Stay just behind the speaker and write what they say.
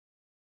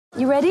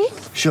You ready?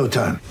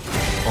 Showtime.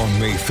 On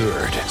May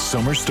 3rd,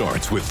 summer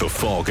starts with The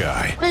Fall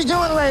Guy. Let's do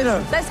it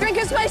later. Let's drink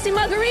a spicy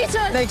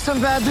margarita. Make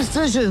some bad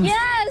decisions.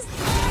 Yes!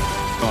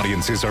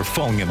 Audiences are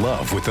falling in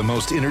love with the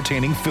most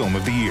entertaining film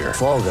of the year.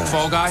 Fall Guy.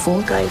 Fall Guy?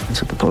 Fall Guy.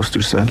 That's what the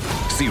poster said.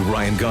 See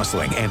Ryan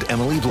Gosling and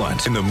Emily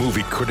Blunt in the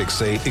movie critics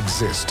say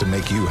exists to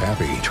make you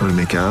happy. Trying to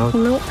make it out?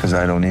 Nope. Because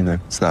I don't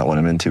either. It's not what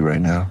I'm into right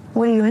now.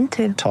 What are you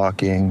into?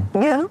 Talking.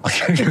 Yeah.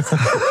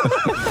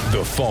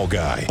 The Fall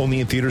Guy.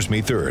 Only in theaters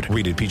May 3rd.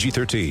 Rated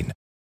PG-13.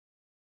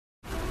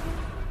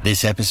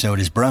 This episode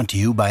is brought to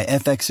you by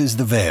FX's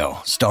The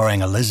Veil, starring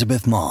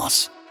Elizabeth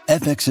Moss.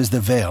 FX's The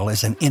Veil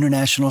is an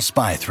international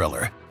spy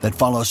thriller that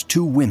follows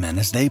two women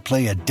as they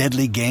play a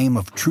deadly game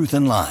of truth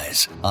and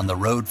lies on the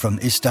road from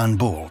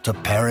Istanbul to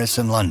Paris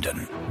and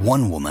London.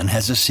 One woman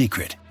has a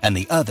secret, and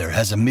the other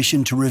has a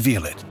mission to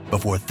reveal it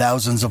before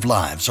thousands of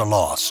lives are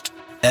lost.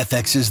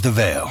 FX's The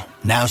Veil,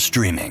 now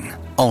streaming,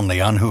 only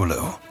on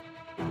Hulu.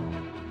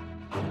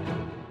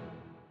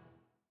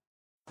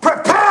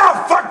 Prepare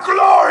for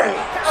glory!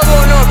 I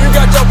don't know if you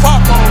got your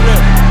popcorn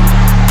ready.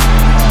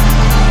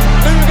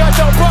 If you got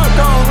your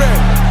popcorn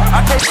ready.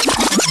 I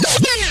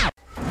can't.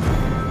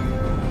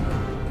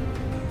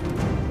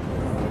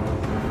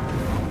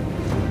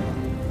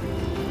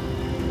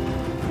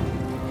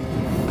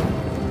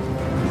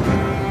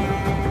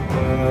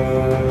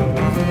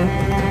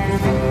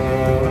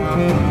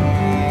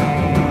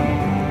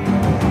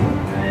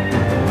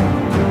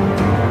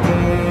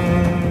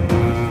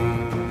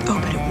 Oh,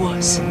 but it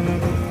was.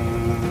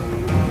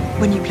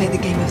 When you play the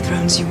Game of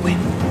Thrones, you win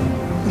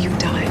or you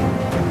die.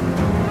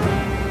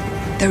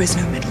 There is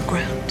no middle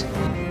ground.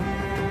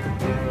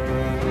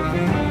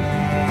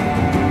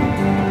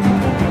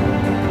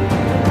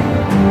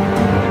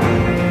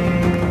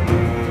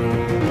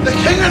 The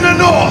King in the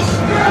North!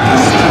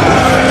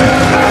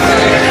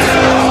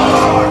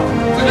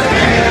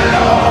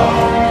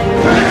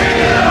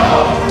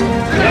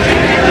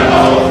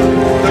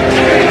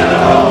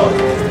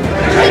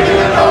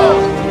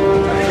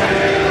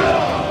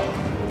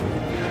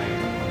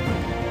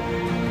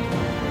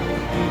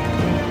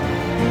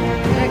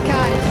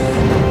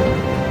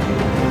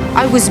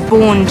 I was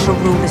born to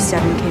rule the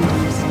Seven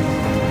Kingdoms.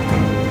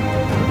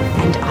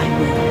 And I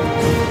will.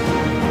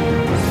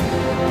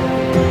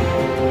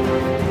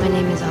 My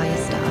name is Arya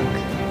Stark.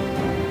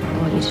 I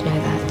want you to know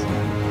that.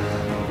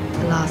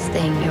 The last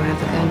thing you're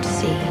ever going to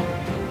see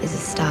is a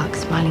Stark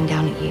smiling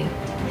down at you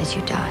as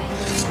you die.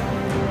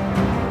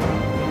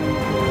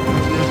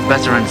 You have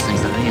better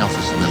instincts than any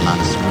officer in the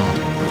Lannister Army.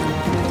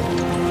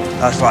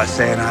 That's like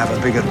saying I have a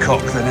bigger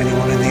cock than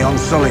anyone in the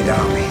Unsullied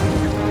army.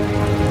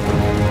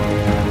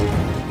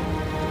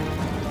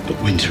 But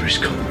winter is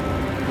coming.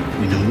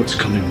 We know what's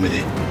coming with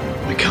it.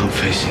 We can't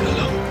face it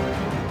alone.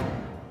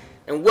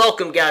 And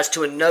welcome, guys,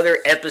 to another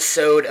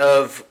episode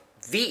of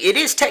it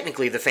is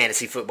technically the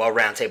Fantasy Football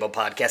Roundtable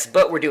Podcast,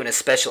 but we're doing a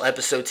special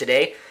episode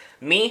today.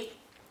 Me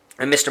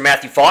and Mr.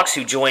 Matthew Fox,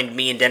 who joined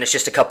me and Dennis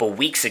just a couple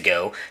weeks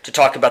ago to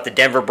talk about the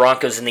Denver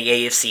Broncos in the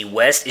AFC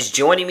West, is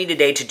joining me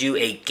today to do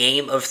a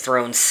Game of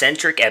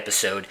Thrones-centric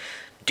episode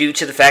due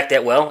to the fact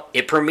that, well,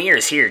 it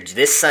premieres here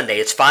this Sunday.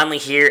 It's finally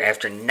here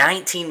after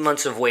 19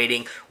 months of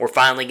waiting. We're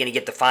finally going to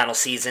get the final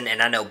season,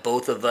 and I know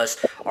both of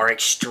us are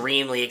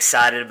extremely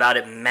excited about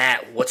it.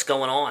 Matt, what's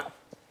going on?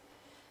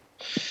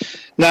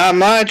 Not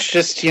much,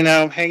 just,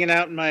 hanging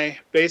out in my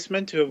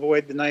basement to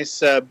avoid the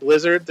nice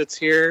blizzard that's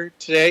here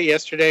today.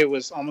 Yesterday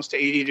was almost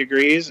 80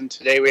 degrees, and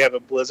today we have a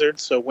blizzard,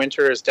 so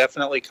winter is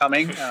definitely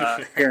coming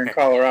here in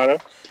Colorado.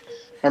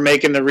 We're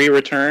making the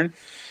re-return.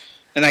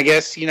 And I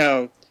guess,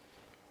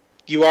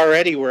 you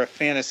already were a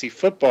fantasy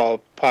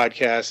football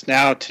podcast.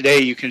 Now, today,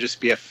 you can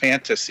just be a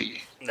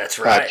fantasy That's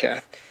right.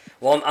 podcast.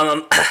 Well,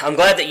 I'm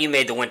glad that you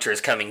made the winter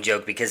is coming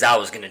joke because I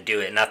was going to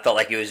do it, and I felt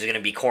like it was going to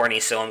be corny.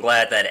 So I'm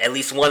glad that at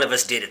least one of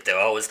us did it,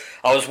 though.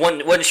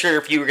 Wasn't sure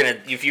if you were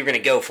gonna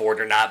go for it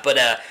or not,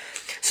 but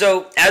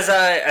so as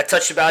I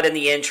touched about in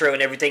the intro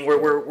and everything,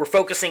 we're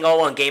focusing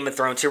all on Game of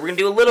Thrones here. We're gonna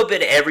do a little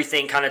bit of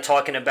everything, kind of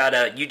talking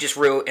about. You just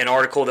wrote an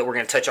article that we're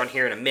gonna touch on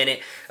here in a minute.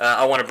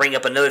 I want to bring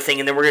up another thing,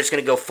 and then we're just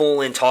gonna go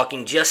full in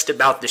talking just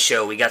about the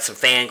show. We got some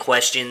fan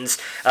questions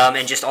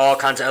and just all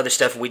kinds of other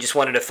stuff. We just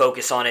wanted to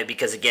focus on it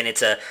because again,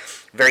 it's a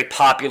very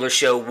popular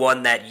show,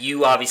 one that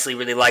you obviously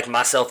really like,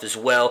 myself as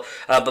well.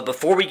 But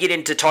before we get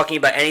into talking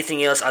about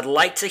anything else, I'd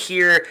like to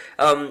hear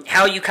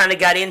how you kind of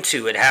got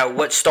into it,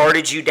 what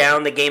started you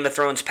down the Game of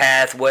Thrones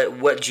path,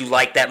 what did you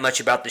like that much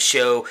about the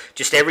show,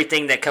 just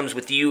everything that comes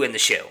with you and the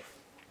show.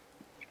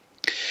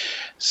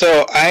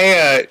 So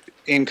I,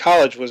 in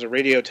college, was a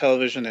radio,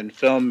 television, and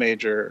film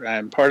major,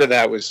 and part of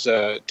that was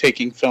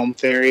taking film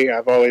theory.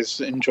 I've always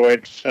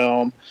enjoyed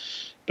film.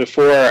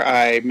 Before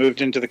I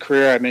moved into the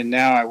career I'm in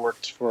now, I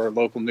worked for a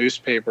local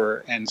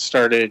newspaper and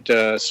started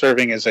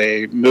serving as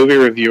a movie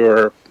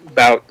reviewer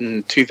about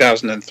in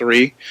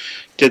 2003.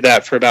 Did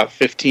that for about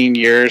 15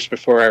 years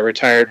before I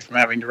retired from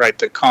having to write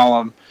the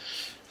column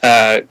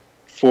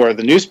for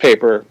the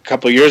newspaper a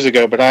couple years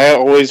ago, but I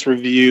always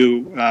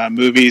review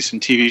movies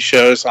and TV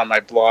shows on my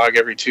blog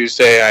every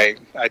Tuesday.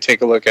 I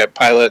take a look at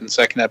pilot and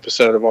second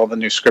episode of all the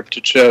new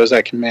scripted shows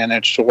I can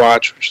manage to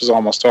watch, which is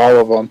almost all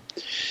of them,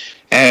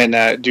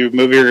 and do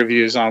movie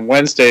reviews on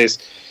Wednesdays.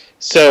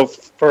 So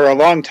for a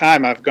long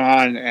time, I've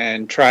gone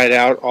and tried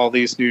out all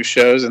these new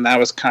shows, and that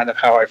was kind of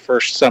how I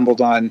first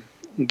stumbled on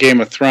Game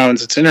of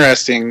Thrones. It's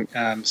interesting,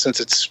 since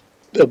it's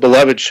a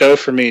beloved show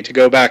for me, to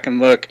go back and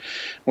look.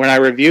 When I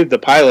reviewed the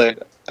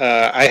pilot,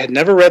 I had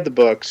never read the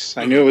books.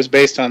 I knew it was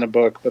based on a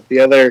book, but the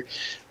other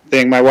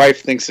thing my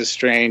wife thinks is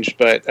strange,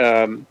 but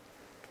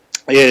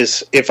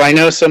is if I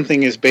know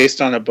something is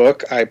based on a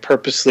book, I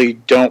purposely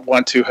don't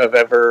want to have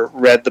ever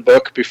read the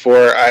book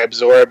before I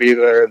absorb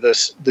either the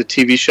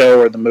TV show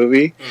or the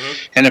movie.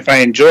 Mm-hmm. And if I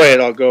enjoy it,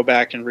 I'll go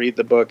back and read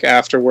the book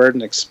afterward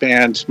and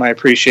expand my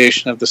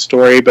appreciation of the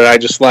story. But I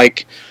just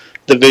like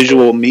the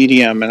visual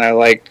medium, and I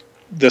like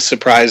the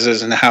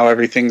surprises and how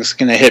everything's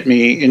going to hit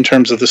me in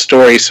terms of the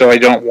story, so I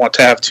don't want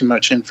to have too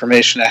much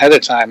information ahead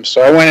of time.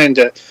 So I went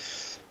into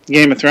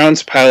Game of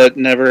Thrones pilot,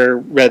 never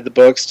read the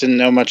books, didn't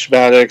know much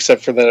about it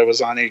except for that it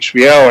was on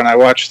HBO, and I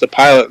watched the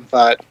pilot and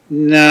thought,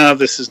 no,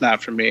 this is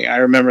not for me. I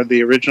remember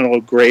the original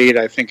grade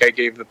I think I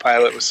gave the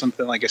pilot was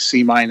something like a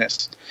C-. I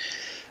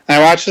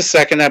watched the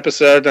second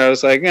episode, and I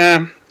was like,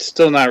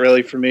 still not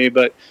really for me,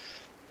 but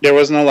there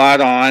wasn't a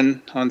lot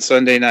on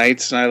Sunday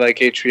nights, and I like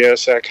HBO,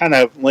 so I kind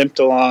of limped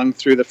along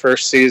through the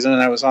first season,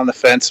 and I was on the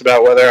fence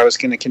about whether I was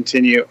going to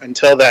continue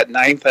until that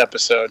 9th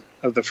episode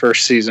of the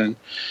first season,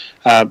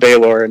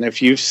 Baylor. And if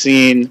you've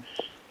seen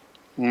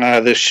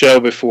this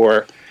show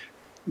before,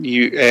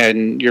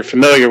 you're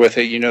familiar with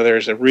it, you know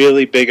there's a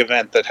really big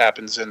event that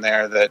happens in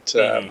there that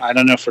I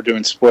don't know if we're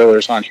doing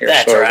spoilers on here.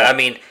 That's right. I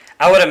mean,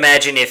 I would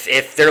imagine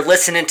if they're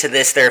listening to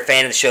this, they're a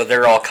fan of the show,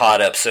 they're all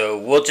caught up. So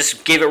we'll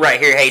just give it right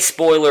here. Hey,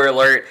 spoiler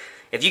alert.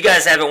 If you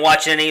guys haven't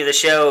watched any of the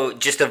show,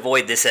 just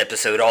avoid this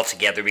episode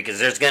altogether because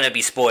there's going to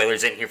be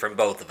spoilers in here from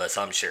both of us,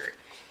 I'm sure.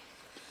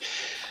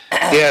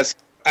 Yes.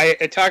 I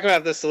talk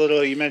about this a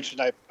little. You mentioned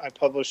I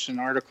published an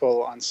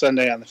article on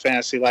Sunday on the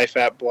Fantasy Life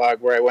app blog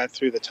where I went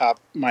through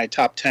my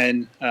top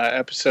 10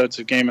 episodes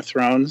of Game of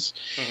Thrones,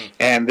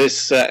 and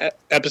this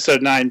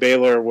episode 9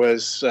 Baylor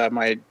was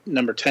my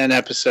number 10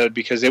 episode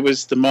because it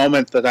was the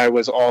moment that I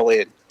was all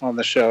in on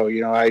the show.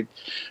 You know,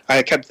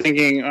 I kept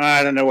thinking,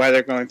 I don't know why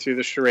they're going through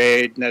the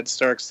charade. Ned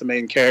Stark's the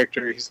main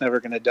character; he's never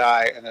going to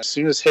die. And as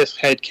soon as his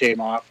head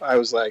came off, I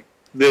was like,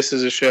 this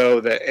is a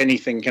show that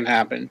anything can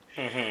happen.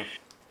 Mm-hmm.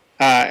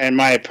 And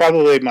my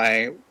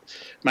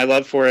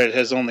love for it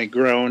has only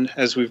grown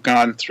as we've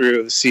gone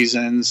through the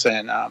seasons,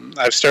 and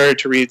I've started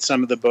to read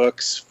some of the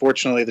books.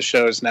 Fortunately, the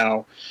show is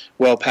now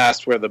well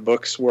past where the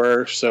books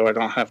were, so I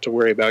don't have to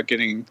worry about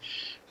getting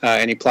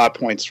any plot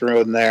points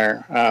ruined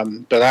there.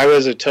 But I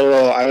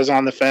was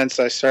on the fence.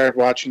 I started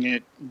watching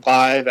it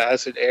live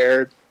as it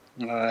aired.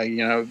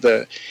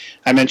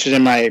 I mentioned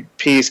in my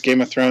piece,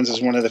 Game of Thrones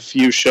is one of the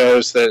few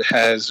shows that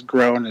has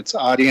grown its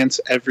audience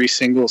every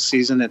single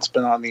season it's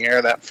been on the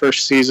air. That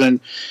first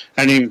season,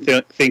 I didn't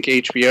even think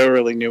HBO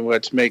really knew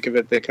what to make of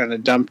it. They kind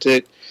of dumped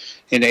it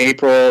in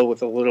April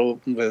with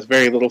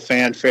very little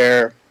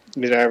fanfare.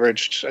 It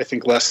averaged, I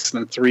think, less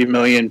than 3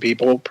 million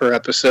people per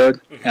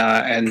episode.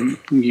 And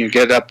you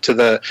get up to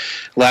the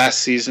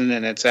last season,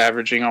 and it's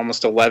averaging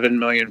almost 11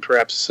 million per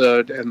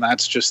episode. And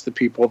that's just the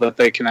people that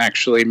they can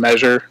actually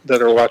measure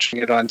that are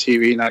watching it on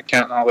TV, not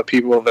counting all the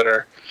people that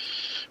are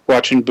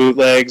watching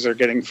bootlegs or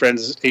getting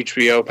friends'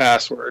 HBO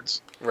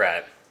passwords.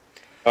 Right.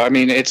 I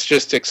mean, it's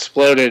just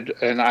exploded,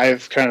 and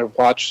I've kind of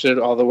watched it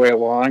all the way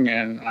along,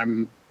 and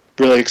I'm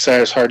really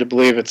excited. It's hard to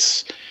believe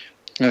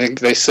I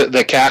think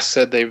the cast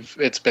said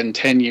it's been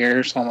 10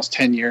 years, almost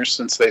 10 years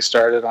since they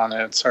started on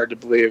it. It's hard to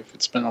believe.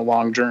 It's been a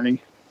long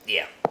journey.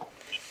 Yeah.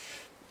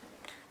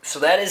 So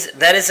that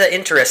is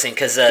interesting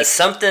because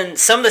some of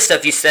the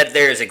stuff you said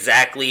there is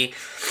exactly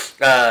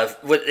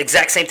what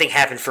exact same thing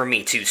happened for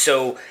me too.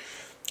 So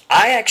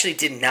I actually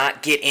did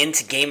not get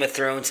into Game of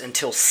Thrones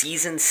until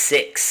season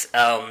 6.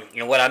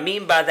 What I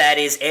mean by that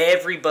is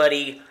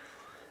everybody.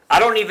 I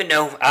don't even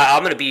know.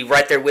 I'm going to be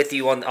right there with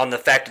you on the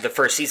fact of the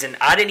first season.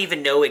 I didn't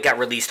even know it got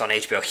released on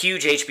HBO.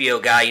 Huge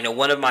HBO guy.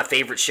 One of my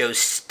favorite shows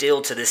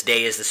still to this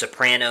day is The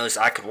Sopranos.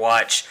 I could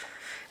watch.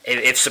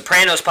 If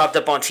Sopranos popped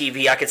up on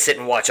TV, I could sit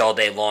and watch all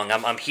day long.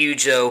 I'm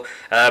huge, though.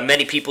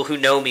 Many people who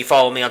know me,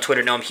 follow me on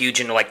Twitter, know I'm huge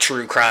into like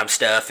true crime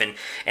stuff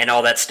and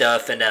all that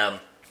stuff. And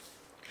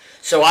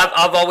so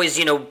I've always,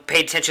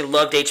 paid attention,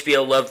 loved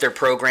HBO, loved their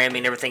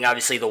programming, everything.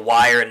 Obviously, The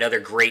Wire, another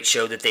great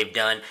show that they've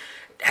done.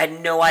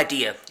 Had no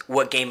idea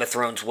what Game of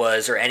Thrones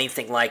was or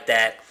anything like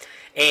that,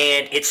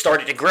 and it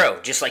started to grow,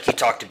 just like you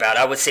talked about.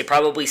 I would say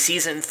probably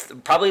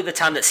the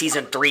time that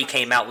season 3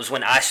 came out was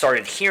when I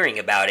started hearing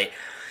about it,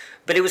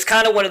 but it was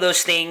kind of one of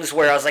those things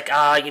where I was like,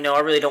 I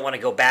really don't want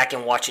to go back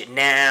and watch it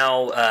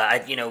now.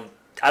 I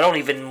don't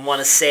even want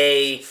to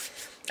say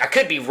I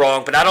could be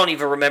wrong, but I don't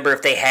even remember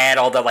if they had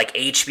all the like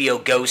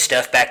HBO Go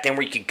stuff back then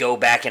where you could go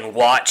back and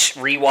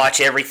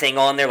rewatch everything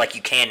on there like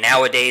you can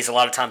nowadays. A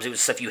lot of times it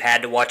was stuff you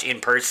had to watch in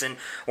person,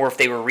 or if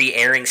they were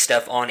re-airing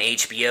stuff on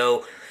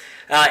HBO.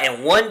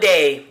 And one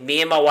day,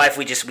 me and my wife,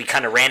 we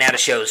kind of ran out of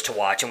shows to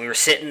watch, and we were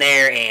sitting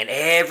there, and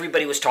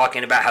everybody was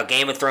talking about how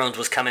Game of Thrones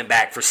was coming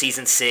back for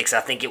season 6. I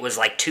think it was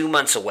like 2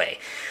 months away.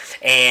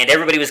 And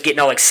everybody was getting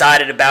all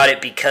excited about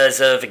it because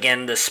of,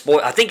 again,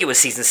 I think it was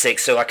season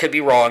 6, so I could be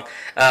wrong.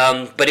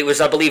 But it was,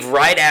 I believe,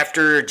 right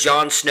after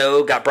Jon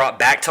Snow got brought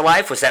back to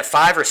life. Was that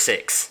 5 or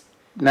 6?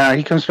 No,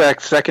 he comes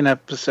back second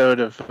episode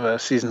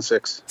of season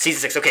 6. Season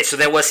 6, okay, so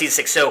that was season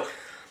 6. So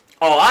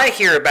all I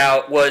hear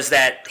about was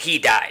that he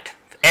died.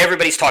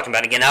 Everybody's talking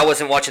about it. Again, I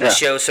wasn't watching the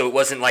show, so it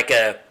wasn't like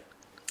a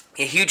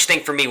huge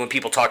thing for me when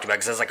people talked about it,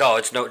 because I was like, oh,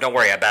 don't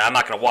worry about it. I'm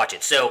not going to watch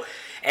it. So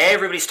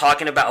everybody's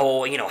talking about,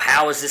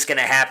 how is this going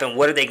to happen?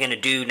 What are they going to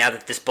do now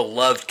that this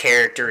beloved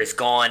character is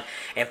gone?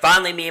 And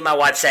finally, me and my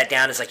wife sat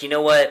down and was like, you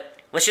know what?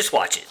 Let's just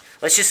watch it.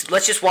 Let's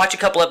just watch a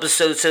couple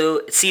episodes,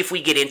 so see if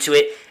we get into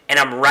it. And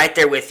I'm right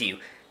there with you.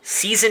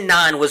 Season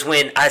 9 was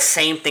when,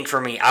 same thing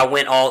for me. I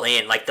went all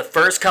in. Like, the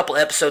first couple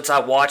episodes, I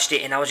watched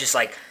it, and I was just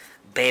like,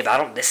 babe,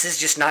 this is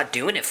just not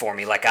doing it for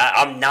me. Like,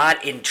 I'm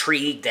not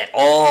intrigued at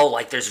all.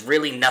 Like, there's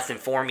really nothing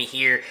for me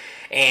here.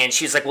 And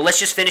she was like, well, let's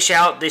just finish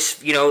out this,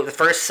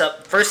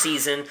 the first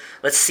season.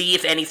 Let's see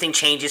if anything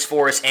changes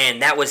for us.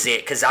 And that was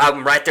it, because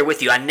I'm right there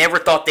with you. I never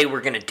thought they were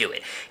going to do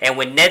it. And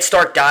when Ned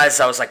Stark dies,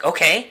 I was like,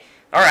 okay,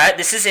 all right,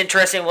 this is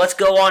interesting. Let's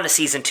go on to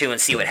season 2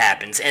 and see what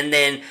happens. And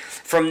then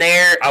from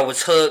there, I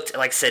was hooked.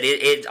 Like I said,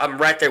 I'm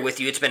right there with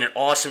you. It's been an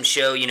awesome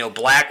show.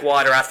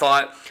 Blackwater,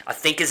 I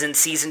think is in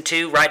season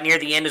 2, right near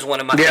the end, is one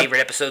of my favorite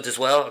episodes as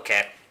well.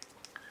 Okay.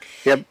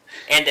 Yep.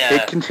 And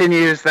it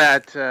continues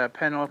that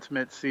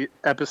penultimate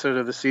episode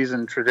of the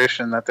season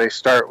tradition that they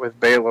start with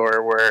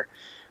Baelor, where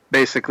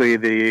basically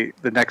the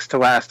next to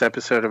last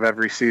episode of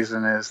every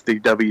season is the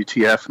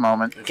WTF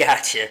moment.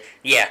 Gotcha.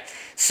 Yeah.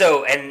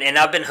 So, and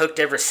I've been hooked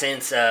ever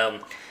since.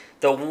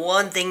 The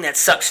one thing that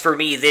sucks for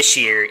me this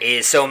year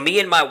is, so me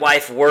and my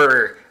wife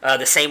were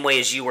the same way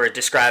as you were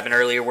describing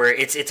earlier, where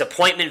it's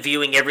appointment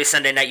viewing every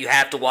Sunday night. You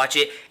have to watch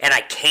it, and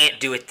I can't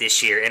do it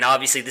this year. And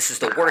obviously, this is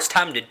the worst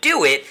time to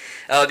do it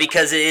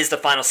because it is the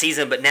final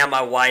season. But now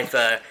my wife,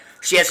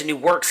 she has a new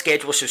work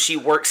schedule, so she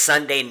works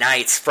Sunday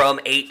nights from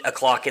 8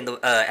 o'clock at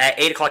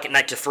 8 o'clock at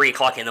night to 3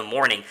 o'clock in the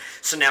morning.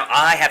 So now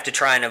I have to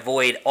try and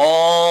avoid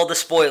all the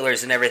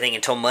spoilers and everything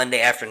until Monday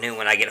afternoon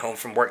when I get home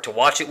from work to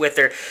watch it with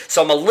her.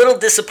 So I'm a little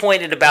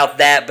disappointed about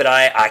that, but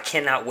I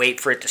cannot wait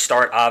for it to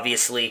start,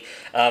 obviously.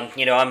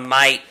 I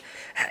might...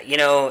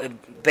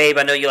 babe,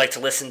 I know you like to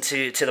listen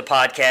to the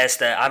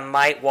podcast. I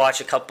might watch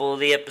a couple of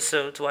the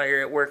episodes while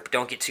you're at work, but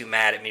don't get too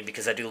mad at me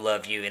because I do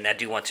love you and I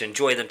do want to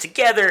enjoy them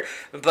together.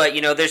 But,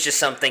 there's just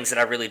some things that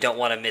I really don't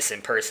want to miss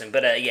in person.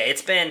 But,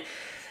 it's been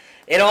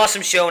an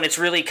awesome show, and it's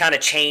really kind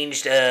of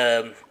changed,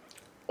 as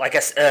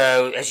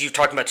you're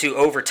talking about, too,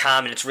 over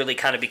time, and it's really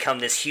kind of become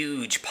this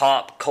huge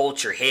pop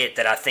culture hit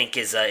that I think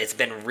is it's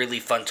been really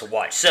fun to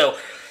watch. So,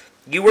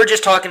 you were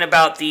just talking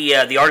about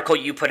the article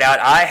you put out.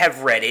 I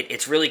have read it.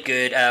 It's really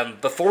good.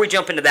 Before we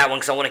jump into that one,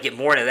 because I want to get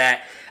more into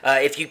that,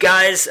 if you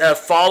guys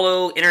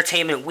follow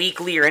Entertainment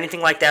Weekly or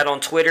anything like that on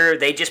Twitter,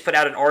 they just put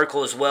out an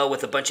article as well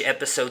with a bunch of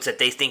episodes that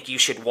they think you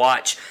should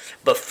watch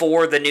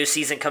before the new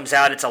season comes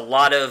out. It's a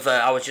lot of,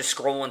 I was just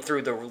scrolling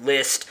through the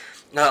list,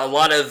 a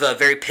lot of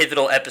very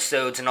pivotal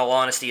episodes, in all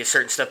honesty, of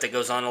certain stuff that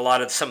goes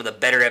on, some of the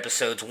better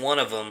episodes. One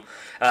of them,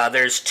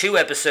 there's 2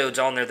 episodes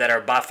on there that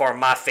are by far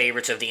my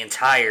favorites of the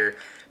entire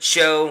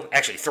show,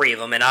 actually 3 of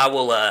them, and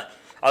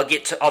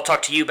I'll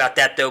talk to you about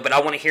that though, but I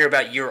want to hear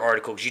about your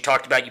article, because you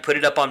talked about, you put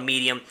it up on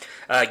Medium,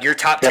 your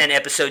top 10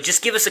 episodes.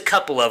 Just give us a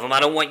couple of them. I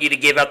don't want you to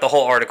give out the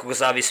whole article,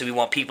 because obviously we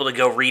want people to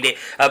go read it,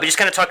 but just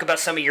kind of talk about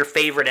some of your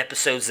favorite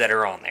episodes that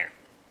are on there.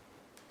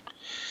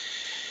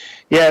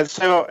 Yeah,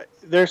 so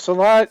there's a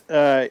lot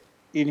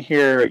in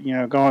here,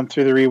 going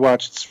through the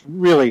rewatch. It's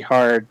really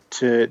hard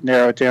to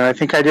narrow it down. I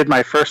think I did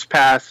my first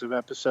pass of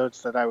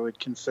episodes that I would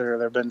consider.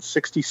 There have been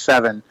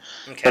 67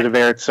 that have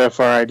aired so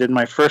far. I did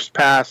my first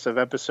pass of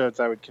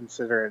episodes I would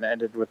consider, and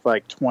ended with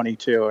like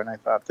 22, and I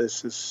thought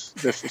this is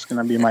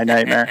going to be my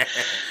nightmare.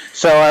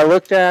 So I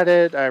looked at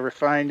it, I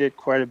refined it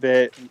quite a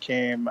bit, and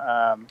came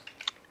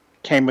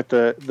with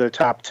the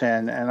top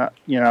 10.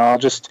 And I'll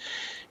just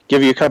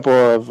give you a couple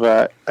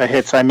of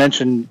hits. I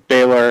mentioned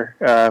Baelor,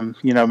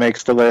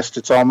 makes the list.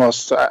 It's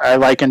almost, I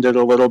likened it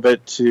a little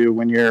bit to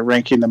when you're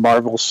ranking the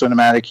Marvel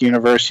Cinematic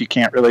Universe, you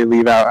can't really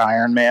leave out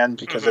Iron Man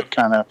because it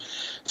kind of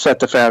set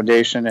the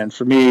foundation. And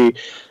for me,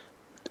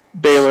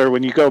 Baelor,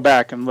 when you go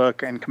back and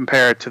look and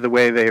compare it to the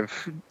way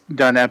they've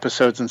done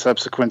episodes in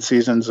subsequent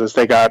seasons as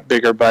they got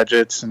bigger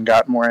budgets and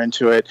got more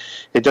into it,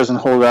 it doesn't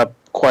hold up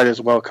quite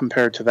as well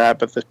compared to that,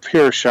 but the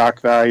pure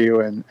shock value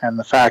and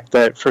the fact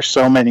that for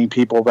so many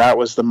people that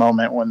was the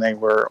moment when they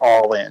were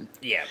all in.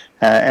 Yeah.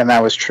 And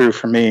that was true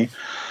for me.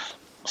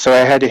 So I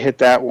had to hit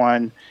that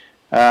one.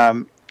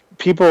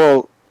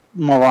 People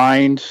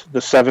maligned the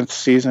 7th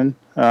season,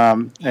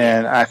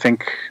 and I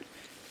think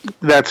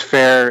that's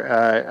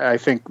fair. I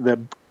think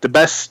the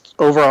best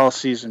overall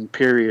season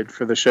period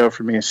for the show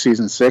for me is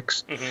season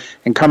 6,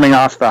 and coming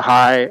off the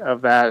high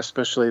of that,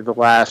 especially the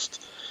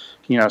last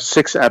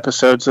 6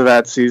 episodes of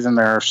that season,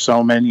 there are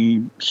so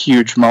many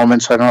huge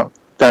moments. I thought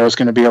was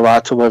going to be a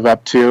lot to live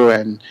up to,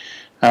 and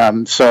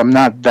so I'm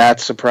not that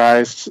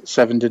surprised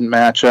 7 didn't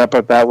match up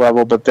at that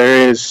level. But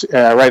there is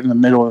right in the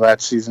middle of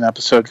that season,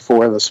 episode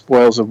 4, The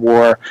Spoils of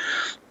War.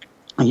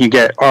 You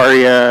get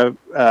Arya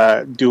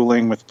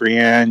dueling with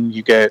Brienne.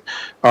 You get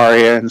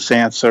Arya and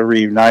Sansa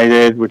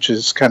reunited, which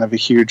is kind of a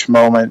huge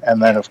moment.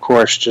 And then, of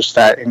course, just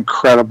that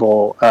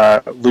incredible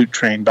loot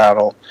train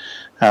battle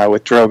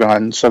with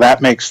Drogon. So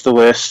that makes the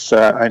list.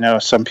 I know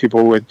some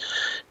people would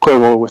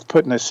quibble with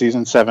putting a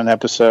season 7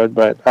 episode,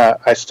 but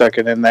I stuck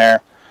it in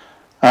there.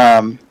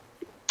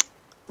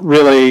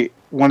 Really,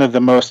 one of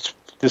the most...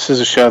 This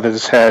is a show that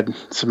has had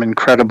some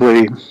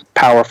incredibly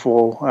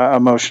powerful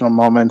emotional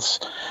moments.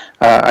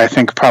 I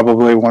think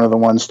probably one of the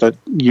ones that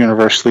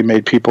universally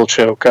made people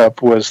choke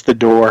up was The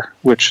Door,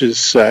 which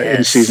is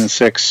in season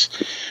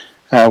 6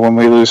 when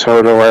we lose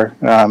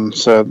Hodor.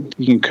 So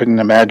you couldn't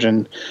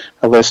imagine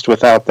a list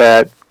without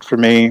that for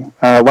me.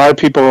 A lot of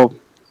people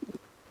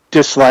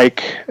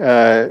dislike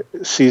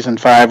season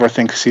 5 or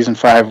think season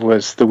 5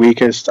 was the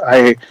weakest.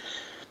 I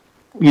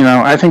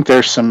think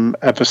there's some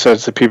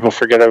episodes that people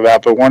forget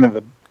about, but one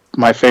of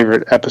my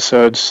favorite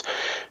episodes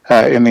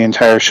in the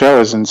entire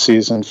show is in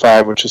season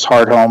 5, which is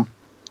Hardhome.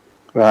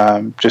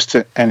 Just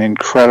an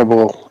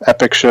incredible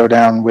epic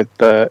showdown with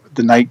the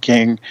Night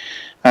King.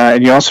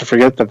 And you also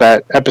forget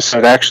that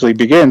episode actually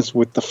begins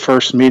with the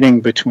first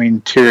meeting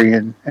between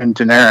Tyrion and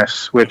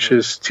Daenerys, which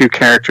is 2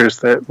 characters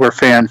that were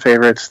fan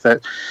favorites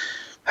that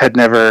had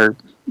never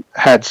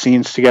had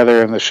scenes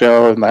together in the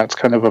show, and that's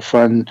kind of a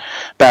fun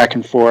back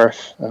and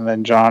forth. And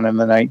then Jon and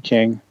the Night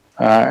King.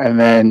 And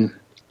then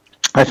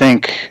I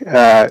think,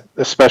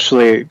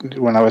 especially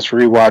when I was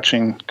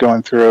rewatching,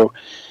 going through,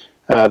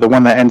 the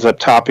one that ends up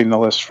topping the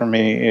list for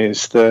me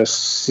is the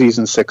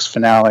season 6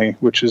 finale,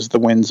 which is The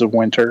Winds of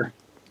Winter.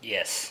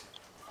 Yes.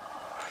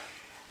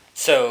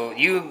 So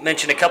you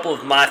mentioned a couple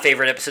of my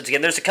favorite episodes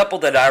again. There's a couple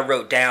that I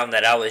wrote down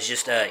that I was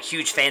just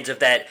huge fans of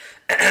that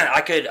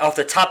I could, off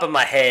the top of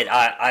my head,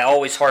 I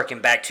always harken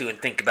back to and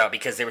think about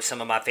because they were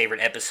some of my favorite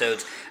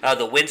episodes.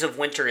 The Winds of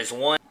Winter is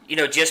one.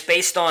 Just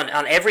based on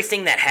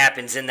everything that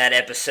happens in that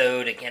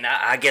episode, again,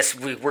 I guess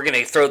we're going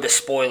to throw the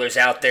spoilers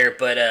out there,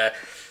 but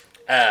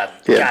God,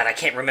 I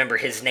can't remember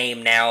his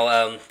name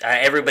now.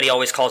 Everybody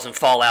always calls him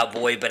Fallout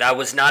Boy, but I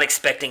was not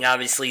expecting,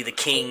 obviously, the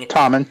king,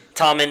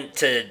 Tommen,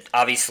 to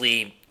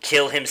obviously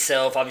kill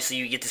himself. Obviously,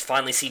 you get to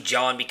finally see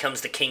Jon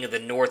becomes the king of the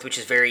North, which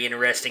is very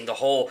interesting. The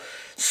whole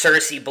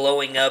Cersei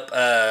blowing up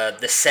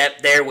the Sept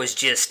there was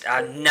just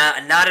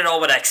not at all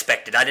what I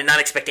expected. I did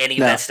not expect any of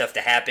that stuff to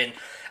happen.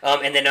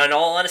 And then, in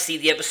all honesty,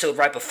 the episode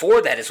right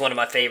before that is one of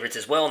my favorites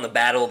as well, in the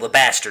Battle of the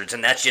Bastards,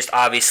 and that's just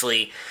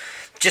obviously...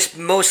 just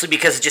mostly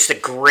because it's just a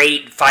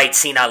great fight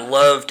scene. I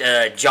loved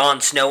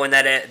Jon Snow in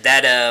that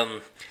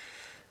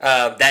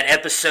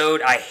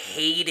episode. I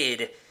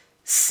hated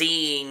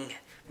seeing...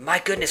 My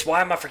goodness,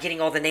 why am I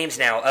forgetting all the names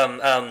now?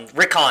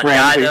 Rickon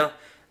died, though.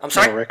 I'm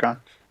sorry? Oh, Rickon.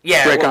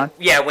 Yeah, Rickon.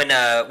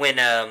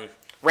 When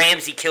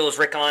Ramsay kills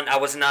Rickon, I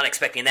was not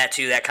expecting that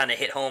too. That kind of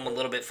hit home a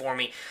little bit for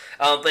me.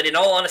 But in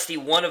all honesty,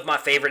 one of my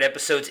favorite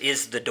episodes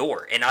is The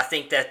Door. And I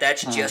think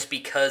that's just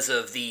because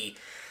of the...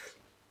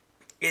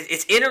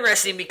 It's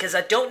interesting because I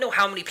don't know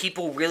how many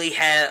people really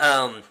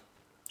have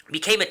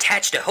became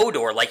attached to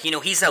Hodor. Like,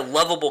 he's a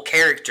lovable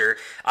character.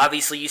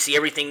 Obviously, you see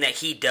everything that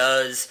he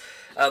does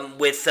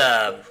with...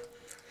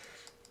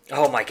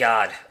 oh my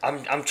God,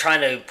 I'm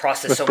trying to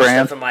process with so Bran.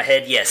 much stuff in my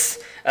head. Yes,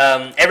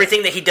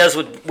 everything that he does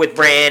with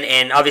Bran,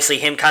 and obviously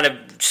him kind of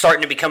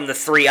starting to become the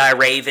Three-Eye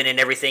Raven and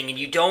everything. And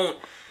you don't.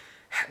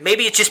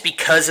 Maybe it's just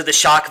because of the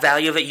shock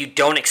value of it. You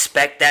don't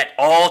expect that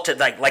all to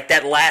like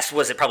that last,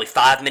 was it probably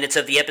 5 minutes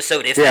of the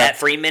episode, if that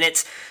 3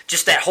 minutes.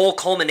 Just that whole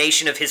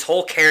culmination of his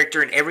whole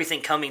character and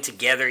everything coming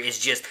together is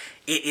just,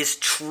 it is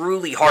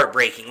truly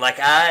heartbreaking.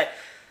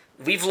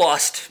 We've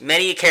lost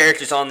many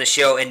characters on the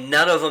show, and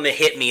none of them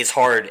hit me as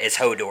hard as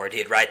Hodor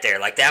did right there.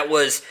 Like, that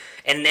was,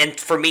 and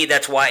for me,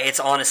 that's why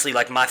it's honestly,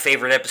 like, my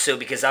favorite episode,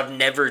 because I've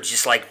never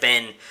just, like,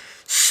 been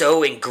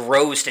so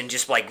engrossed and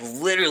just, like,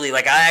 literally,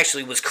 like, I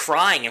actually was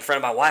crying in front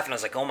of my wife, and I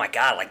was like, oh my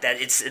God, like, that,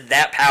 it's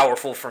that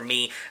powerful for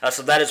me.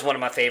 So that is one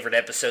of my favorite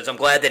episodes. I'm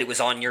glad that it was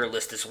on your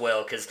list as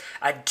well, because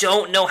I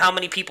don't know how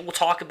many people will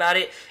talk about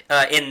it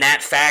in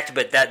that fact,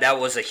 but that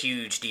was a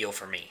huge deal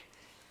for me.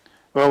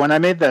 Well, when I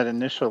made that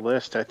initial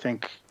list, I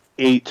think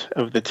 8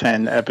 of the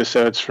 10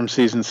 episodes from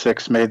season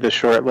 6 made the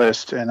short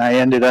list, and I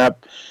ended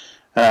up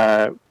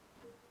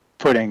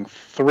putting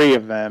 3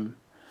 of them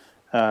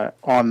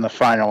on the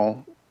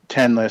final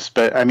 10 list.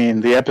 But, I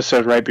mean, the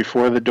episode right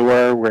before The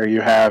Door, where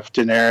you have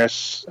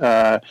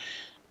Daenerys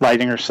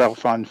lighting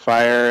herself on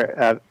fire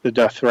at the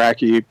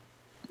Dothraki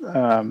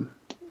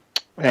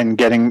and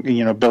getting,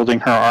 building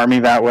her army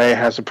that way,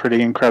 has a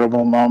pretty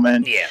incredible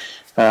moment. Yeah.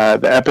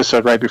 The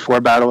episode right before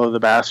Battle of the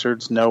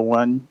Bastards, No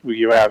One,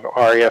 you have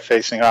Arya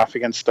facing off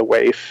against the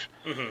Waif.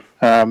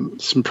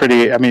 Some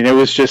pretty. I mean, it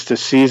was just a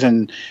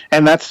season,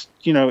 and that's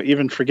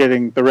even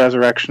forgetting the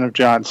resurrection of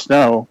Jon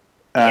Snow,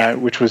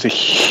 which was a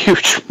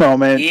huge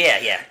moment.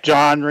 Yeah.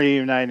 Jon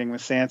reuniting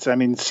with Sansa. I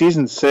mean,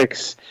 season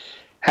 6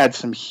 had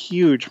some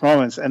huge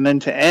moments, and then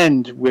to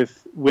end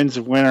with Winds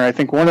of Winter, I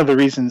think one of the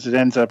reasons it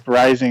ends up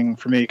rising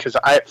for me, because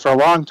for a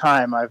long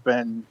time I've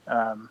been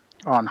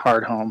on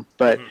Hard Home,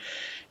 but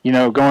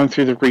going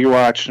through the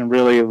rewatch and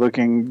really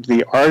looking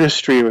the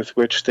artistry with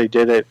which they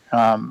did it,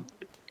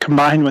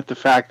 combined with the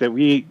fact that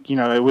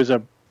it was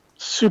a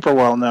super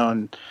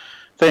well-known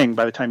thing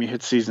by the time you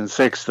hit season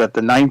 6 that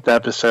the 9th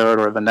episode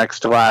or the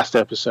next to last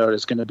episode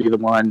is going to be the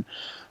one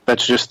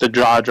that's just the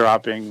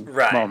jaw-dropping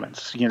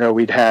moments.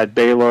 We'd had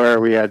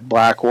Baelor, we had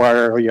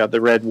Blackwater, we had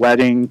the Red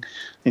Wedding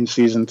in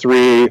season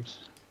 3.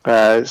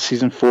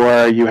 Season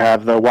 4, you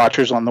have the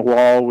Watchers on the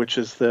Wall, which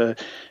is the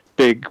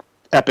big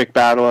epic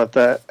battle at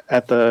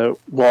the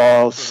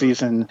wall.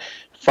 Season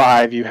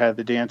 5, you had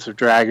the Dance of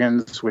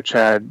Dragons, which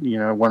had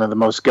one of the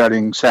most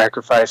gutting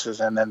sacrifices,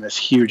 and then this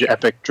huge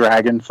epic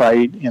dragon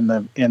fight in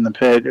the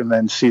pit. And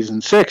then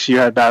season 6, you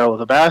had Battle of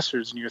the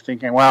Bastards, and you're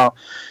thinking, well,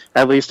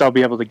 at least I'll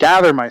be able to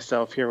gather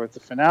myself here with the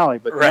finale.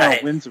 But now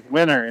Winds of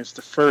Winter is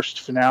the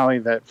first finale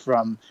that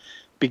from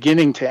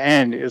beginning to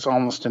end is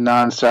almost a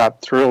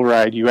nonstop thrill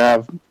ride. You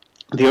have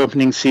the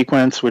opening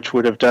sequence, which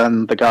would have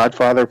done The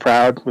Godfather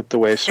proud with the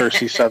way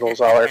Cersei settles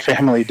all her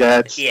family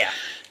debts. Yeah.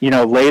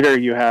 Later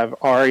you have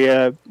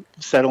Arya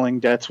settling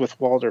debts with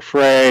Walder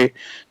Frey.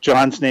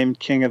 Jon's named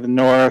King of the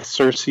North.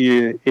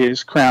 Cersei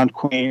is crowned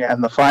queen.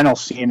 And the final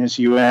scene is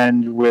you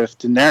end with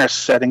Daenerys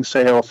setting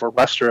sail for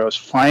Westeros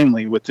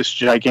finally with this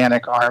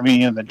gigantic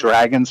army and the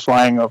dragons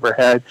flying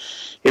overhead.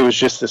 It was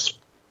just this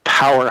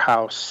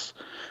powerhouse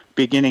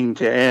beginning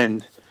to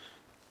end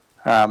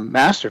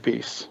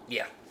masterpiece.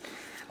 Yeah.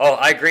 Oh,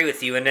 I agree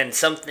with you. And then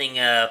something,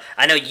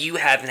 I know you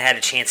haven't had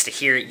a chance to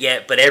hear it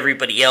yet, but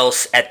everybody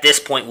else at this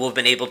point will have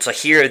been able to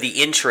hear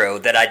the intro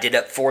that I did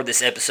up for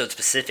this episode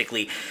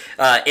specifically.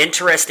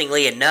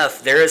 Interestingly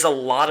enough, there is a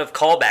lot of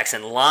callbacks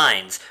and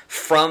lines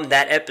from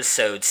that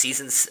episode,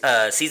 season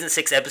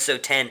 6,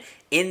 episode 10,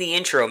 in the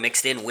intro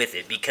mixed in with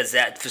it, because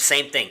that's the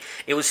same thing.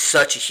 It was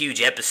such a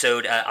huge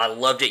episode. I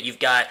loved it. You've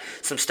got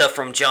some stuff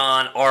from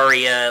Jon,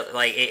 Arya,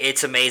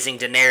 it's amazing.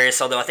 Daenerys,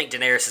 although I think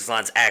Daenerys'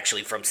 line's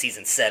actually from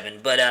season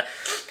 7. But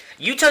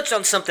you touched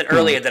on something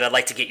earlier that I'd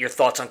like to get your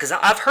thoughts on, because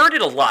I've heard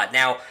it a lot.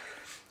 Now,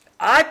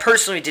 I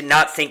personally did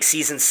not think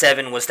season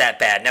 7 was that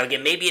bad. Now,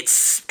 again, maybe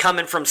it's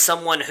coming from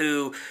someone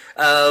who,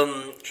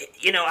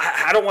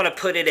 I don't want to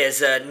put it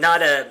as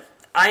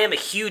I am a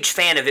huge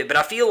fan of it, but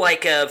I feel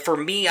like for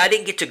me, I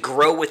didn't get to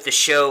grow with the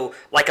show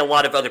like a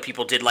lot of other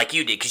people did, like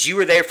you did, because you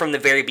were there from the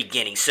very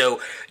beginning.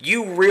 So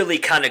you really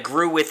kind of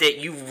grew with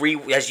it.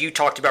 As you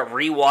talked about,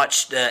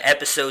 rewatched the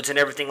episodes and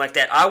everything like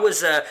that. I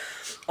was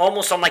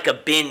almost on like a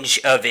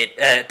binge of it,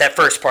 that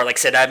first part. Like I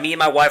said, me and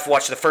my wife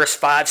watched the first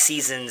 5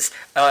 seasons,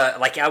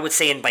 I would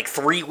say in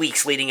 3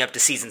 weeks leading up to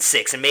season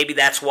 6, and maybe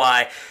that's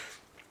why,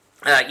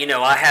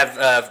 I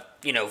have...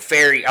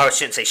 I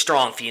shouldn't say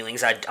strong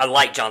feelings. I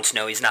like Jon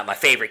Snow. He's not my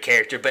favorite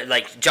character, but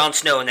Jon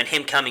Snow and then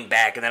him coming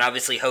back, and then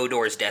obviously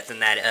Hodor's death in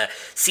that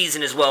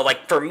season as well.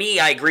 For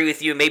me, I agree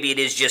with you. Maybe it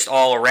is just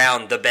all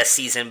around the best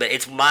season, but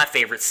it's my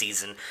favorite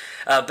season.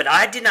 But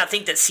I did not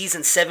think that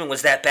season 7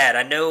 was that bad.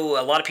 I know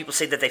a lot of people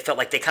say that they felt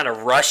like they kind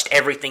of rushed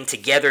everything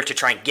together to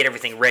try and get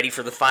everything ready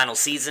for the final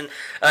season.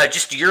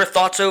 Just your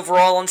thoughts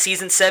overall on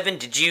season 7?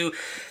 Did you...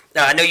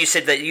 I know you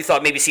said that you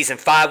thought maybe season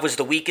 5 was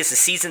the weakest. Is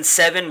season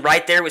 7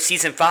 right there with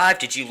season 5?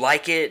 Did you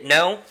like it?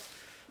 No?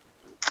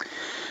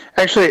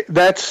 Actually,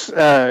 that's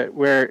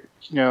where,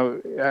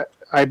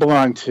 I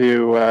belong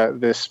to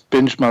this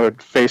Binge Mode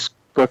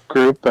Facebook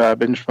group.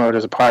 Binge Mode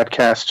is a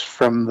podcast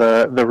from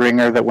the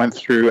Ringer that went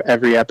through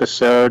every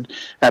episode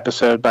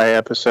by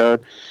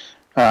episode.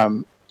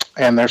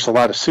 And there's a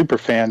lot of super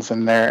fans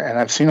in there, and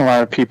I've seen a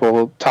lot of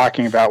people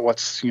talking about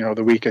what's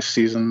the weakest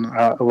season.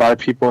 A lot of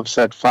people have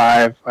said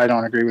 5. I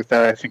don't agree with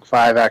that. I think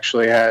 5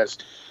 actually has,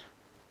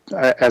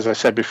 as I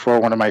said before,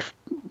 one of my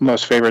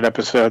most favorite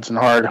episodes in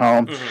Hard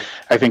Home. Mm-hmm.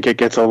 I think it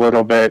gets a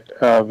little bit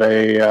of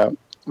a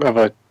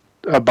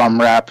bum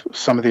rap.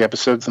 Some of the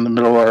episodes in the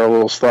middle are a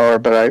little slower,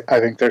 but I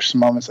think there's some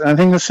moments. And I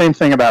think the same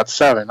thing about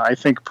 7. I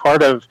think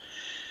part of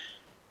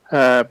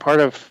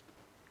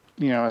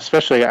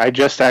especially I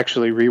just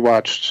actually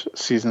rewatched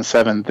season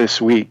 7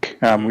 this week.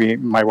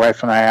 My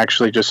wife and I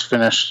actually just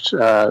finished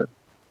the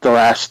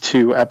last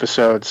 2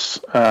 episodes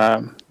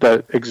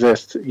that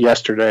exist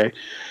yesterday.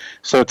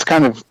 So it's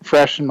kind of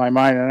fresh in my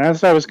mind. And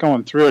as I was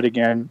going through it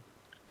again,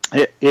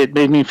 it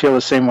made me feel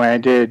the same way I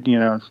did,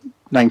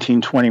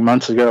 19, 20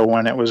 months ago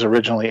when it was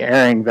originally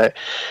airing, that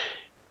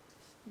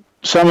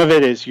some of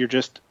it is you're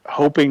just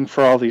hoping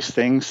for all these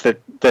things that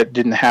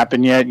didn't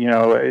happen yet.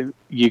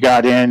 You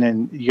got in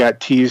and you got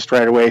teased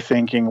right away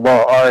thinking,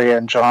 well, Arya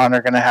and Jon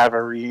are going to have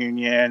a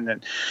reunion,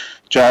 and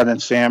Jon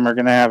and Sam are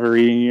going to have a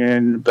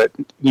reunion. But,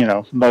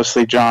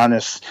 mostly Jon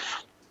is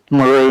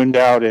marooned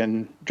out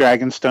in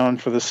Dragonstone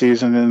for the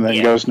season and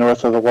then goes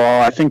north of the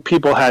Wall. I think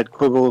people had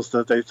quibbles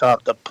that they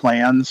thought the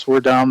plans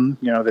were dumb.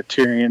 That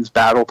Tyrion's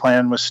battle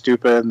plan was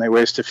stupid and they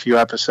waste a few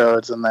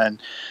episodes and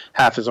then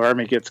half his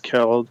army gets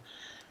killed.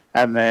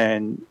 And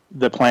then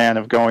the plan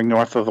of going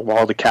north of the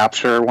Wall to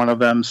capture one of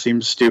them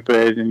seems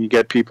stupid and you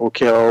get people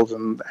killed.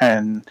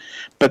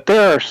 But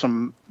there are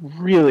some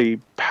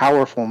really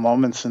powerful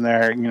moments in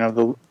there.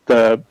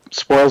 The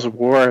spoils of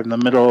war in the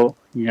middle,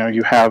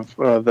 you have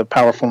the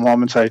powerful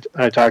moments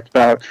I talked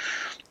about.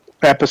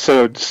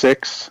 Episode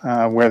 6,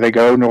 where they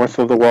go north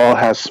of the Wall,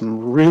 has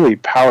some really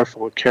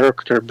powerful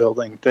character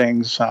building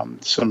things,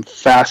 some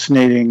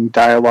fascinating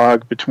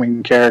dialogue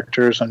between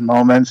characters and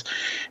moments.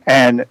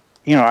 And,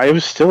 it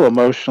was still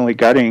emotionally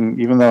gutting,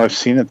 even though I've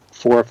seen it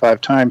 4 or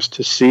 5 times,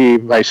 to see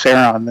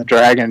Viserion, the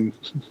dragon,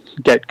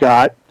 get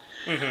got.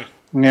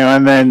 Mm-hmm.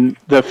 And then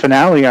the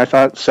finale, I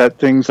thought, set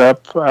things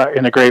up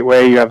in a great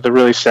way. You have the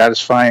really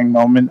satisfying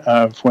moment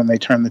of when they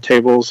turn the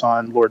tables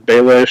on Lord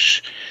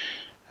Baelish.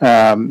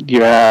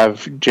 You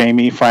have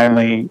Jaime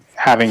finally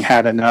having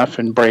had enough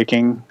and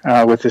breaking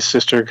with his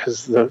sister,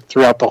 because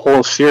throughout the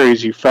whole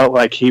series, you felt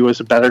like he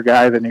was a better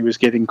guy than he was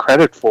getting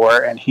credit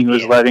for, and he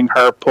was letting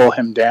her pull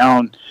him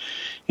down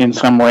in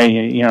some way.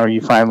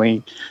 You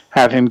finally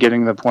have him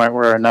getting to the point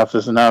where enough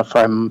is enough.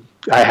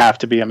 I have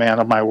to be a man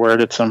of my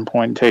word at some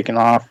point, taking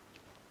off.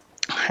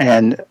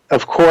 And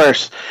of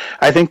course,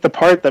 I think the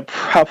part that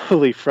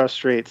probably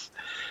frustrates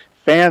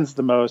fans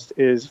the most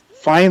is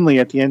finally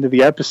at the end of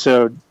the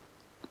episode,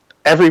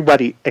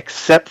 everybody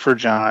except for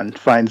Jon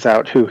finds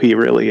out who he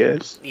really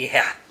is.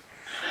 Yeah.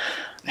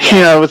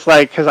 It's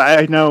like, because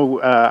I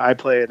know I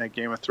play in a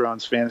Game of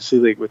Thrones fantasy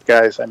league with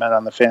guys I met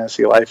on the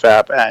Fantasy Life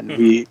app, and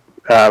we,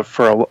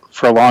 for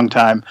a long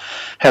time,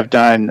 have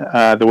done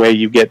the way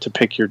you get to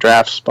pick your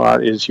draft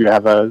spot is you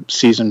have a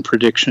season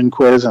prediction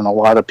quiz, and a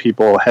lot of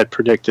people had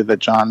predicted that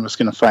Jon was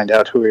going to find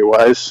out who he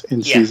was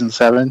in season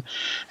 7,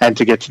 and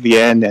to get to the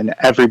end, and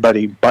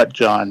everybody but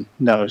Jon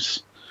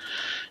knows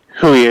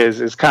who he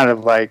is kind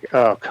of like,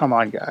 oh, come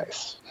on,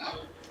 guys.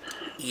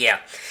 Yeah,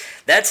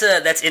 that's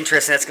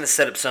interesting. That's going to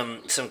set up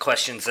some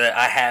questions that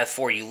I have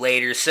for you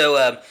later.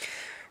 So,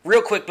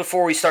 real quick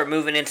before we start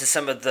moving into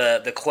some of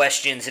the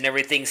questions and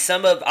everything,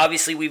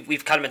 obviously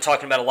we've kind of been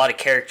talking about a lot of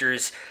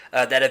characters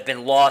that have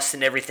been lost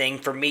and everything.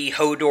 For me,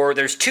 Hodor,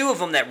 there's 2 of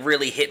them that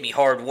really hit me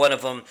hard. One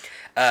of them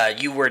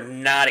you were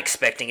not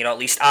expecting it, or at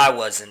least I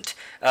wasn't.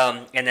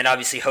 And then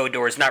obviously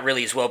Hodor is not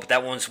really as well, but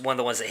that one's one of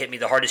the ones that hit me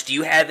the hardest. Do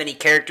you have any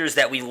characters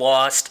that we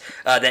lost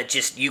that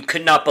just you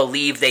could not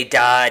believe they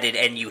died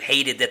and you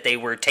hated that they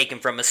were taken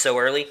from us so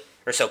early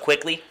or so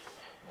quickly?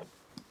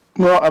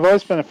 Well, I've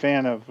always been a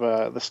fan of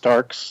the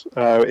Starks.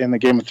 In the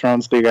Game of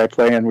Thrones league I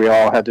play in, we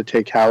all had to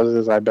take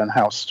houses. I've been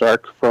House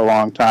Stark for a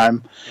long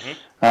time.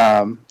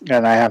 Mm-hmm.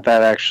 And I have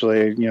that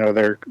actually,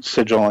 their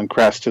sigil and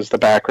crest is the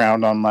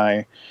background on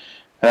my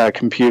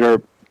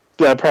computer.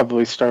 That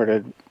probably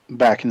started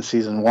back in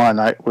season 1.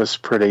 I was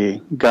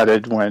pretty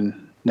gutted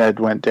when Ned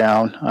went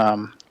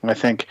down. I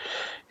think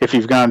if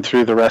you've gone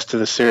through the rest of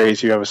the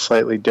series, you have a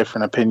slightly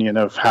different opinion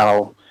of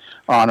how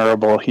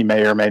honorable he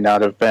may or may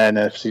not have been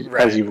as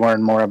you've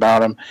learned more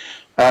about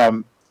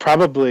him.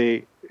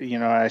 Probably,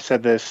 I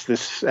said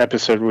this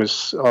episode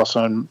was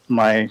also in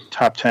my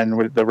top 10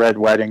 with the Red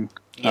Wedding.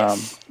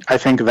 Yes. I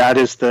think that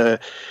is for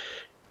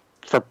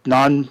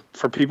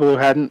people who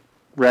hadn't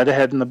read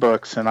ahead in the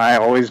books, and I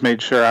always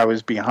made sure I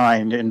was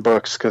behind in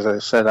books because I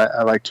said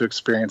I like to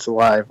experience it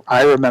live.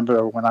 I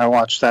remember when I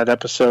watched that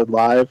episode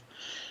live,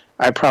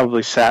 I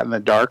probably sat in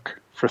the dark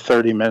for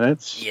 30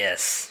 minutes.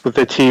 Yes. With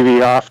the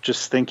TV off,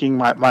 just thinking.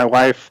 My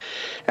wife,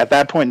 at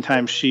that point in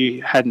time, she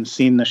hadn't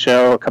seen the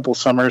show a couple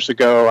summers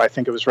ago. I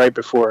think it was right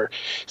before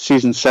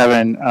season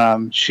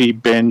 7. She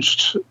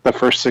binged the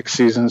first 6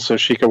 seasons so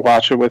she could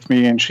watch it with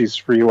me, and she's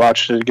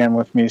rewatched it again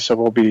with me. So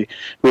we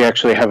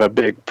actually have a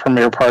big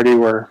premiere party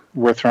where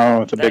we're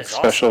throwing with a big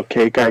special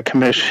cake I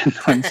commissioned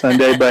on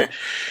Sunday. But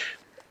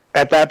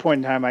at that point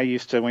in time, I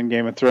used to, when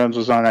Game of Thrones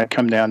was on, I'd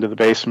come down to the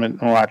basement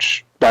and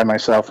watch by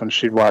myself, and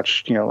she'd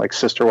watch, like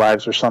Sister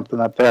Wives or something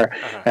up there.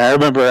 Uh-huh. And I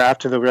remember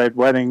after the Red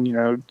Wedding, she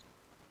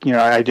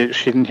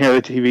didn't hear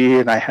the TV,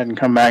 and I hadn't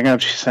come back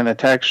up. She sent a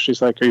text. She's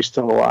like, "Are you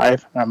still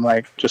alive?" And I'm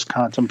like, just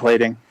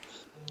contemplating.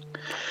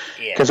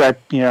 Because I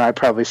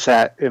probably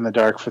sat in the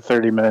dark for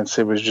 30 minutes.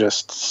 It was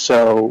just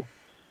so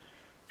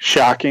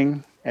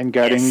shocking and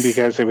gutting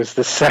because it was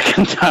the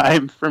second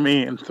time for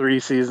me in 3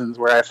 seasons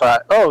where I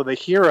thought, oh, the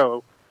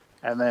hero,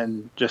 and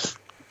then just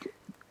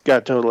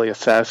got totally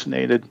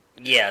assassinated.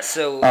 Yeah,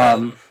 so...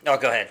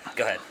 go ahead.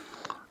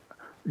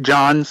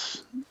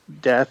 Jon's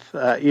death,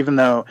 even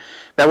though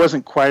that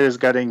wasn't quite as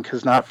gutting,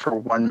 because not for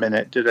 1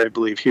 minute did I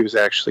believe he was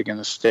actually going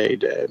to stay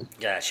dead.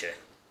 Gotcha.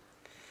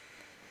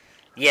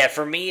 Yeah,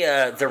 for me,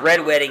 the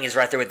Red Wedding is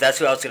right there with... That's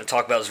who I was going to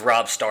talk about, was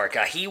Robb Stark.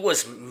 He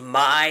was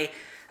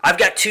I've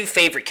got 2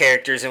 favorite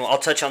characters, and I'll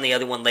touch on the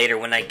other one later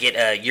when I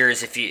get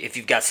yours, if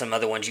you've got some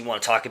other ones you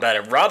want to talk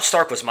about. Robb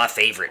Stark was my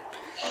favorite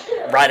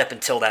right up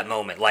until that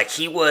moment. Like,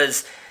 he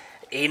was...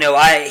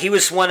 he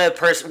was one of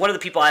the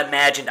people I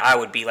imagined I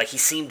would be. Like, he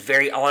seemed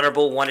very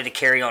honorable, wanted to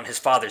carry on his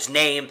father's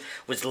name,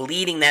 was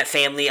leading that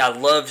family. I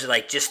loved,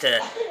 like, just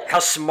how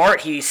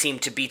smart he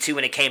seemed to be, too,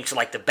 when it came to,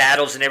 like, the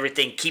battles and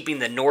everything, keeping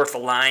the North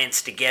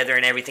Alliance together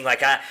and everything.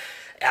 Like,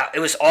 it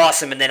was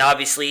awesome. And then,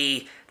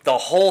 obviously, the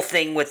whole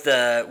thing with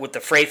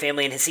the Frey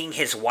family and seeing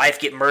his wife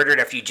get murdered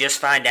after you just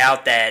find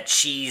out that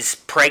she's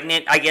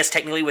pregnant, I guess,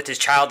 technically, with his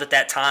child at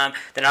that time.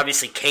 Then,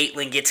 obviously,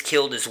 Caitlyn gets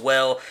killed as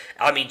well.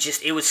 I mean,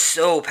 it was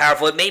so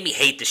powerful. It made me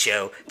hate the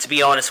show, to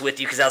be honest with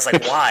you, because I was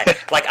like, why?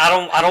 Like, I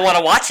don't want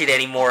to watch it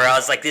anymore. I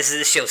was like,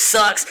 this show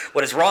sucks.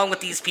 What is wrong with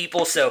these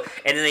people? So,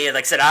 and then,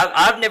 like I said,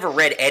 I've never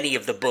read any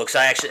of the books.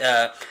 I actually...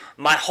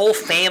 my whole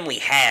family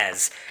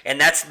has,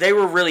 and they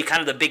were really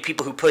kind of the big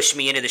people who pushed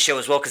me into the show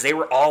as well, because they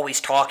were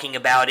always talking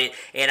about it,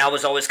 and I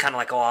was always kind of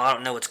like, oh, I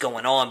don't know what's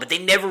going on, but they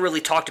never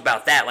really talked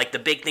about that. Like, the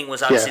big thing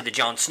was obviously the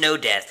Jon Snow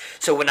death,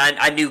 so when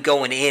I knew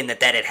going in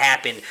that had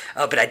happened,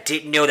 but I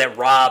didn't know that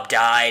Robb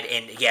died,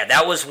 and yeah,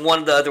 that was one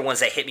of the other ones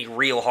that hit me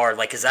real hard,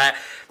 like, because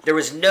there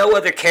was no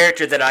other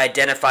character that I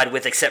identified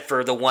with except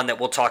for the one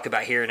that we'll talk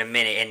about here in a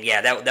minute, and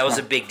yeah, that was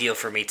a big deal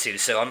for me too,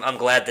 so I'm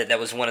glad that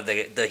was one of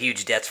the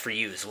huge deaths for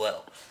you as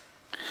well.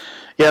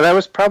 Yeah, that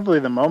was probably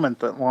the moment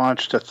that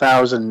launched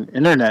 1,000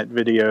 internet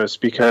videos,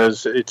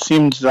 because it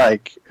seemed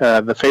like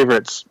the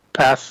favorite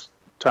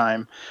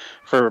pastime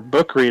for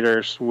book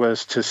readers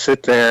was to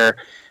sit there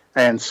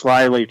and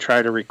slyly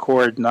try to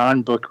record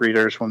non-book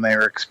readers when they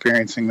were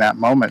experiencing that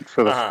moment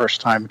for the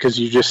first time, because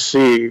you just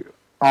see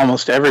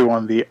almost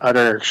everyone the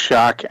utter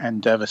shock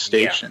and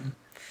devastation.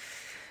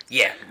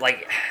 Yeah,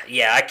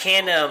 I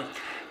can,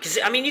 because,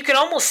 I mean, you can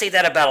almost say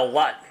that about a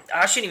lot.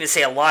 I shouldn't even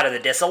say a lot of the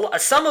deaths.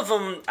 Some of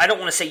them, I don't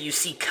want to say you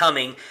see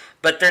coming,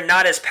 but they're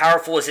not as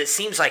powerful as it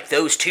seems like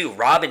those two,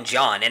 Robb and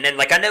Jon. And then,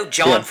 like, I know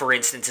Jon, for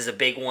instance, is a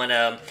big one.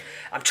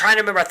 I'm trying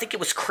to remember, I think it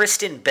was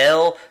Kristen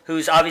Bell,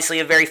 who's obviously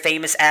a very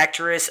famous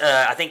actress.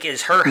 I think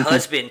her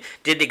husband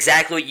did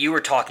exactly what you were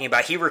talking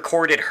about. He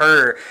recorded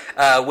her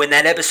when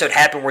that episode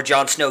happened where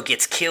Jon Snow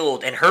gets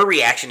killed, and her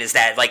reaction is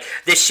that, like,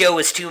 this show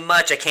is too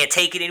much, I can't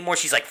take it anymore.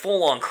 She's, like,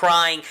 full-on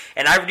crying.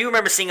 And I do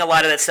remember seeing a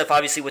lot of that stuff,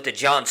 obviously, with the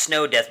Jon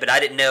Snow death, but I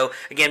didn't know,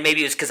 again,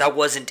 maybe it was because I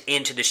wasn't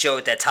into the show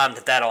at that time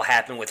that all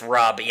happened with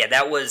Robb. But yeah,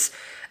 that was,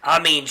 I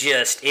mean,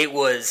 just, it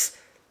was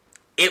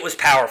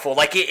powerful.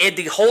 Like,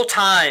 the whole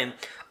time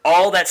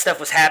all that stuff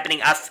was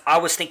happening, I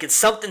was thinking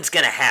something's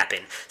going to happen.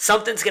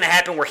 Something's going to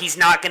happen where he's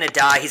not going to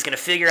die. He's going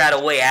to figure out a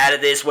way out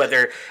of this,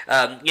 whether,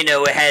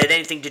 it had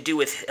anything to do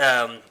with,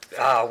 I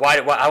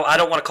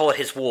don't want to call it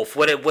his wolf.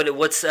 What's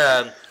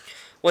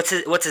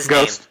his Ghost.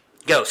 name?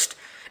 Ghost.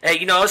 I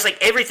was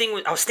like,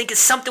 I was thinking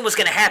something was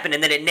going to happen,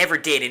 and then it never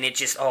did, and it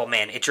just, oh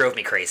man, it drove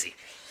me crazy.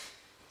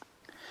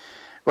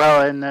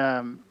 Well,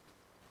 and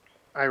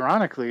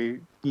ironically,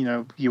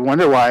 you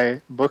wonder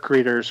why book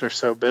readers are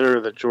so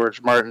bitter that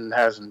George Martin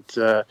hasn't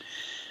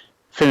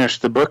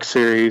finished the book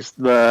series.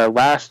 The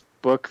last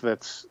book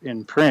that's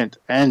in print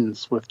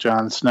ends with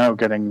Jon Snow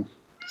getting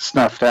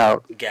snuffed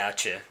out.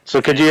 Gotcha.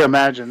 So could you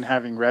imagine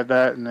having read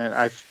that? And then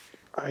I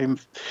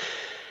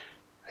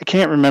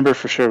can't remember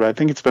for sure, but I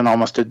think it's been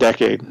almost a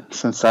decade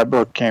since that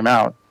book came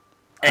out.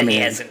 And he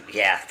hasn't.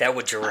 Yeah, that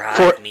would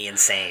drive me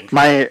insane.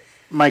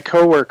 My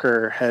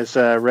coworker has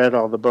read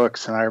all the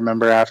books, and I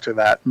remember after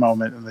that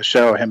moment in the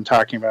show, him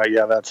talking about,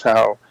 that's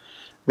how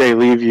they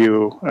leave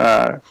you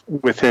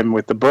with him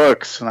with the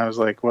books. And I was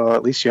like, well,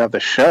 at least you have the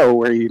show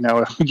where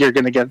you're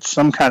going to get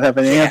some kind of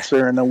an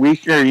answer in a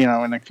week or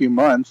in a few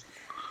months.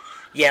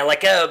 Yeah,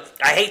 like I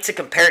hate to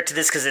compare it to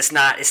this because it's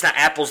not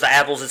apples to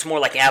apples. It's more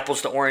like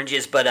apples to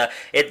oranges. But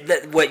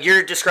what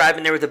you're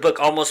describing there with the book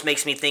almost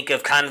makes me think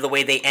of kind of the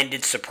way they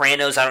ended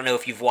Sopranos. I don't know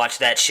if you've watched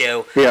that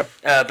show. Yeah.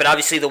 But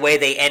obviously the way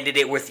they ended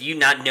it with you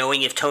not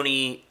knowing if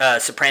Tony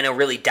Soprano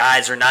really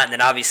dies or not, and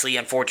then obviously,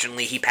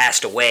 unfortunately, he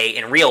passed away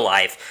in real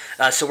life.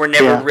 So we're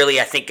never really,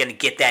 I think, going to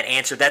get that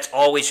answer. That's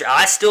always.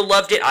 I still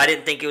loved it. I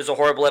didn't think it was a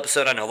horrible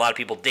episode. I know a lot of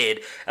people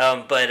did.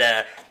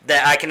 But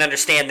that I can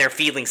understand their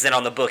feelings then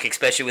on the book,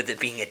 especially with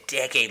it being a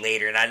decade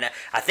later. And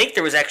I think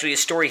there was actually a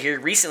story here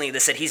recently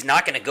that said he's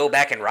not going to go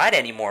back and write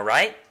anymore,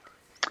 right?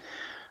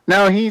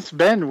 No, he's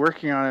been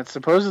working on it.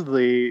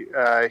 Supposedly,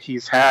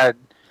 he's had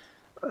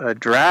a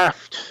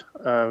draft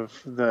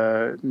of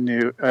the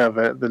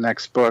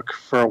next book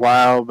for a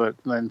while, but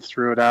then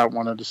threw it out,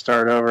 wanted to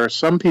start over.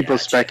 Some people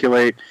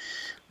speculate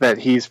that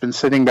he's been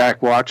sitting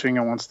back watching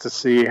and wants to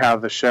see how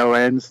the show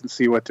ends and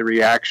see what the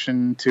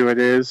reaction to it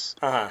is,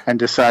 and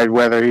decide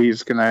whether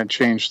he's going to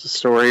change the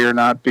story or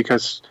not,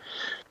 because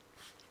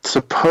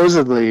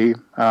supposedly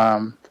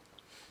the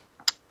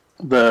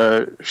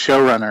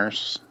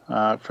showrunners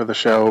for the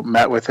show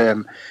met with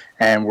him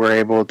and were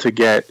able to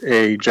get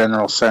a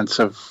general sense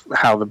of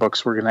how the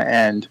books were going to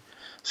end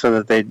so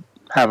that they'd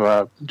have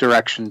a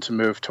direction to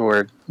move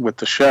toward with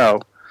the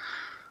show.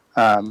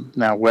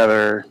 Now,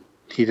 whether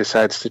he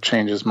decides to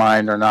change his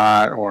mind or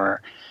not,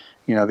 or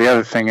the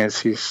other thing is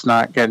he's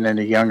not getting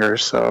any younger,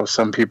 so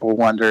some people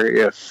wonder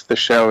if the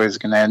show is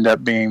going to end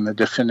up being the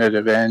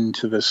definitive end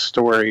to this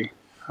story.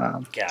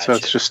 Gotcha. So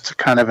it's just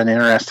kind of an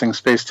interesting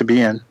space to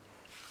be in.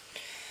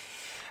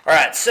 All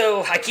right,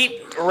 so I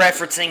keep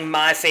referencing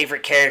my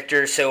favorite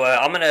character, so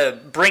I'm gonna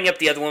bring up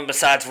the other one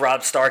besides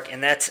Robb Stark,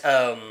 and that's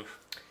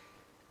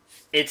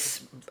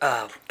it's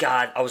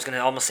God, I was gonna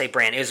almost say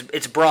Bran.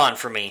 It's Bronn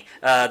for me.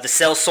 The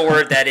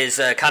sellsword that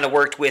is kind of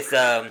worked with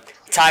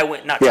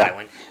Tywin, not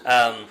Tywin,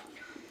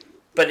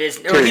 but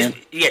Tyrion.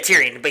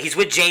 Tyrion. But he's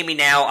with Jaime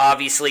now.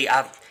 Obviously,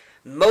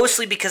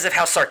 mostly because of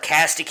how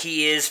sarcastic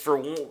he is.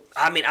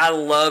 I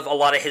love a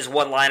lot of his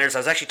one-liners. I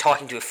was actually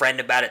talking to a friend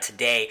about it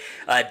today.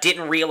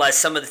 Didn't realize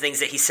some of the things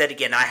that he said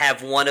again. I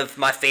have one of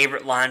my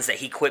favorite lines that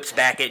he quips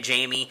back at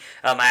Jaime.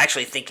 I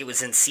actually think it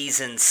was in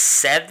season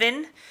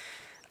 7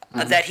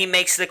 that he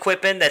makes the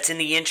quip in. That's in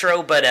the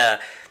intro, but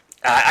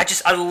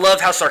I love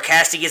how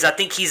sarcastic he is. I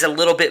think he's a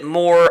little bit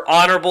more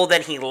honorable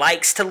than he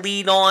likes to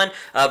lead on,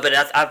 but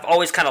I've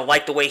always kind of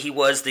liked the way he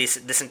was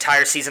this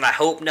entire season. I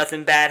hope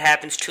nothing bad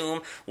happens to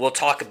him. We'll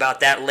talk about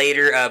that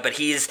later, but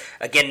he's,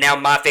 again, now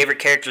my favorite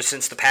character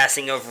since the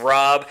passing of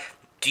Robb.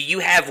 Do you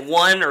have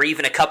one or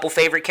even a couple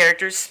favorite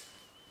characters?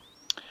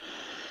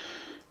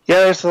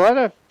 Yeah, there's a lot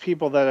of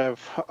people that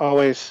I've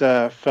always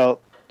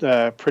felt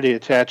pretty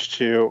attached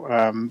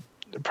to.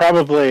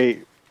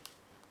 Probably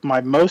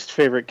my most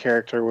favorite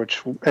character,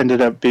 which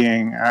ended up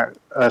being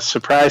a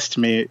surprise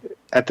to me,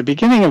 at the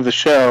beginning of the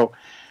show,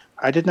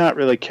 I did not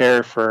really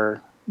care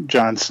for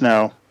Jon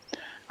Snow.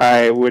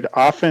 I would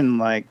often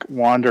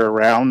wander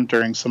around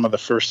during some of the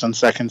first and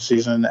second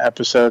season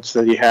episodes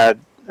that he had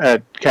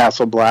at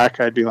Castle Black.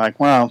 I'd be like,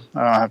 well,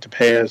 I don't have to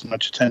pay as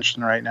much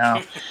attention right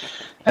now.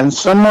 And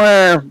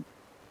somewhere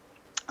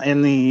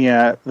in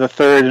the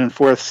third and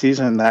fourth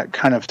season, that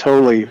kind of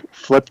totally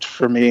flipped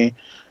for me.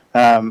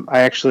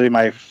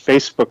 My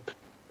Facebook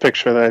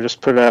picture that I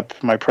just put up,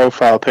 my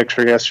profile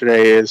picture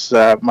yesterday, is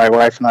my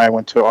wife and I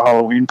went to a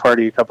Halloween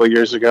party a couple of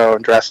years ago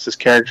and dressed as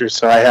characters.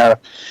 So I have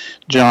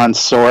Jon's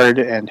sword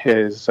and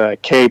his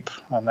cape,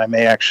 and I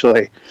may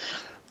actually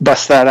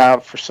bust that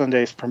out for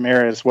Sunday's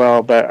premiere as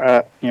well.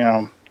 But,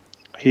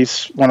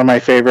 he's one of my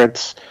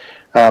favorites.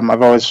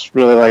 I've always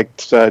really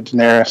liked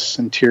Daenerys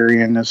and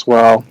Tyrion as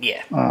well.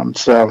 Yeah.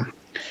 So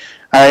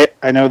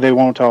I know they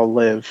won't all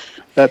live.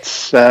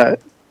 That's...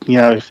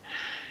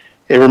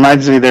 it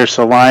reminds me. There's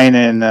a line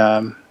in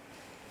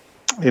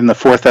the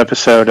fourth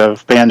episode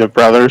of Band of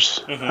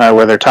Brothers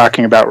where they're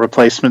talking about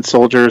replacement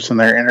soldiers, and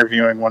they're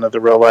interviewing one of the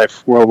real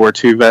life World War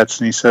II vets,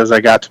 and he says, "I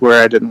got to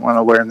where I didn't want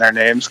to learn their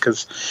names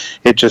because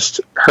it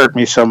just hurt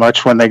me so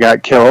much when they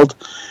got killed."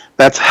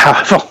 That's how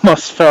I've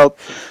almost felt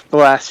the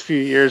last few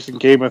years in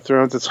Game of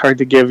Thrones. It's hard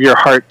to give your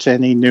heart to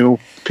any new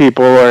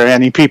people or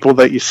any people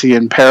that you see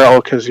in peril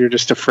because you're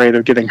just afraid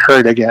of getting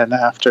hurt again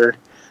after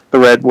the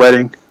Red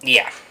Wedding.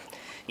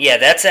 Yeah,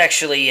 that's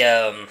actually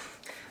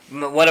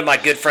one of my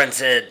good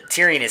friends.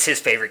 Tyrion is his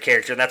favorite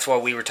character, and that's why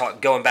we were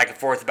going back and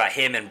forth about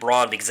him and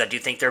Bronn, because I do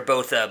think they're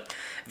both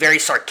very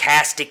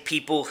sarcastic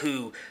people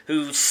who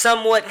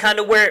somewhat kind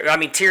of wear... I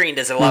mean, Tyrion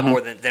does it a lot more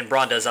than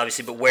Bronn does,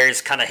 obviously, but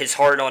wears kind of his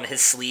heart on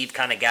his sleeve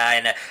kind of guy,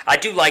 and I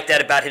do like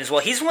that about him as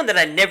well. He's one that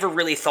I never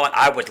really thought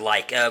I would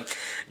like.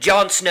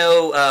 Jon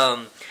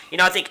Snow...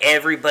 I think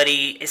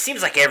it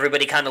seems like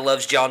everybody kind of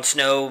loves Jon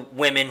Snow.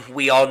 Women,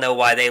 we all know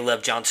why they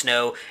love Jon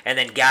Snow. And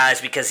then guys,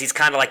 because he's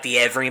kind of like the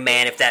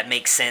everyman, if that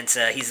makes sense.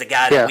 He's the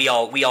guy that we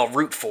all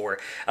root for.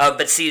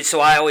 But see, so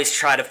I always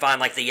try to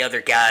find the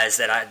other guys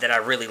that I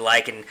really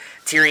like. And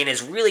Tyrion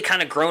has really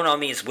kind of grown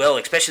on me as well,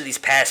 especially these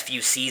past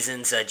few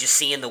seasons. Just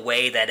seeing the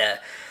way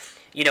that,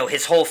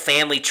 his whole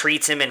family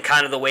treats him, and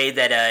kind of the way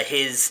that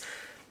his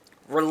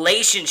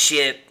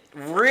relationship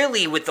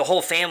really with the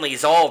whole family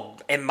is all,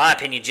 in my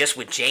opinion, just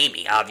with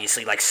Jaime,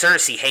 obviously.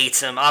 Cersei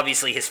hates him.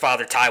 Obviously, his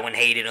father, Tywin,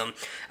 hated him.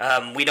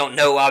 We don't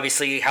know,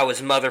 obviously, how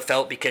his mother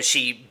felt because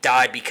she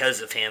died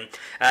because of him.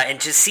 And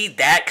to see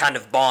that kind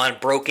of bond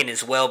broken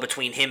as well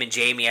between him and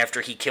Jaime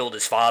after he killed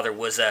his father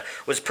was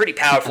pretty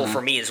powerful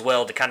for me as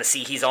well, to kind of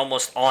see he's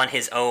almost on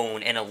his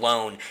own and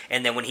alone.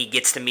 And then when he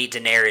gets to meet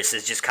Daenerys,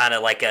 is just kind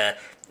of like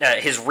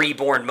his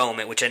reborn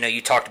moment, which I know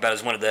you talked about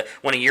as one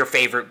of your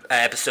favorite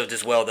episodes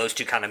as well. Those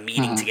two kind of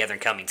meeting together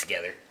and coming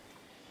together.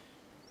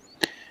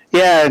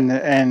 Yeah,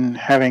 and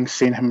having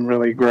seen him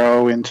really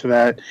grow into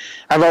that,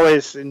 I've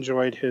always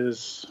enjoyed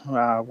his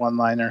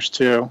one-liners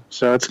too.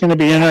 So it's going to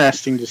be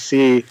interesting to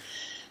see.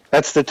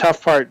 That's the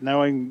tough part,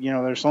 knowing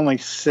there's only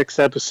 6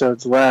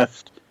 episodes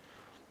left.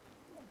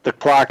 The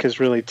clock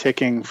is really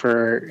ticking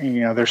for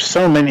there's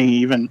so many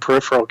even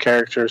peripheral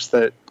characters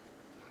that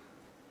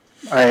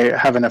I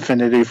have an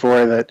affinity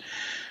for that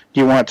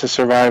you want to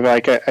survive.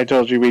 Like I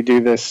told you, we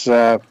do this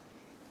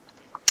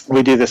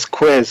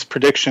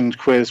prediction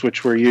quiz,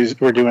 which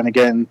we're doing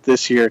again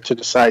this year to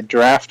decide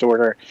draft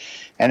order,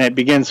 and it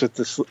begins with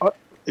this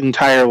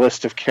entire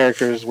list of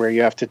characters where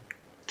you have to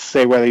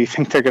say whether you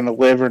think they're going to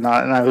live or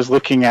not. And I was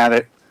looking at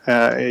it;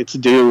 it's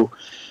due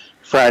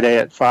Friday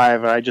at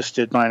 5. I just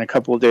did mine a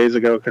couple of days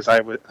ago because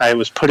I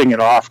was putting it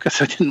off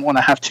because I didn't want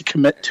to have to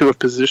commit to a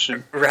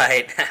position.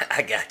 Right,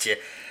 I got you.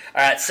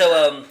 All right,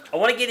 so I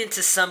want to get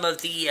into some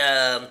of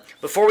the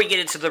before we get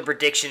into the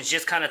predictions,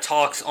 just kind of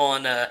talks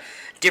on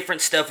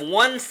different stuff.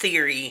 One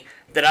theory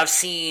that I've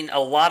seen a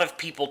lot of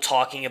people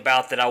talking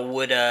about that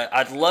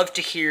I'd love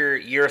to hear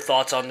your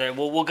thoughts on there.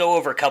 We'll go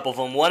over a couple of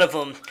them. One of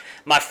them,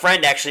 my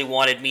friend actually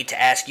wanted me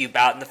to ask you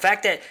about, and the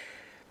fact that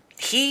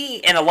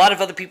he and a lot of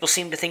other people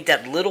seem to think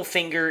that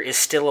Littlefinger is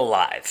still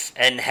alive.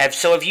 And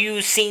have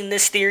you seen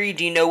this theory?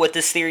 Do you know what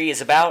this theory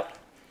is about?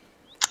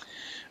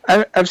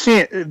 I've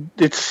seen it.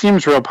 It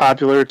seems real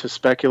popular to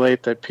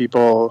speculate that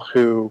people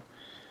who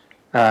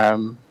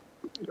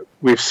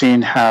we've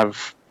seen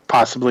have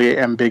possibly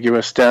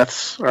ambiguous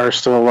deaths are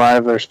still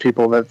alive. There's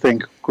people that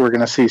think we're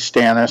going to see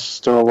Stannis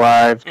still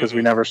alive because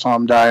we never saw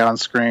him die on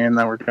screen.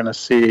 That we're going to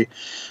see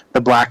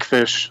the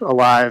Blackfish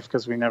alive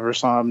because we never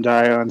saw him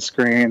die on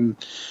screen.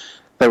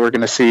 That we're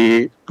going to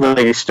see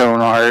Lady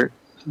Stoneheart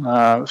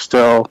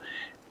still.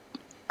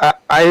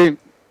 I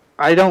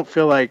don't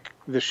feel like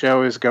the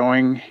show is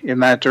going in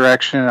that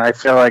direction. I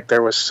feel like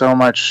there was so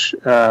much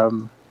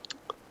of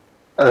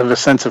a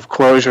sense of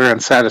closure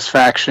and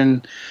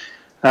satisfaction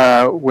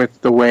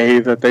with the way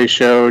that they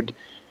showed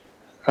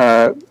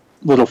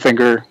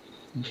Littlefinger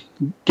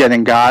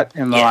getting got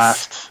in the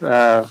last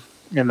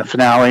in the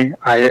finale.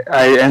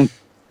 And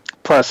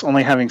plus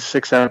only having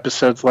 6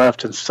 episodes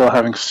left and still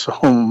having so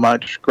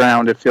much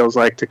ground it feels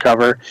like to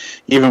cover,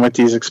 even with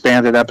these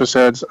expanded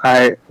episodes,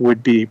 I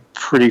would be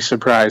pretty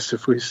surprised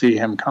if we see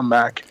him come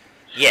back.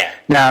 Yeah.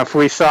 Now, if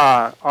we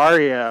saw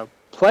Arya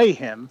play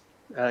him,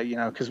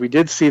 because we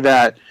did see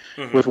that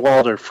with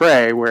Walder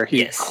Frey, where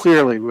he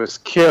clearly was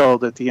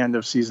killed at the end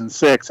of season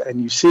 6,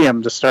 and you see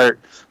him to start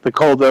the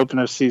cold open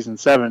of season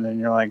 7, and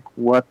you're like,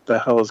 what the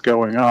hell is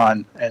going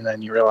on? And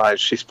then you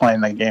realize she's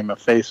playing the Game of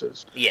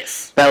Faces.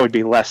 Yes. That would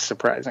be less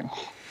surprising.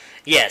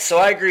 Yeah, so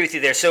I agree with you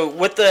there. So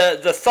what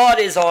the thought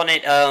is on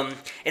it,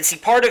 and see,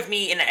 part of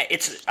me, and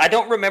I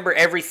don't remember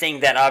everything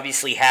that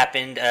obviously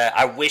happened.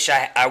 I wish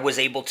I was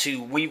able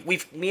to.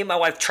 Me and my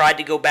wife tried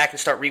to go back and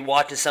start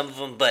rewatching some of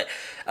them, but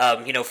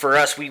for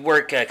us, we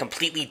work a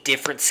completely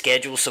different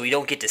schedule, so we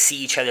don't get to see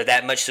each other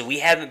that much. So we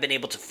haven't been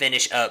able to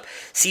finish up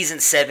season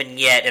 7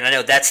 yet, and I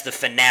know that's the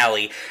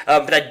finale.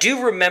 But I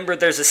do remember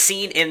there's a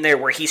scene in there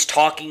where he's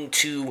talking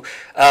to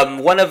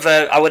one of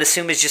I would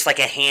assume is just like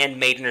a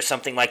handmaiden or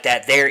something like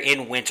that. There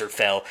in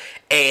Winterfell,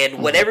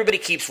 and what everybody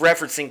keeps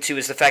referencing to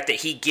is the fact that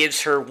he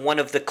gives her one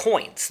of the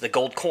coins, the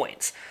gold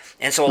coins.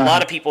 And so a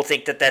lot of people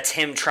think that that's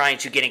him trying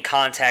to get in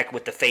contact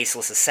with the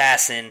Faceless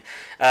Assassin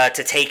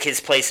to take his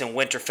place in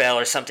Winterfell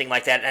or something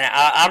like that. And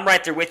I'm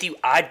right there with you.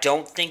 I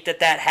don't think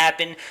that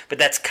happened, but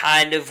that's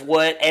kind of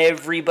what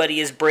everybody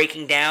is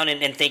breaking down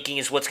and thinking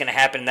is what's going to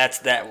happen. That's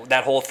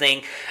that whole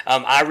thing.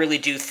 I really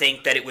do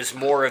think that it was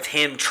more of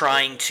him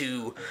trying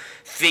to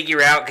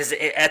figure out, because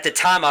at the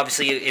time,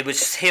 obviously, it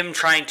was him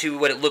trying to,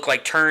 what it looked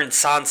like, turn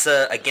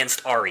Sansa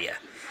against Arya.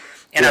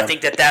 And I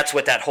think that's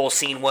what that whole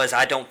scene was.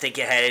 I don't think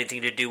it had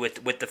anything to do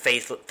with the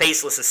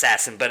Faceless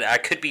Assassin, but I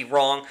could be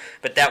wrong.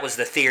 But that was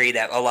the theory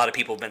that a lot of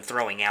people have been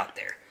throwing out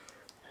there.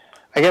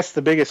 I guess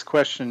the biggest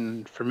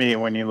question for me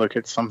when you look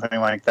at something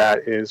like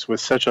that is,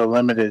 with such a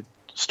limited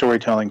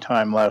storytelling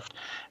time left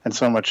and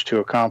so much to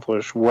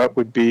accomplish, what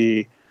would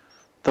be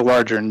the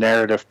larger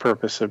narrative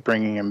purpose of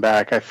bringing him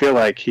back? I feel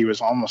like he was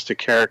almost a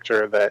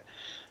character that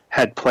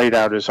had played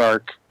out his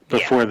arc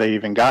before they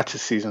even got to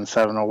season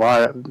 7. A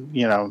lot,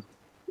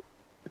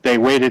 they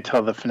waited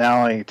till the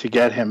finale to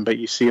get him, but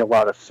you see a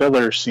lot of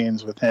filler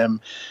scenes with him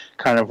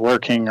kind of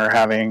lurking or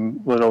having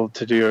little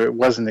to do. It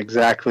wasn't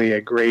exactly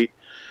a great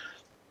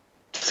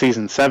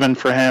season 7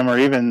 for him, or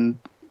even,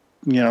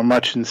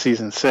 much in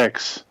season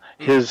 6.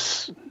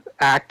 His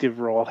active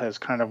role has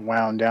kind of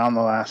wound down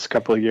the last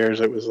couple of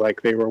years. It was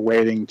like they were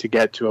waiting to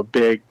get to a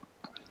big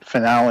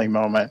finale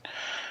moment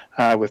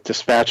with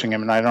dispatching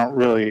him, and I don't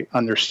really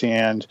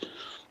understand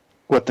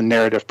what the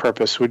narrative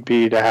purpose would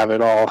be to have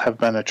it all have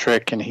been a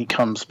trick and he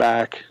comes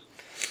back.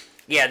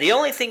 Yeah, the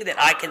only thing that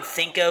I can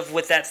think of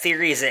with that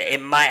theory is that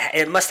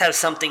it must have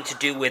something to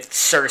do with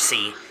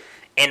Cersei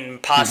and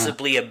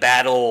possibly a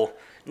battle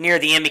near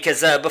the end,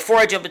 because before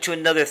I jump into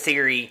another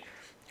theory,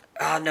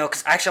 no,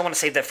 because actually I want to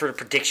save that for the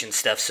prediction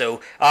stuff, so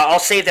I'll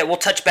save that. We'll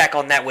touch back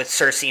on that with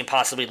Cersei and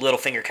possibly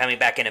Littlefinger coming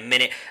back in a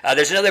minute.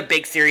 There's another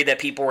big theory that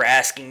people were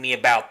asking me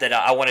about that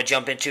I want to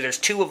jump into. There's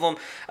 2 of them.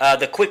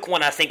 The quick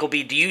one I think will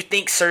be, do you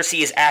think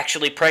Cersei is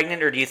actually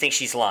pregnant, or do you think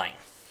she's lying?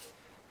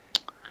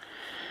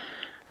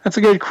 That's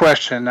a good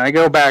question. I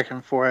go back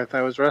and forth.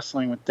 I was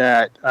wrestling with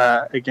that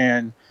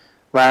again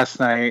last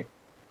night.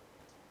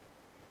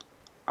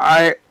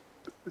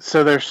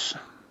 So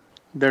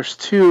there's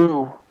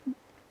 2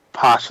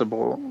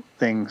 possible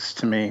things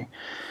to me.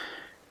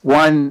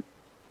 One,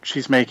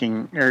 she's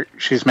making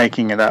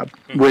it up,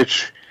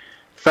 which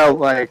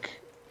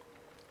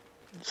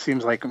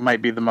seems like it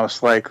might be the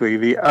most likely.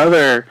 The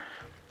other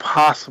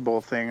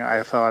possible thing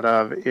I thought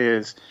of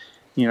is,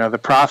 the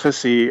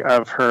prophecy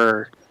of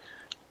her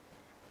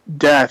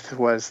death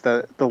was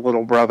that the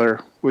little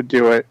brother would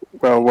do it.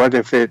 Well, what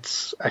if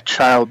it's a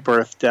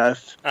childbirth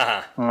death?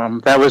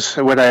 That was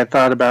what I had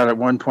thought about at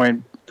one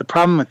point. The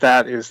problem with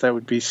that is that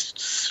would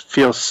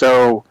feel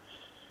so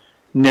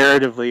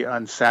narratively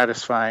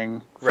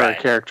unsatisfying for a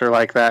character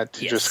like that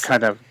to just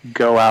kind of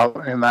go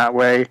out in that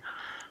way.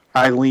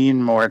 I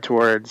lean more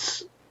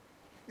towards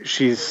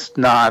she's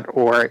not,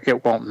 or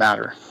it won't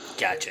matter.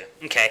 Gotcha.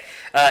 Okay.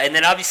 And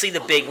then obviously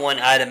the big one,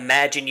 I'd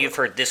imagine you've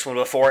heard this one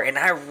before, and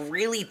I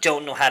really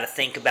don't know how to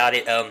think about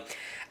it.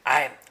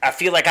 I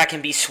feel like I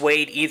can be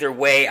swayed either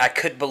way. I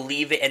could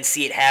believe it and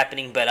see it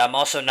happening, but I'm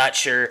also not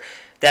sure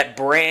that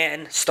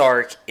Bran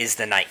Stark is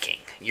the Night King.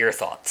 Your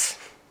thoughts?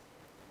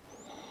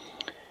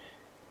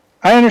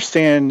 I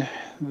understand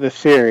the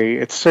theory.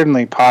 It's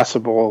certainly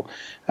possible.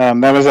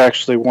 That was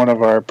actually one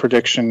of our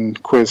prediction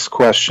quiz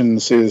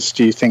questions is,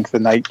 do you think the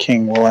Night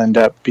King will end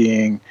up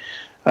being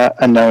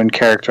a known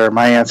character?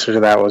 My answer to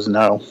that was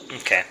no.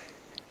 Okay.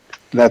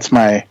 That's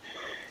my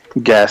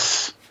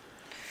guess.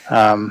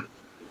 I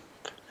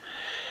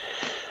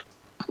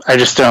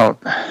just don't.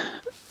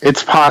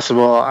 It's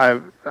possible.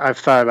 I've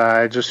thought about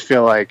it. I just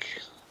feel like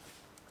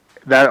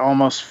that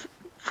almost,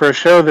 for a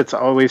show that's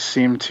always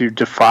seemed to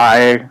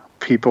defy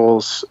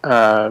people's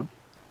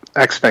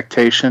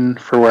expectation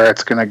for where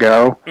it's going to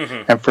go,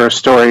 and for a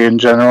story in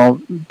general,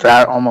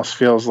 that almost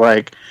feels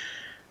like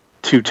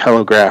too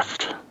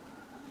telegraphed.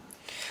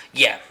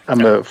 Yeah. A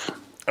move.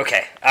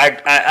 Okay.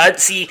 I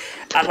see,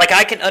 like,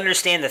 I can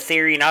understand the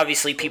theory, and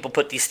obviously people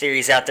put these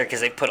theories out there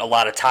because they put a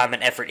lot of time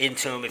and effort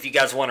into them. If you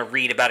guys want to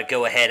read about it,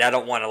 go ahead. I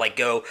don't want to, like,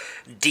 go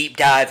deep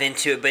dive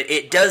into it, but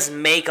it does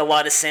make a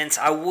lot of sense.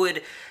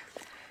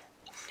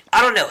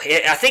 I don't know.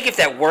 I think if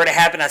that were to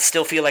happen, I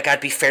still feel like I'd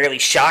be fairly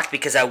shocked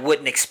because I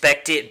wouldn't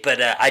expect it,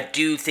 but I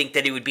do think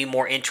that it would be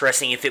more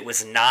interesting if it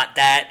was not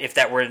that, if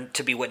that were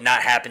to be what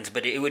not happens,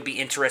 but it would be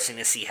interesting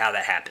to see how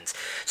that happens.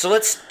 So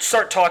let's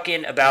start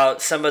talking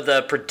about some of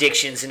the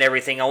predictions and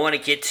everything. I want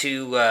to get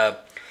to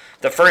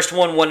the first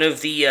one. One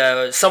of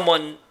the,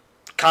 someone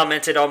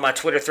commented on my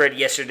Twitter thread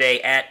yesterday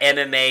at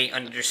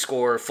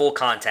MMA_full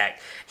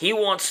contact. He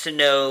wants to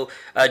know,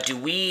 do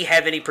we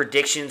have any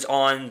predictions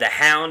on the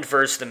Hound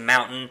versus the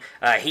Mountain?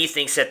 He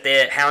thinks that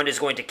the Hound is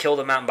going to kill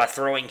the Mountain by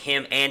throwing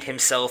him and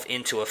himself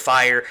into a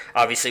fire.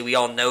 Obviously, we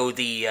all know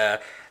the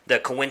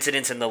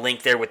coincidence and the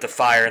link there with the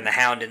fire and the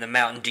Hound and the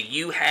Mountain. Do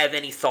you have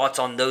any thoughts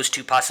on those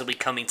two possibly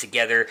coming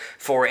together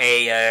for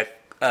a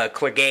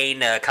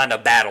Clegane kind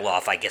of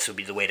battle-off, I guess would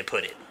be the way to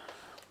put it?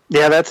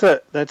 Yeah, that's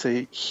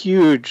a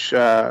huge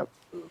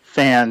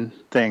fan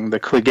thing. The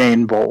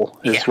Clegane Bowl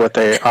is what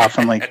they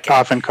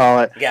often call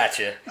it.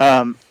 Gotcha.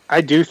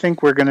 I do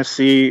think we're going to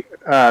see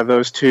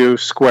those two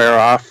square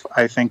off.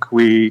 I think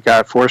we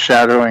got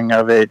foreshadowing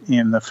of it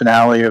in the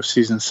finale of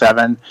season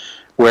 7,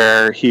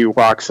 where he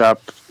walks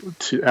up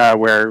to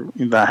where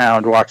the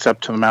Hound walks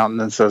up to the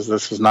Mountain and says,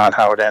 "This is not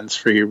how it ends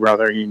for you,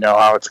 brother. You know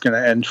how it's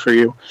going to end for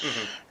you."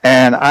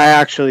 And I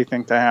actually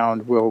think the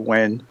Hound will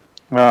win.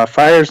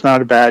 Fire's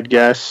not a bad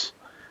guess.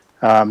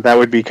 That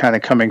would be kind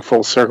of coming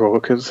full circle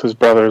because his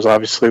brother is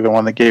obviously the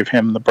one that gave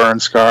him the burn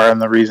scar and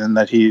the reason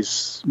that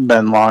he's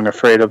been long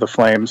afraid of the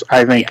flames.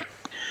 I think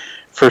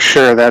for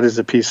sure that is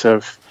a piece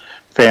of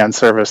fan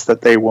service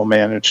that they will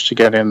manage to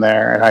get in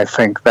there, and I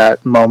think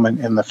that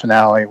moment in the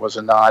finale was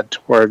a nod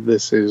toward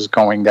this is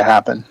going to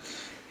happen.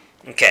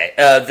 Okay.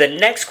 The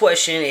next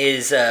question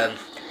is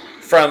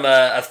from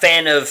a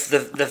fan of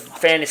the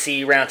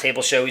Fantasy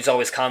Roundtable show. He's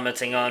always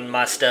commenting on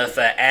my stuff,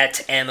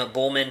 at M.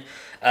 Bullman,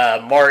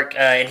 Mark,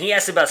 and he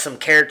asked about some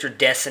character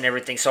deaths and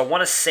everything, so I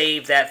want to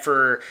save that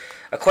for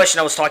a question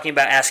I was talking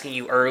about asking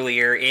you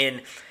earlier.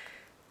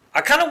 I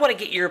kind of want to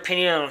get your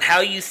opinion on how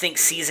you think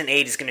Season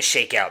 8 is going to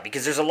shake out,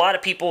 because there's a lot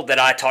of people that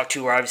I talk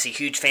to who are obviously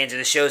huge fans of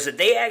the shows that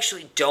they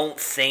actually don't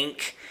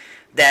think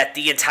that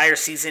the entire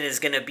season is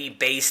going to be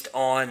based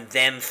on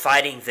them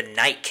fighting the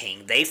Night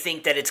King. They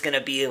think that it's going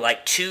to be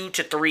like 2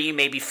 to 3,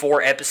 maybe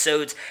 4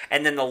 episodes,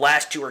 and then the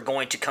last 2 are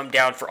going to come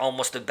down for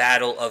almost a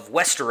battle of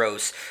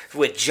Westeros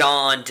with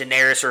Jon,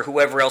 Daenerys, or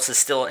whoever else is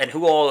still, and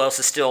who all else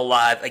is still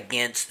alive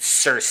against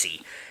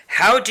Cersei.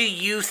 How do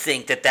you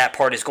think that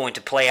part is going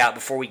to play out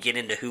before we get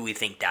into who we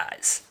think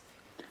dies?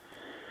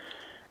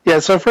 Yeah,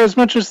 so for as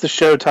much as the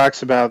show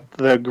talks about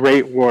the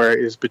Great War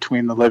is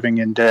between the living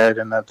and dead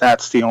and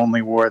that's the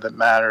only war that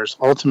matters,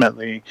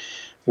 ultimately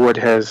what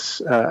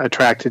has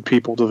attracted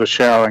people to the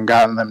show and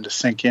gotten them to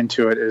sink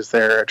into it is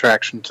their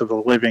attraction to the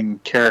living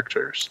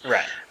characters.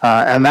 Right.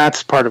 And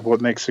that's part of what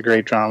makes a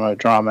great drama a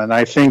drama. And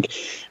I think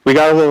we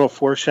got a little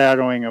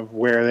foreshadowing of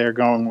where they're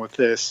going with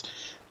this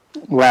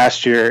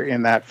last year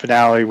in that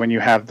finale when you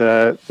have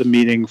the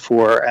meeting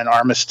for an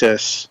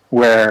armistice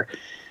where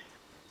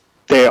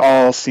they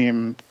all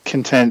seem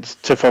content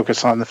to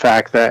focus on the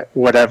fact that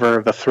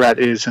whatever the threat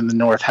is in the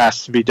north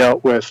has to be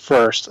dealt with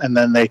first, and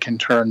then they can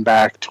turn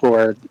back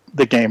toward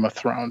the Game of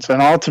Thrones.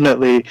 And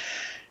ultimately,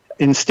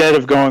 instead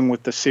of going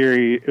with the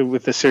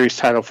series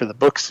title for the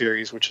book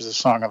series, which is A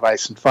Song of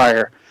Ice and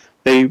Fire,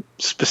 they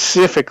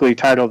specifically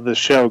titled the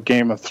show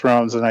Game of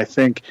Thrones. And I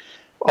think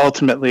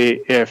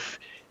ultimately, if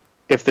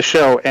the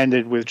show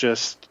ended with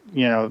just,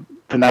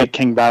 the Night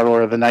King battle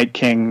or the Night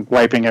King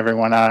wiping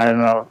everyone out, I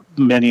don't know,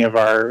 many of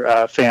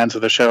our fans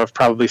of the show have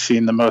probably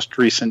seen the most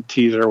recent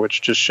teaser,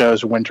 which just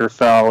shows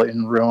Winterfell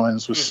in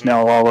ruins with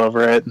snow all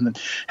over it and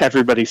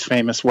everybody's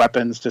famous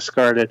weapons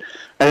discarded.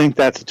 I think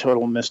that's a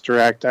total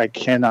misdirect. I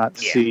cannot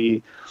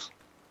see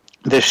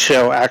this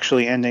show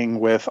actually ending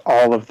with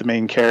all of the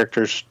main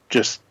characters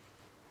just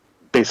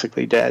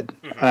basically dead.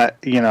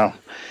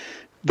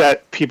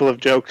 That people have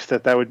joked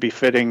that would be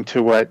fitting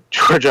to what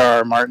George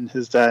R.R. Martin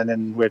has done,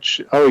 in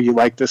which, you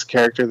like this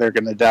character, they're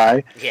going to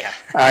die. Yeah.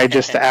 I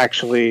just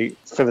actually,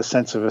 for the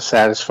sense of a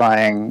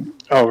satisfying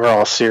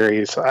overall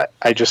series,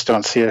 I just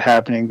don't see it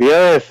happening. The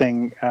other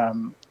thing,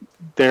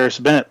 there's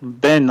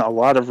been a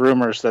lot of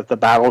rumors that the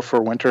battle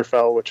for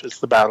Winterfell, which is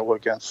the battle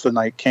against the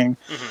Night King,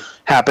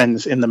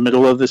 happens in the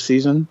middle of the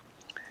season.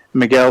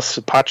 Miguel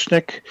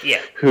Sapochnik,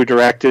 who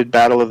directed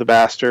Battle of the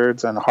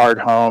Bastards and Hard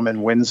Home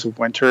and Winds of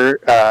Winter,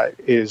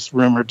 is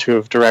rumored to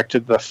have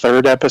directed the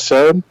third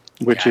episode,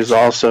 which is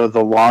also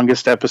the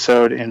longest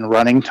episode in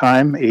running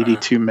time,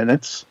 82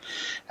 minutes.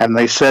 And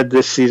they said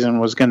this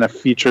season was going to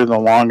feature the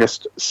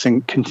longest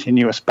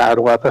continuous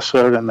battle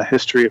episode in the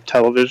history of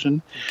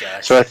television.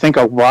 So I think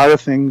a lot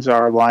of things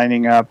are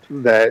lining up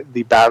that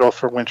the battle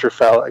for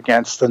Winterfell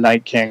against the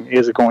Night King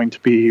is going to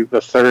be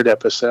the third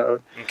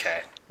episode.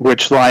 Okay.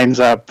 Which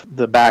lines up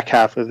the back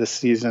half of the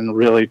season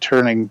really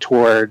turning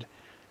toward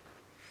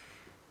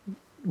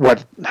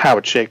how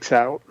it shakes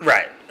out.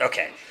 Right.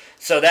 Okay.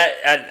 So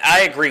that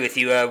I agree with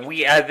you.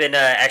 We have been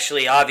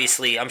actually,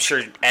 obviously, I'm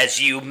sure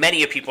as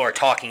many of people are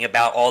talking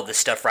about all this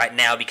stuff right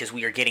now because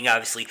we are getting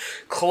obviously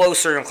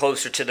closer and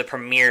closer to the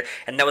premiere,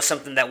 and that was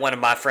something that one of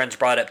my friends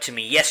brought up to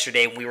me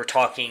yesterday when we were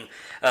talking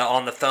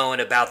on the phone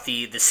about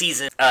the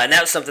season, and that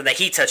was something that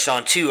he touched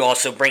on too,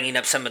 also bringing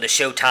up some of the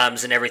show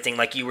times and everything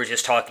like you were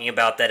just talking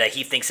about, that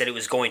he thinks that it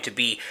was going to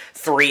be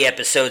 3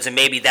 episodes, and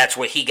maybe that's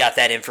where he got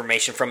that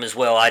information from as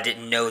well. I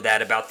didn't know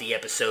that about the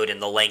episode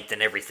and the length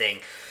and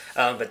everything.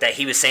 But that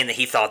he was saying that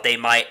he thought they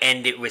might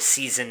end it with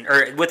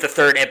with the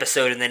third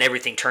episode, and then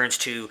everything turns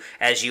to,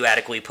 as you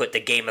adequately put, the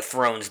Game of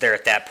Thrones there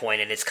at that point,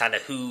 and it's kind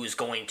of who's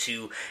going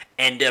to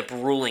end up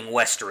ruling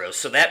Westeros.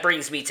 So that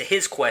brings me to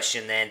his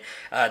question then.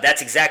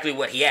 That's exactly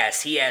what he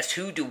asked. He asked,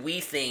 who do we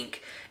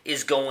think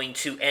is going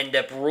to end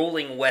up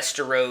ruling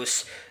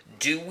Westeros?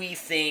 Do we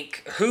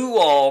think, who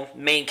all,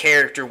 main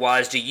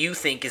character-wise, do you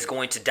think is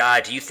going to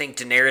die? Do you think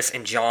Daenerys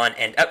and Jon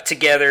end up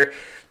together?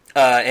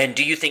 And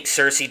do you think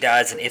Cersei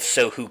dies, and if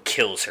so, who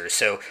kills her?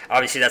 So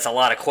obviously that's a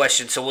lot of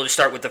questions. So we'll just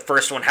start with the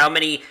first one. How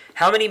many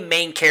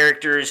main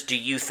characters do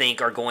you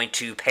think are going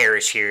to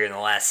perish here in the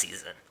last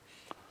season?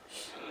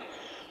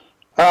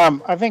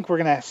 I think we're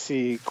going to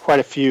see quite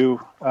a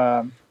few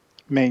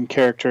main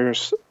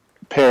characters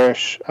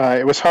perish.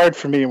 It was hard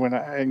for me when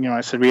I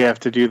said we have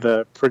to do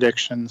the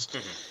predictions.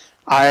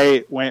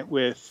 I went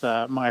with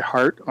my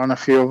heart on a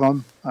few of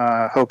them,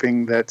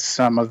 hoping that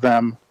some of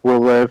them will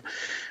live.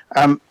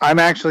 I'm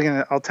actually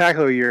I'll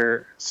tackle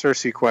your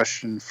Cersei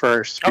question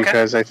first,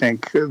 because I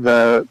think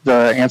the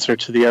answer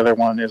to the other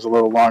one is a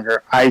little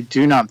longer. I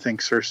do not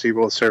think Cersei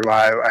will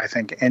survive. I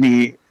think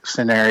any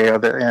scenario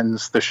that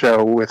ends the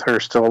show with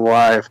her still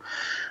alive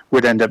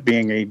would end up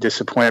being a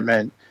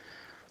disappointment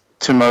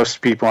to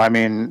most people. I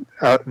mean,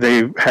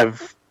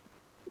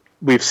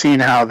 we've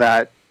seen how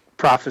that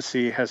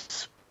prophecy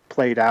has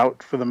played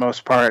out for the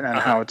most part, and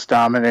how it's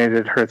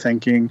dominated her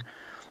thinking.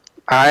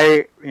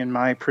 In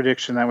my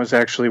prediction, that was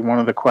actually one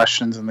of the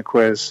questions in the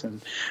quiz.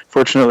 And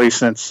fortunately,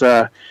 since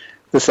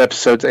this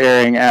episode's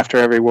airing after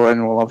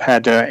everyone will have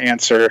had to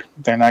answer,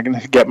 they're not going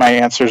to get my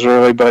answers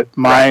early. But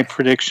my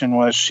prediction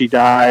was she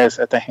dies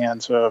at the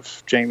hands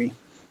of Jaime.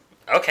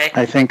 Okay.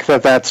 I think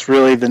that's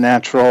really the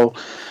natural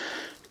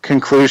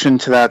conclusion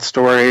to that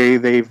story.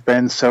 They've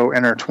been so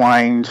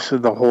intertwined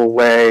the whole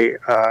way.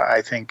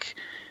 I think...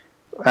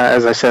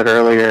 as I said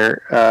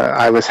earlier,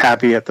 I was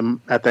happy at the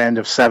end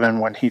of 7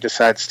 when he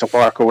decides to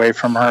walk away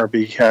from her,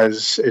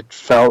 because it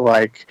felt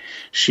like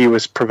she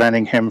was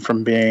preventing him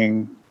from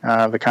being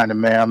the kind of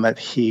man that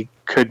he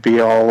could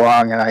be all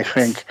along. And I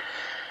think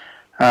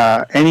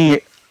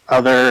any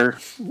other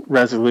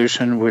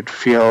resolution would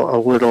feel a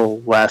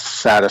little less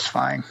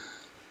satisfying.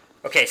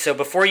 Okay, so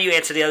before you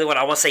answer the other one,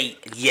 I want to say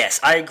yes,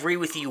 I agree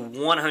with you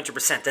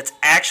 100%. That's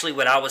actually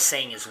what I was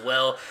saying as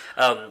well.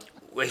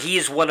 He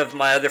is one of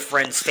my other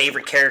friends'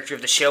 favorite character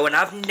of the show, and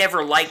I've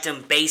never liked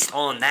him based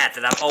on that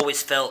I've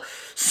always felt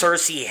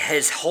Cersei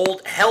has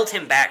held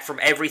him back from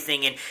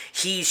everything, and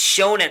he's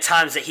shown at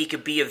times that he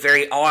could be a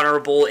very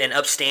honorable and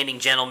upstanding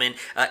gentleman,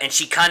 and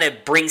she kind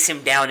of brings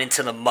him down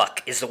into the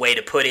muck, is the way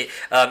to put it.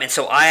 And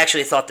so I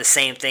actually thought the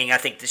same thing. I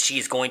think that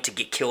she's going to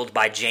get killed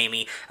by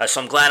Jaime,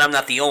 so I'm glad I'm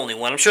not the only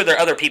one. I'm sure there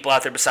are other people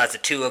out there besides the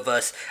two of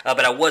us,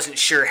 but I wasn't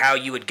sure how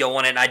you would go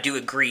on it, and I do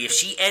agree. If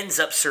she ends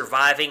up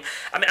surviving,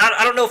 I mean,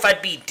 I don't know if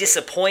I'd be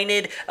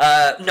disappointed.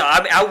 No,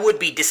 I would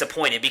be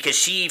disappointed, because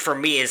she, for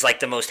me, is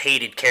like the most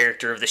hated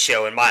character of the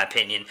show, in my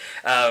opinion.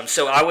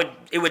 So I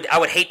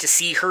would hate to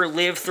see her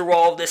live through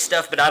all of this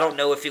stuff, but I don't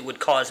know if it would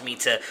cause me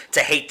to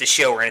hate the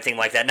show or anything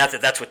like that. Not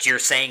that that's what you're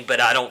saying, but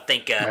I don't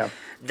think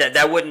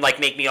that wouldn't like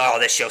make me, oh,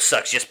 this show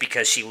sucks just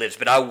because she lives.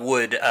 But I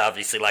would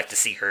obviously like to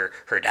see her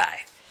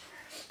die.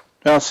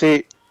 Well,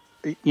 see,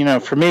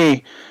 for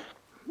me,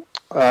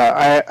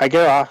 I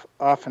get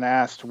often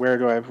asked where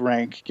do I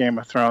rank Game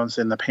of Thrones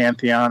in the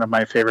pantheon of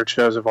my favorite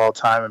shows of all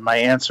time, and my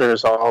answer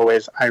is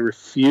always I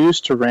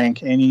refuse to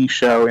rank any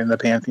show in the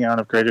pantheon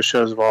of greatest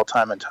shows of all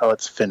time until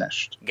it's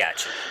finished.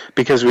 Gotcha.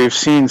 Because we've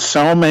seen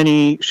so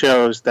many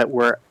shows that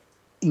were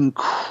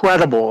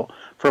incredible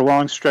for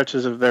long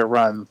stretches of their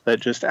run that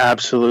just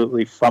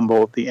absolutely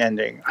fumbled the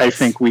ending. I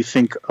think we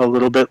think a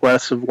little bit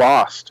less of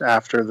Lost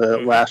after the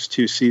last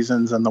 2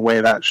 seasons and the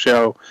way that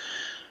show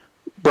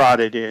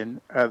brought it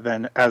in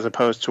than as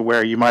opposed to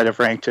where you might have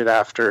ranked it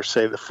after,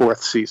 say, the 4th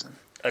season.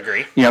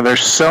 Agree.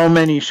 There's so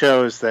many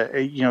shows that,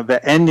 the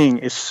ending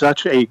is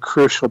such a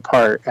crucial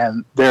part,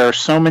 and there are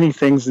so many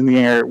things in the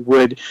air.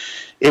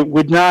 It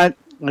would not,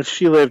 if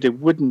she lived, it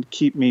wouldn't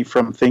keep me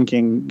from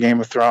thinking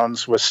Game of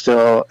Thrones was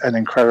still an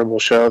incredible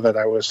show that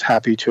I was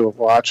happy to have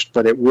watched,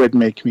 but it would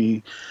make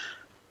me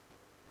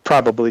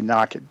probably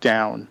knock it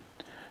down.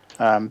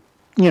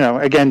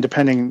 Again,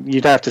 depending,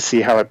 you'd have to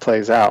see how it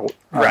plays out.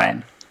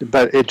 Right.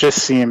 But it just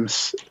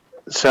seems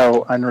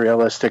so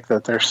unrealistic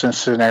that there's a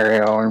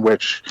scenario in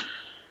which,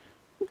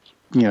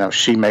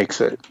 she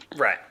makes it.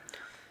 Right.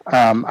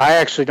 I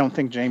actually don't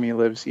think Jaime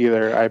lives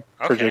either. I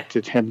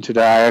predicted him to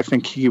die. I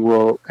think he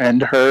will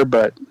end her,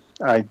 but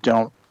I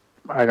don't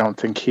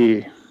think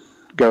he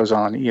goes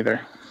on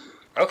either.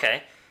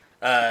 Okay.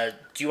 Do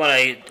you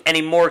want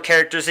any more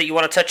characters that you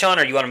want to touch on,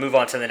 or do you want to move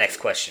on to the next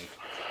question?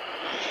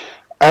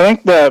 I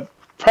think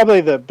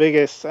probably the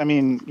biggest,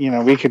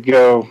 we could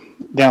go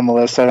down the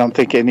list. I don't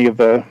think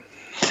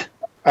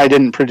I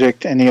didn't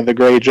predict any of the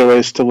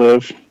Greyjoys to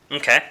live.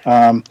 Okay.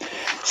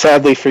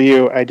 Sadly for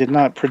you, I did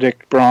not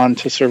predict Bronn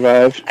to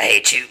survive. I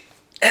hate you.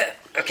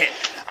 Okay.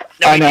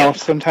 I know,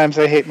 sometimes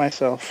I hate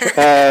myself.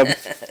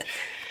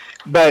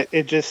 But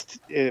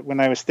when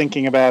I was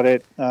thinking about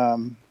it,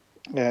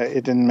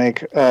 it didn't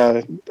make,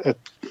 I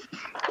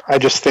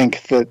just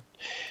think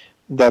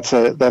that's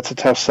a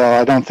tough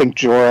sell. I don't think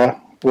Jorah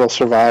will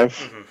survive.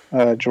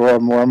 Jorah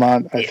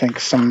Mormont. I think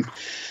some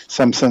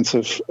sense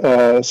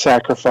of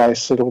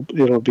sacrifice. It'll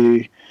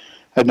be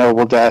a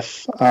noble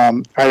death.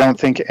 I don't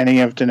think any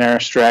of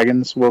Daenerys'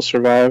 dragons will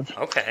survive.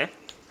 Okay.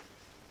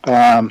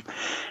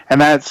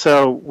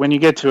 So when you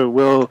get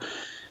to it,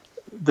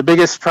 the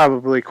biggest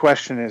probably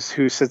question is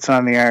who sits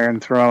on the Iron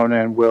Throne,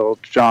 and will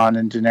Jon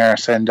and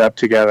Daenerys end up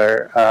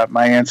together?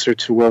 My answer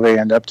to will they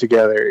end up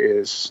together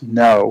is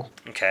no.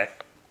 Okay.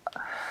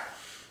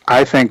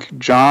 I think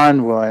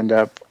Jon will end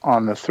up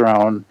on the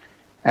throne,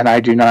 and I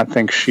do not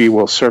think she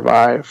will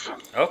survive.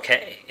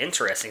 Okay,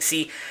 interesting.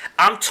 See,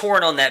 I'm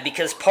torn on that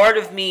because part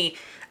of me,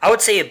 I would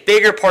say a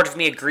bigger part of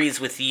me agrees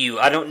with you.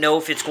 I don't know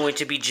if it's going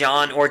to be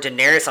Jon or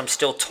Daenerys. I'm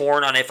still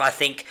torn on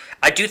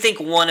I do think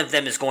one of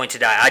them is going to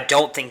die. I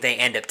don't think they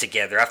end up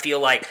together. I feel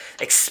like,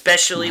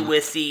 especially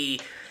with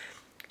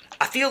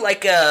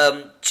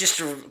just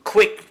a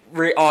quick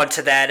on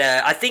to that,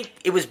 I think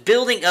it was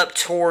building up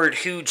toward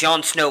who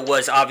Jon Snow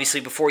was, obviously,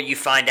 before you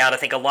find out. I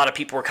think a lot of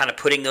people were kind of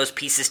putting those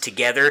pieces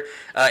together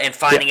and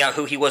finding out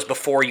who he was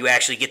before you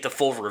actually get the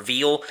full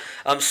reveal.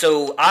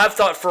 So I've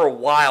thought for a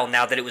while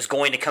now that it was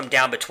going to come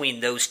down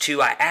between those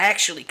two. I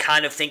actually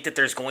kind of think that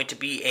there's going to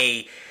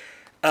be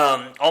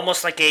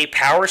almost like a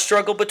power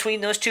struggle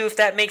between those two, if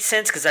that makes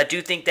sense, because I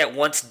do think that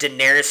once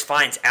Daenerys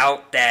finds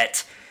out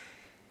that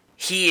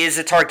he is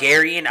a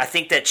Targaryen, I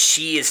think that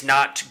she is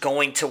not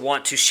going to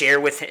want to share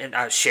with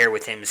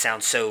him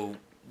sounds so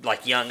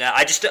like young.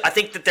 I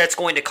think that that's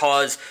going to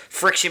cause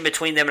friction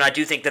between them, and I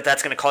do think that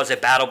that's going to cause a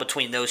battle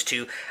between those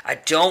two. I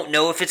don't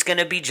know if it's going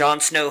to be Jon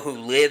Snow who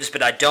lives,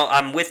 but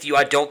I'm with you.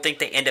 I don't think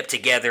they end up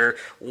together.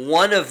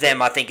 One of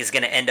them, I think, is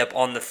going to end up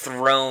on the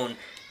throne.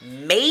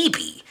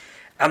 Maybe.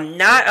 I'm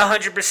not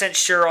 100%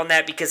 sure on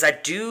that because I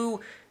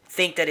do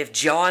think that if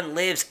Jon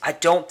lives, I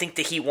don't think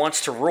that he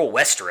wants to rule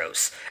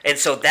Westeros. And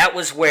so that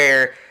was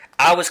where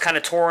I was kind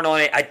of torn on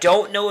it. I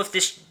don't know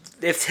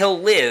if he'll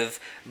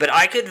live, but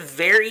I could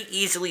very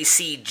easily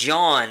see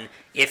Jon,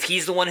 if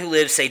he's the one who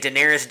lives, say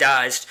Daenerys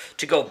dies,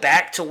 to go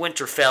back to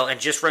Winterfell and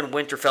just run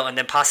Winterfell, and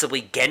then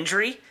possibly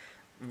Gendry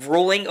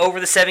ruling over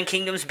the Seven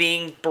Kingdoms,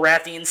 being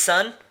Baratheon's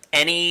son.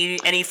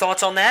 Any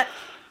thoughts on that?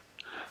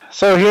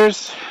 So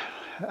here's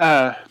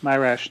my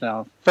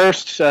rationale.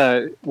 First,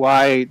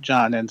 why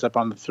Jon ends up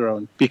on the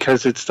throne,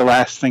 because it's the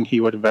last thing he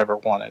would have ever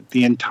wanted.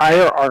 The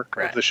entire arc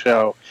of the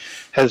show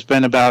has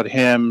been about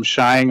him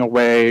shying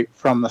away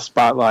from the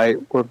spotlight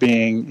or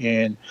being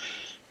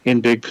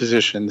in big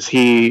positions.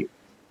 He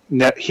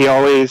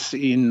always,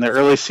 in the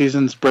early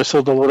seasons,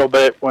 bristled a little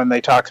bit when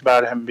they talked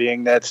about him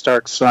being Ned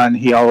Stark's son.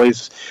 He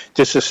always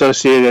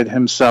disassociated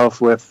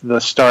himself with the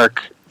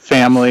Stark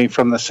family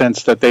from the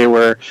sense that they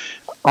were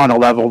on a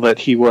level that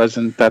he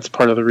wasn't. That's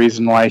part of the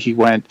reason why he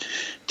went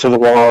to the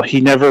Wall.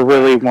 He never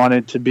really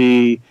wanted to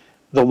be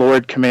the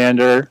Lord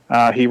Commander.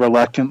 He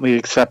reluctantly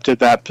accepted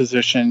that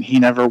position. He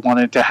never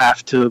wanted to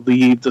have to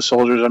lead the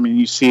soldiers. I mean,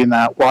 you see in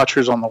that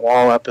Watchers on the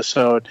Wall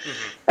episode,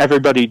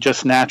 everybody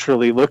just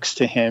naturally looks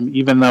to him,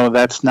 even though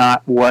that's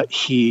not what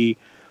he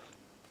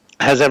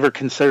has ever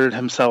considered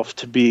himself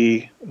to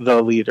be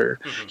the leader.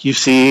 You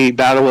see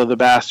Battle of the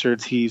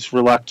Bastards, he's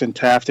reluctant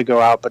to have to go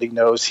out, but he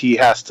knows he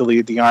has to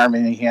lead the army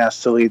and he has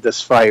to lead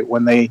this fight.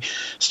 When they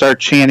start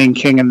chanting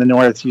King in the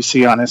North, you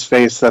see on his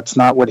face that's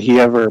not what he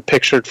ever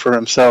pictured for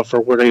himself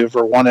or what he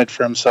ever wanted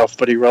for himself,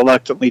 but he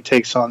reluctantly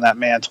takes on that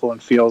mantle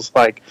and feels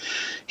like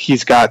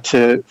he's got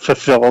to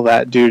fulfill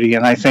that duty.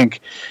 And I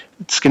think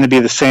it's going to be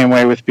the same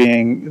way with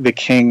being the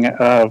king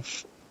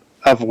of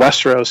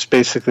Westeros,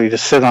 basically, to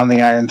sit on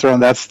the Iron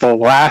Throne.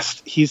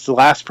 He's the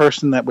last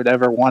person that would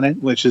ever want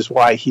it, which is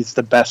why he's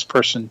the best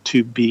person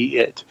to be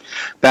it.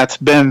 That's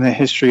been the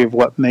history of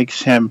what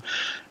makes him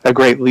a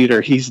great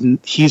leader. He's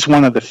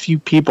one of the few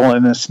people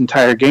in this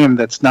entire game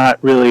that's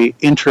not really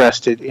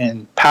interested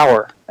in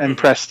power and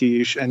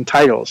prestige and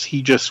titles.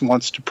 He just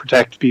wants to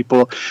protect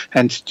people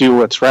and to do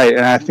what's right.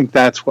 And I think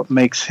that's what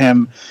makes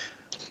him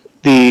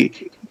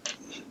the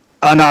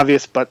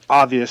unobvious but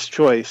obvious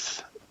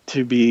choice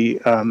to be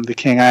the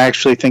king. I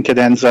actually think it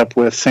ends up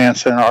with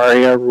Sansa and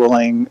Arya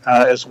ruling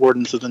as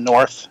Wardens of the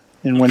North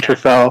in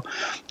Winterfell.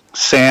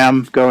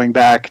 Sam going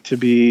back to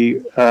be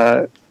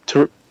Lord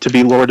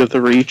of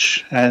the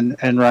Reach and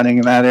running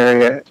in that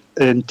area,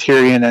 and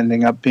Tyrion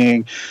ending up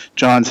being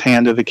Jon's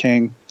Hand of the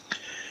King.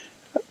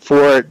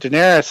 For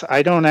Daenerys,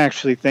 I don't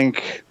actually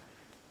think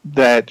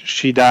that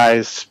she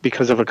dies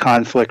because of a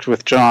conflict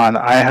with Jon.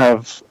 I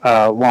have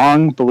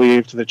long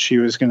believed that she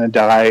was going to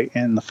die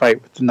in the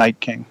fight with the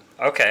Night King.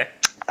 Okay.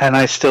 And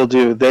I still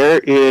do. There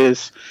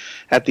is,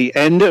 at the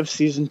end of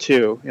Season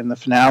 2, in the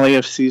finale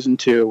of Season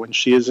 2, when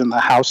she is in the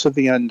House of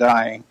the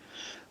Undying,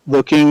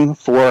 looking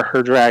for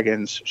her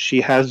dragons,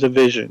 she has a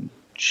vision.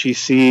 She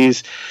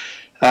sees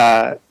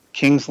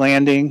King's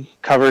Landing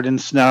covered in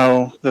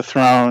snow, the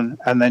throne,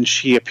 and then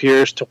she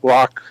appears to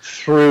walk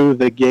through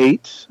the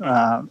gate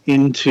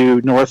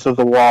into north of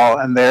the wall,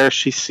 and there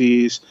she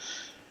sees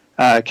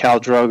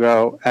Khal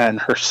Drogo and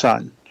her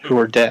son, who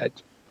are dead.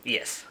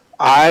 Yes.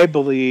 I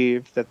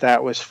believe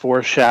that was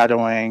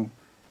foreshadowing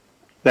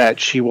that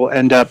she will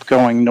end up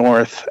going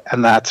north,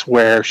 and that's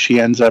where she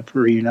ends up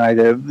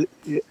reunited.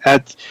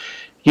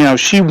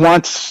 She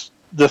wants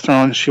the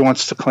throne, she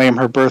wants to claim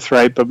her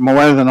birthright, but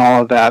more than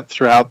all of that,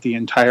 throughout the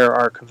entire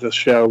arc of the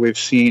show, we've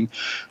seen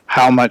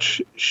how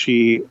much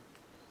she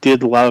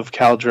did love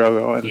Khal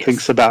Drogo and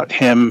thinks about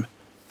him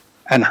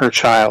and her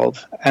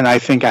child. And I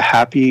think a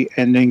happy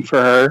ending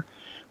for her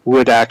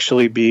would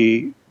actually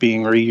be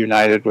being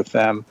reunited with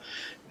them.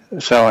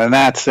 So in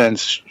that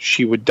sense,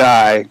 she would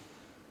die,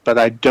 but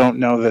I don't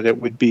know that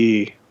it would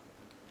be.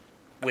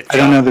 I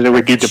don't know that it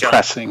would be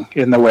depressing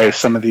in the way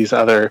some of these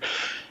other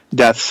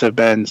deaths have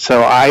been.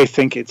 So I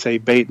think it's a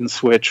bait and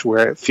switch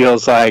where it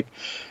feels like,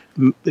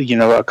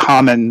 a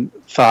common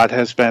thought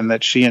has been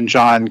that she and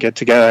Jon get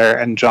together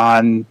and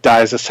Jon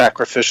dies a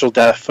sacrificial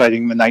death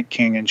fighting the Night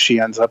King and she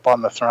ends up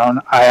on the throne.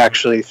 I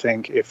actually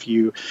think if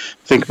you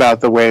think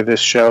about the way this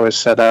show is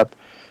set up,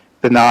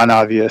 the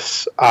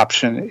non-obvious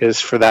option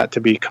is for that to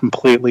be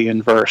completely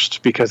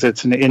inversed, because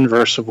it's an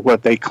inverse of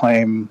what they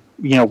claim,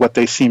 what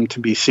they seem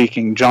to be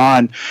seeking.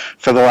 Jon,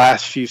 for the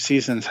last few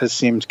seasons, has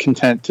seemed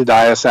content to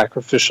die a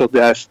sacrificial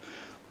death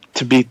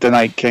to beat the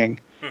Night King.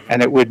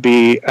 And it would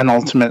be an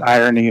ultimate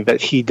irony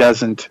that he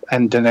doesn't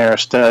and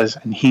Daenerys does,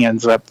 and he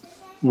ends up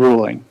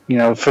ruling.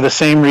 For the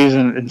same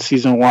reason in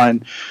Season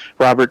 1,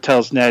 Robert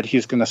tells Ned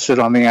he's going to sit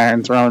on the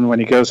Iron Throne. When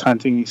he goes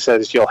hunting, he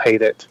says, "You'll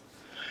hate it."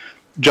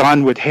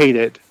 Jon would hate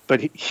it,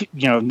 but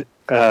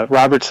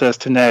Robert says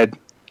to Ned,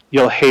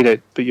 "You'll hate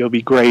it, but you'll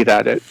be great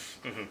at it."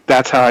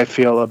 That's how I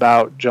feel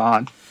about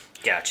Jon.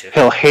 Gotcha.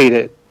 He'll hate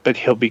it, but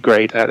he'll be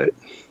great at it.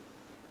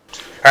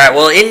 All right,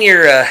 well, in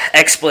your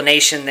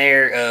explanation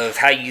there of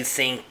how you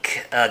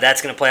think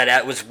that's going to play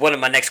out, was one of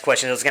my next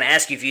questions. I was going to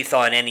ask you if you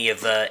thought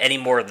any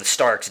more of the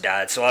Starks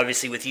died. So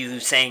obviously with you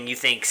saying you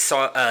think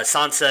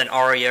Sansa and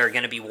Arya are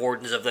going to be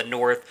Wardens of the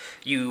North,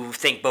 you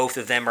think both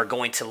of them are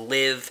going to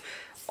live.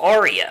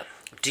 Arya,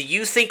 do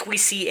you think we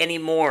see any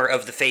more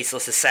of the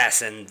Faceless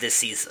Assassin this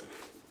season?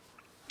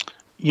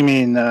 You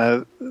mean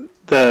the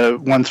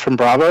ones from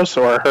Braavos,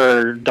 or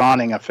her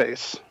donning a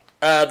face?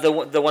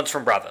 The ones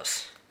from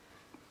Braavos.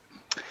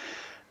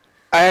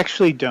 I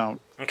actually don't.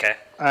 Okay.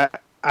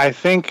 I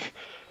think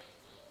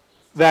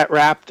that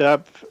wrapped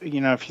up,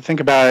 if you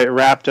think about it, it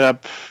wrapped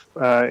up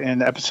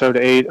in episode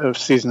 8 of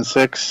season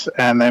 6,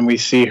 and then we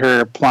see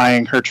her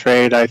plying her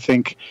trade. I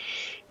think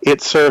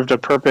it served a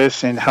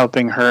purpose in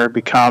helping her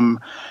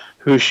become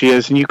who she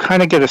is, and you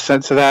kind of get a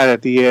sense of that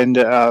at the end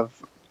of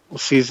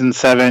season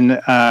 7,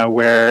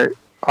 where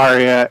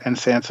Arya and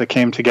Sansa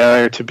came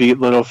together to beat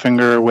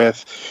Littlefinger,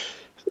 with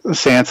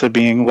Sansa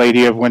being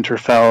Lady of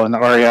Winterfell and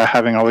Arya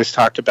having always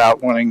talked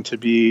about wanting to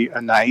be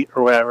a knight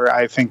or whatever.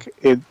 I think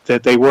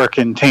that they work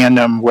in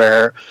tandem,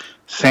 where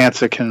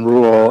Sansa can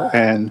rule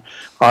and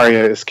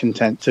Arya is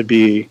content to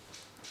be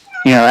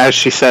as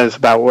she says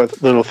about with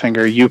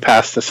Littlefinger, you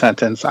passed the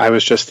sentence, I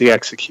was just the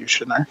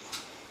executioner.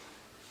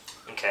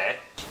 Okay.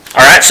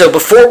 All right, so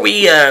before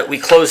we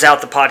close out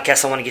the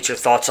podcast, I want to get your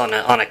thoughts on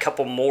a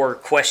couple more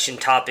question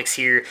topics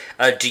here.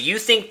 Do you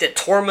think that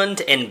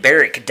Tormund and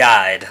Beric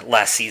died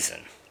last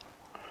season?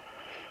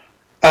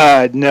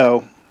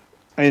 No.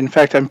 In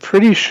fact, I'm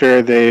pretty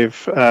sure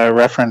they've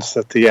referenced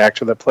that the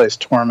actor that plays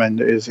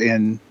Tormund is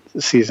in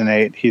season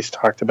 8. He's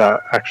talked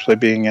about actually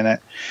being in it.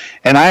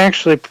 And I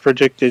actually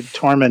predicted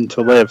Tormund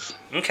to live.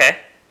 Okay.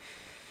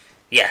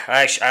 Yeah,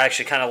 I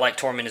actually kind of like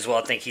Tormund as well.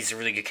 I think he's a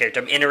really good character.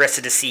 I'm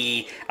interested to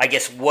see, I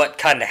guess, what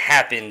kind of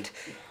happened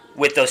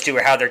with those two,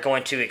 or how they're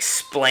going to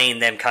explain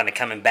them kind of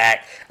coming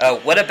back.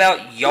 What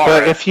about Yara?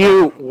 But if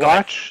you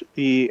watch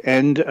the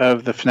end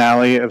of the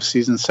finale of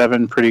season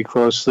 7 pretty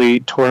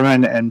closely,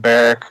 Tormund and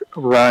Beric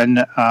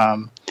run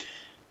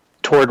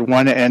toward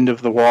one end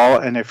of the wall,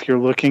 and if you're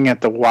looking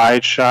at the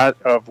wide shot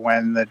of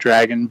when the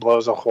dragon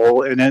blows a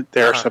hole in it,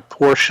 there's a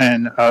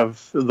portion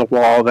of the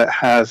wall that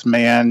has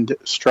manned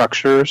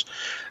structures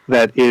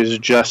that is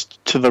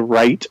just to the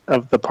right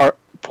of the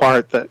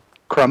part that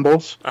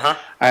crumbles. I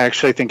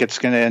actually think it's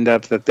going to end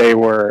up that they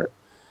were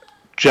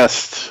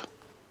just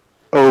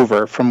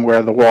over from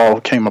where the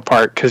wall came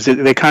apart, because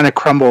they kind of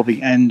crumble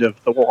the end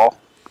of the wall.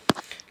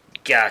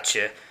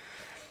 Gotcha.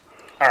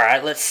 All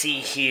right, let's see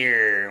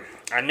here.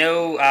 I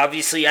know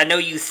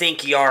you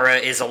think Yara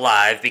is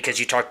alive because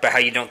you talked about how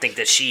you don't think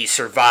that she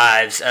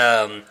survives.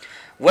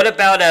 What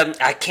about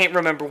I can't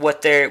remember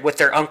what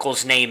their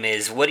uncle's name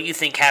is. What do you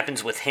think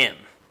happens with him?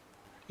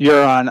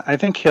 Euron, I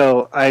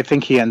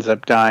think he ends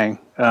up dying.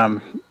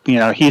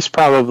 He's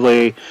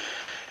probably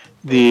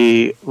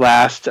the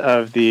last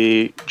of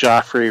the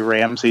Joffrey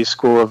Ramsay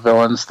school of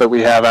villains that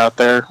we have out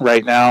there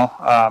right now.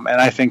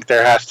 And I think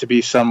there has to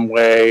be some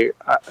way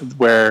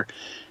where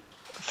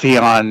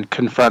Theon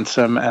confronts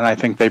him, and I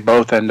think they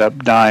both end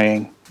up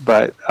dying,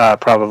 but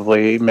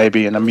probably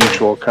maybe in a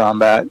mutual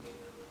combat.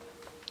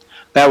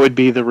 That would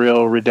be the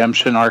real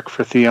redemption arc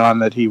for Theon,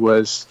 that he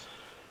was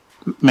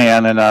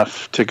man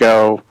enough to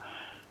go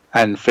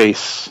and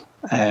face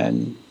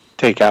and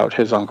take out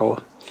his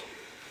uncle.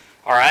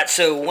 All right,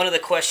 so one of the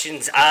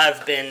questions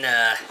I've been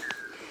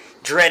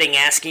dreading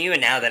asking you,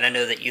 and now that I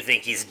know that you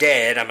think he's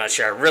dead, I'm not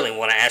sure I really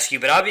want to ask you,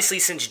 but obviously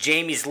since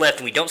Jaime's left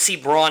and we don't see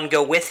Bronn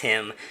go with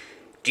him,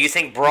 do you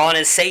think Bronn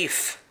is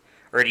safe,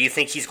 or do you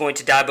think he's going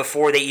to die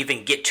before they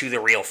even get to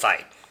the real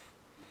fight?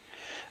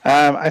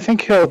 I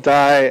think he'll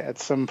die at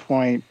some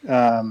point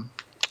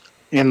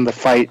in the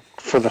fight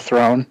for the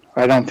throne.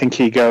 I don't think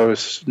he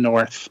goes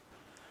north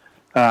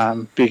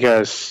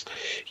because,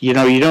 you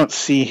don't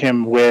see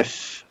him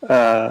with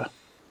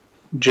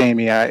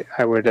Jaime. I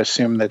would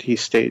assume that he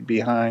stayed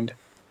behind.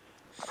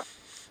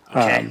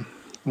 Okay.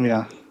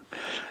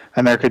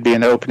 And there could be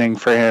an opening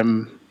for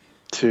him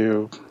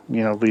to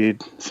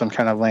lead some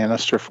kind of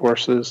Lannister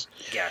forces.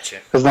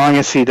 Gotcha. As long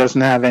as he doesn't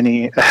have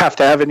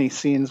to have any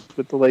scenes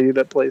with the lady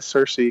that plays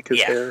Cersei, because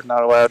they're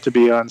not allowed to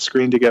be on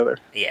screen together.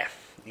 Yeah.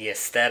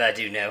 Yes, that I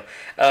do know.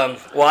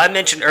 Well, I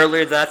mentioned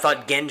earlier that I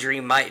thought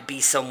Gendry might be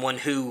someone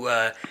who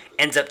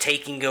ends up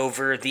taking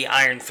over the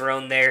Iron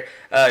Throne there.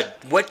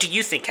 What do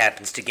you think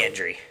happens to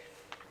Gendry?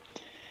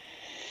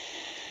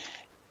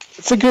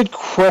 It's a good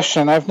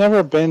question. I've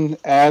never been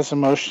as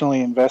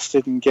emotionally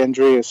invested in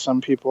Gendry as some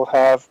people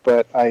have,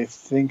 but I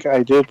think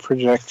I did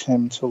project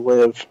him to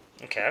live.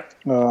 Okay.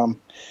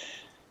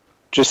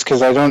 Just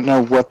because I don't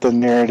know what the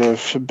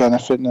narrative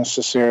benefit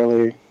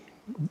necessarily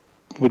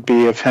would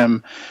be of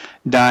him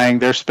dying.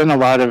 There's been a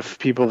lot of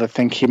people that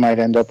think he might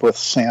end up with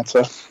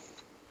Sansa.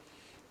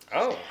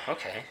 Oh,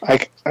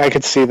 okay. I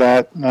could see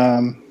that.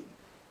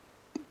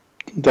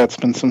 That's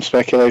been some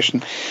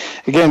speculation.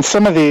 Again,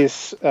 some of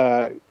these...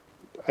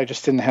 I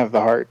just didn't have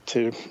the heart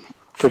to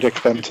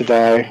predict them to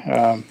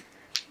die.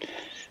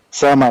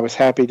 Some I was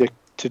happy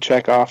to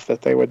check off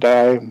that they would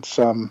die, and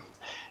some,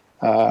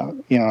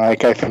 I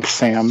think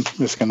Sam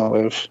is going to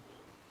live.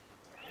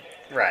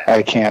 Right.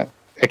 I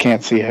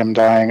can't see him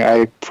dying.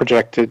 I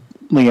projected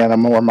Lyanna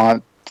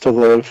Mormont to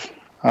live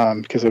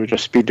because it would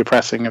just be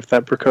depressing if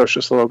that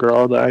precocious little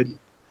girl died.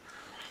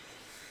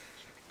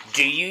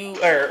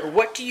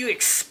 What do you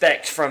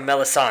expect from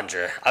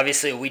Melisandre?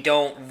 Obviously, we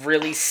don't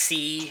really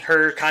see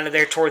her kind of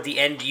there toward the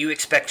end. Do you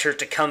expect her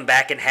to come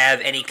back and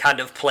have any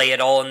kind of play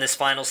at all in this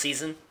final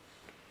season?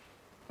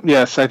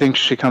 Yes, I think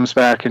she comes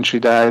back and she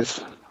dies.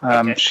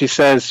 Okay. She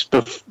says,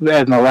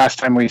 and the last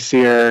time we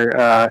see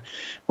her,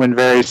 when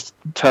Varys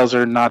tells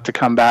her not to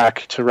come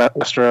back to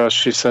Westeros,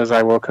 she says,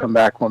 "I will come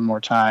back one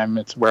more time.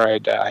 It's where I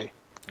die."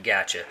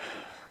 Gotcha.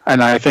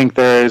 And I think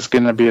there is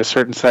going to be a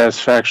certain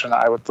satisfaction.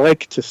 I would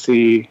like to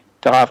see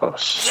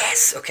Davos.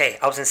 Yes. Okay.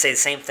 I was going to say the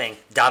same thing.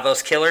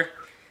 Davos killer.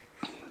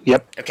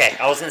 Yep. Okay.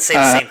 I was going to say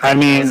the same thing.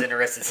 I was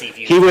interested to see if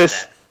you he was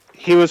that.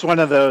 He was one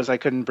of those I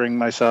couldn't bring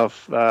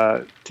myself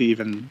to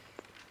even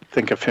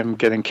think of him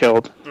getting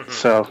killed. Mm-hmm.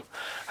 So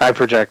I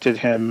projected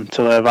him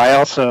to live. I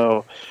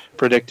also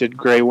predicted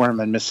Grey Worm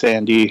and Miss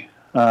Sandy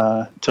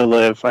to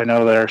live. I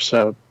know there's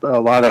a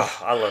lot of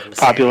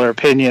popular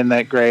opinion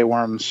that Grey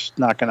Worm's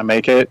not going to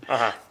make it,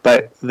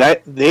 but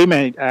that they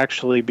may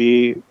actually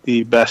be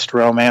the best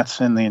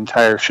romance in the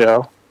entire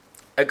show.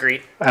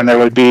 Agreed. And there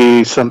would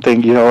be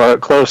something,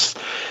 close.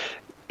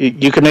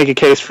 You could make a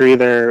case for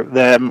either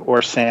them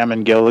or Sam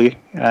and Gilly,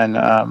 and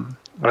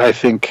I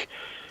think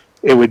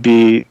it would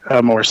be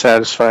a more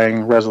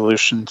satisfying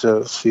resolution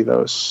to see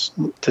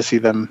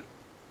them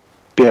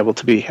be able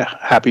to be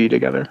happy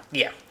together.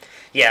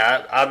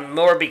 Yeah, I'm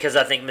more because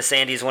I think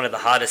Missandei is one of the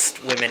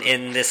hottest women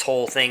in this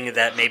whole thing.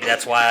 That maybe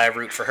that's why I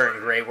root for her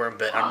and Grey Worm.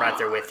 But I'm right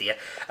there with you.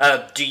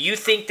 Do you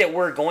think that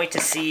we're going to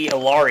see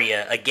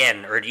Ilaria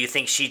again, or do you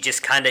think she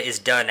just kind of is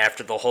done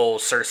after the whole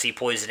Cersei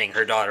poisoning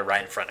her daughter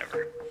right in front of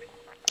her?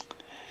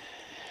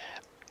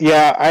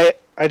 Yeah,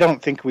 I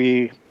don't think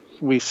we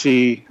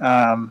see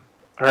her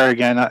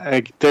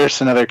again. There's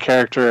another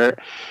character.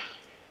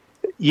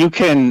 You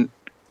can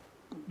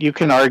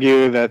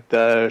argue that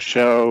the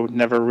show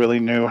never really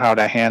knew how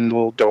to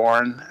handle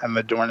Dorne and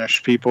the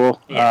Dornish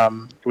people,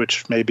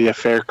 which may be a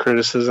fair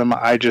criticism.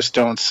 I just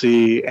don't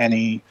see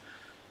any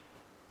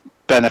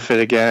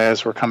benefit, again,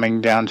 as we're coming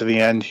down to the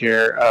end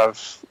here,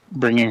 of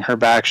bringing her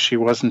back. She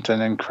wasn't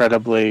an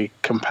incredibly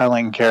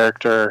compelling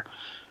character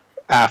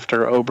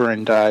after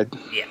Oberyn died.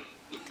 Yeah.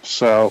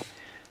 So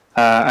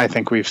I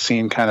think we've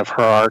seen kind of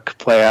her arc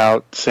play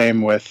out.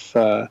 Same with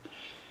the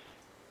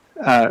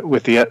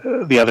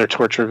other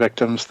torture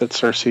victims that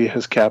Cersei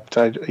has kept.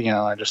 I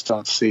just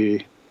don't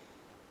see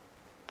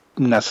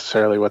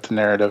necessarily what the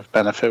narrative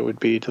benefit would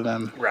be to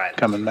them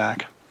coming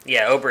back.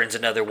 Yeah, Oberyn's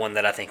another one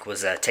that I think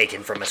was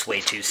taken from us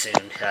way too soon.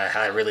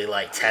 I really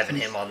liked having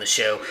him on the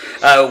show.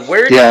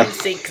 Where do you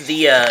think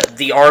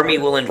the army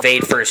will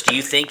invade first? Do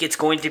you think it's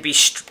going to be,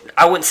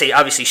 I wouldn't say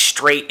obviously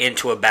straight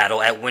into a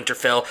battle at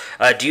Winterfell.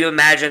 Do you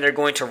imagine they're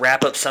going to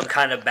wrap up some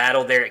kind of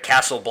battle there at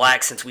Castle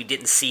Black, since we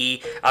didn't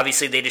see,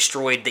 obviously they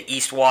destroyed the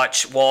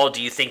Eastwatch wall?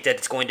 Do you think that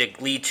it's going to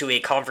lead to a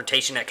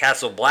confrontation at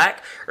Castle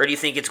Black, or do you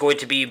think it's going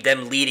to be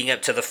them leading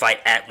up to the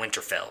fight at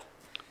Winterfell?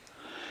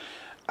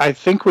 I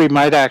think we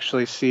might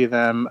actually see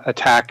them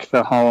attack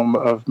the home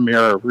of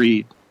Mira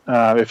Reed.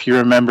 If you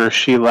remember,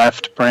 she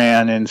left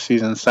Bran in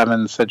Season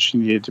 7, said she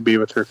needed to be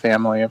with her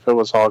family if it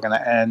was all going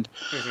to end.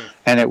 Mm-hmm.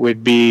 And it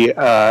would be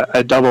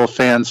a double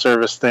fan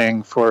service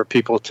thing for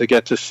people to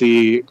get to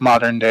see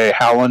modern-day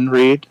Howland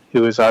Reed,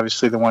 who is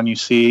obviously the one you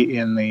see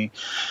in the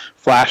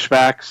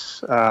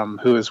flashbacks,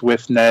 who is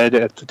with Ned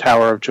at the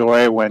Tower of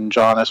Joy when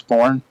Jon is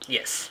born.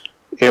 Yes.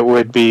 It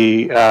would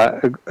be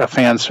a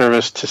fan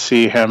service to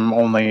see him,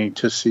 only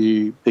to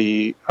see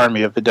the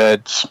Army of the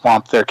Dead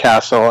swamp their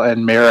castle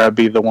and Mira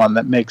be the one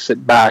that makes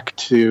it back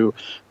to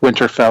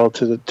Winterfell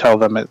to tell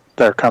them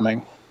they're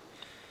coming.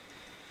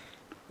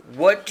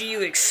 What do you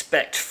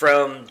expect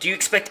from? Do you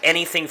expect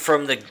anything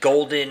from the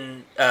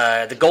Golden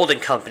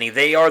Company?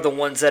 They are the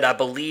ones that I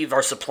believe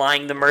are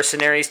supplying the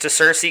mercenaries to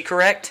Cersei,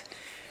 correct?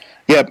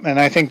 Yep, and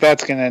I think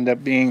that's going to end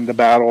up being the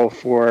battle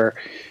for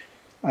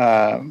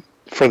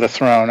the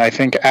throne. I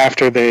think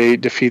after they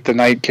defeat the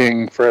Night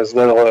King, for as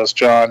little as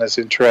Jon is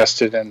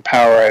interested in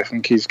power, I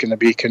think he's going to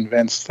be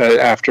convinced that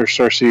after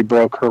Cersei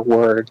broke her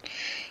word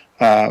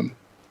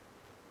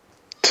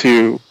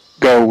to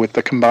go with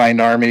the combined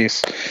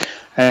armies,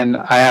 and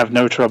I have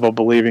no trouble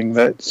believing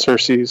that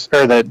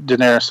that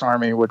Daenerys'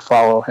 army would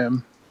follow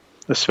him,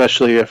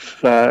 especially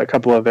if a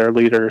couple of their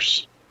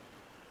leaders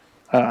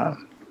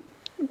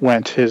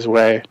went his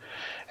way.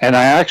 And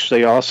I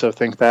actually also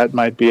think that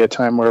might be a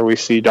time where we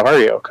see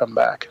Daario come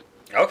back.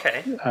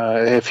 Okay.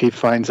 If he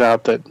finds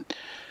out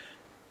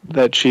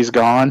that she's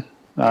gone,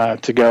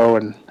 to go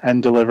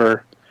and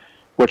deliver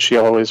what she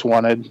always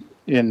wanted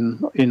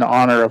in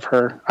honor of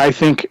her. I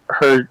think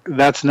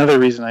that's another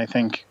reason I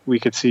think we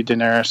could see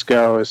Daenerys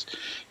go, is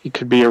he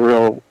could be a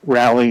real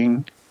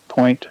rallying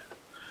point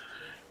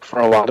for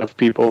a lot of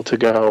people to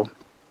go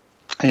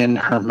in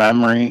her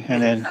memory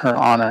and in her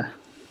honor.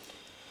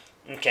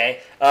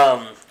 Okay.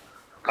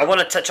 I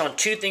want to touch on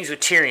two things with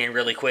Tyrion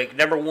really quick.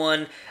 Number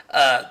one,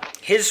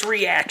 his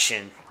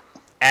reaction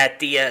at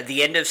the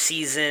end of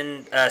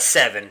Season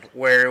 7,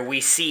 where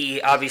we see,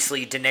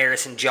 obviously,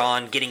 Daenerys and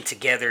Jon getting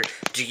together.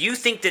 Do you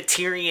think that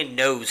Tyrion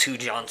knows who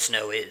Jon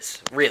Snow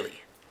is, really?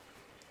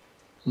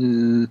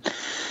 No,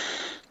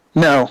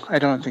 I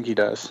don't think he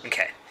does.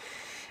 Okay.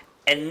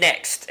 And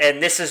next,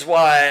 and this is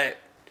why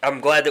I'm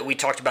glad that we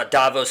talked about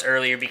Davos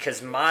earlier,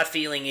 because my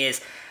feeling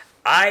is,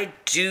 I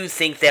do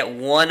think that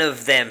one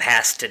of them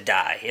has to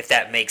die, if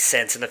that makes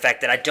sense. And the fact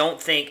that I don't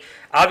think,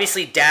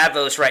 obviously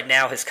Davos right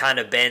now has kind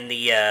of been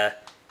the,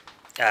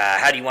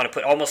 how do you want to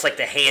put, almost like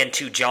the hand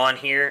to Jon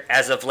here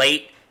as of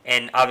late.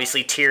 And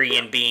obviously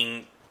Tyrion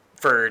being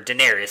for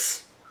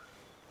Daenerys.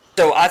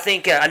 So I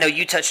think, I know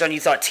you touched on, you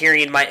thought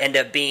Tyrion might end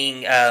up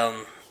being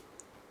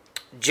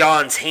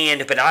Jon's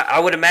hand, but I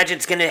would imagine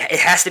it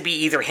has to be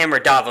either him or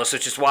Davos,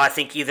 which is why I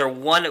think either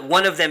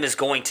one of them is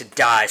going to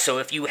die. So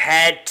if you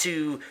had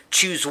to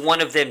choose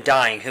one of them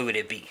dying, who would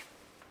it be?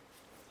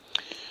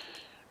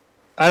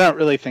 I don't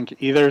really think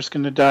either is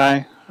going to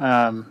die,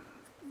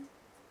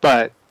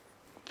 but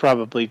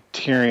probably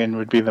Tyrion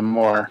would be the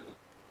more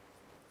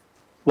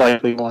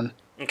likely one.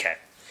 Okay.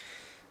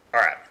 All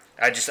right.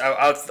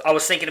 I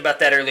was thinking about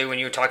that earlier when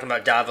you were talking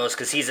about Davos,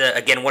 because he's,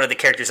 again, one of the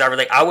characters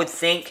I would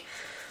think,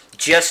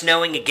 just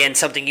knowing, again,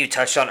 something you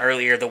touched on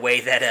earlier, the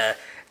way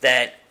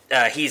that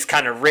he's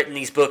kind of written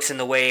these books and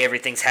the way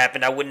everything's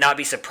happened, I would not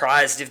be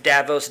surprised if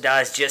Davos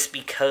dies, just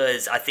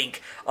because I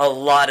think a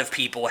lot of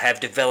people have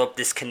developed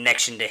this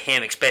connection to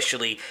him,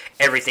 especially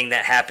everything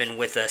that happened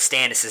with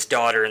Stannis'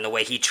 daughter and the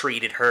way he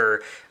treated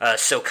her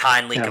so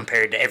kindly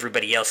compared to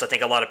everybody else. I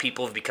think a lot of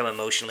people have become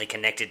emotionally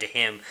connected to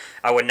him.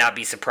 I would not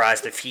be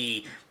surprised if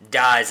he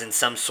dies in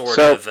some sort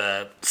of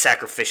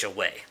sacrificial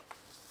way.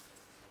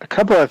 A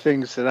couple of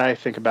things that I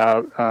think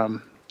about,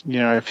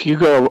 if you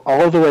go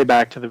all the way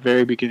back to the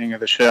very beginning of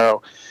the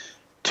show,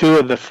 two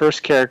of the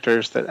first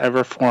characters that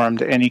ever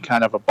formed any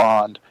kind of a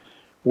bond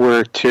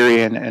were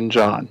Tyrion and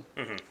Jon,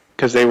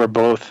 because they were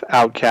both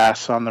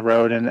outcasts on the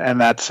road,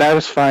 and that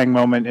satisfying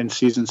moment in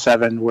season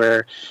 7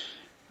 where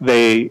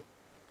they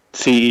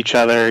see each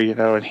other,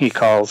 and he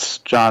calls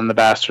Jon the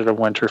bastard of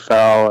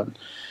Winterfell,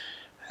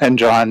 and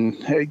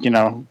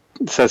Jon,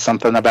 says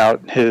something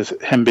about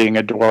him being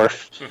a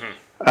dwarf.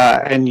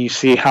 And you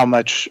see how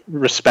much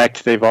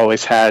respect they've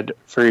always had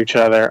for each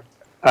other.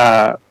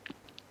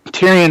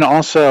 Tyrion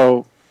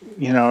also,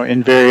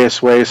 in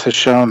various ways has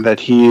shown that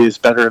he is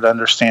better at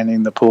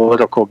understanding the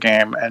political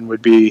game and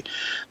would be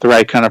the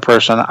right kind of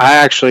person. I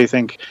actually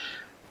think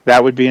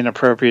that would be an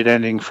appropriate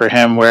ending for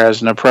him,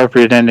 whereas an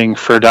appropriate ending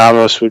for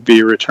Davos would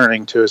be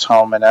returning to his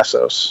home in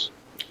Essos.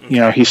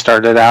 Okay. He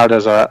started out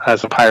as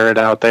a pirate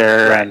out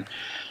there, right.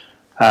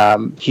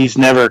 And he's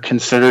never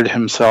considered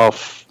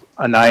himself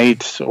a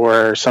knight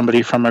or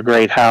somebody from a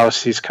great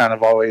house. He's kind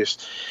of always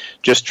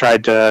just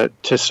tried to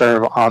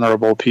serve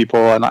honorable people,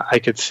 and I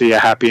could see a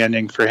happy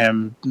ending for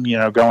him,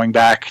 going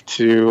back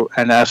to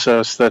an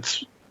Essos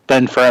that's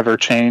been forever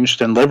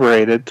changed and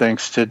liberated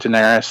thanks to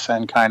Daenerys,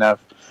 and kind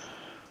of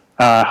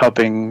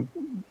helping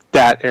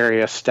that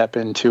area step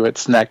into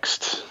its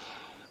next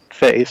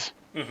phase.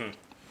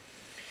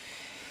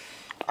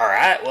 All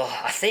right, well,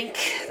 I think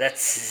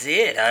that's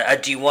it.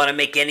 Do you want to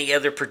make any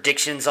other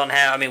predictions on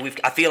how?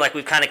 I feel like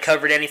we've kind of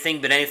covered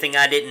anything, but anything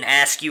I didn't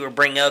ask you or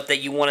bring up that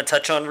you want to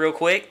touch on real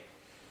quick?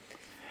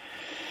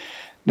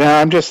 No,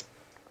 I'm just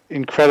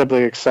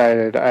incredibly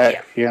excited.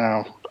 I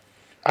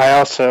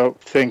also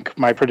think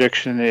my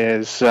prediction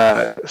is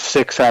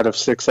 6 out of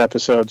 6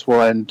 episodes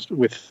will end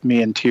with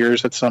me in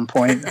tears at some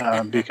point,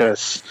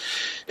 because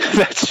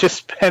that's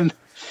just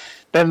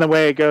been the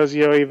way it goes.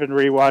 Even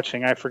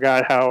rewatching, I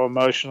forgot how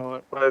emotional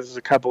it was.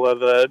 A couple of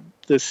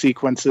the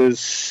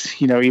sequences,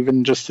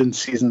 even just in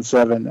season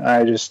 7,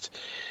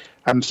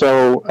 I'm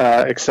so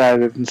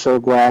excited and so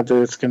glad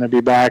that it's going to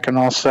be back, and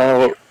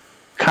also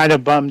kind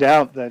of bummed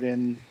out that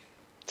in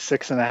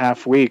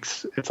 6.5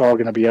 weeks it's all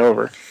going to be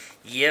over.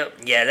 Yep,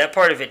 yeah, that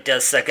part of it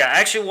does suck. I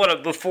actually want to,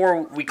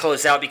 before we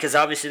close out, because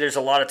obviously there's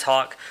a lot of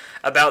talk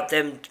about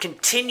them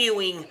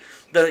continuing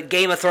the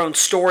Game of Thrones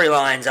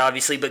storylines,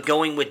 obviously, but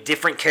going with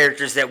different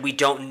characters that we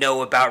don't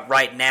know about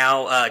right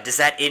now. Does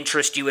that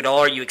interest you at all?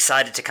 Are you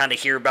excited to kind of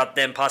hear about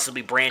them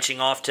possibly branching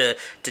off to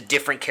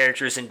different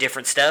characters and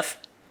different stuff?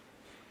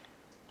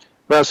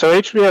 Well,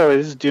 so HBO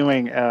is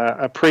doing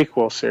a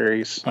prequel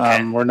series.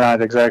 Okay. We're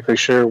not exactly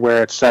sure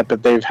where it's set,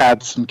 but they've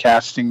had some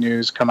casting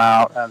news come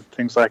out and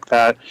things like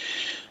that.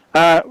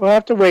 We'll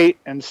have to wait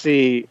and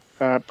see.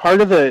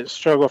 Part of the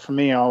struggle for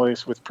me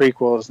always with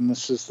prequels, and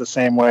this is the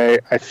same way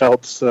I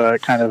felt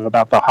kind of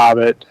about The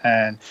Hobbit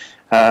and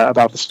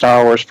about the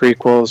Star Wars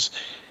prequels,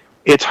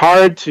 it's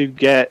hard to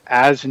get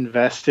as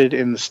invested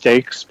in the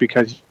stakes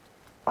because you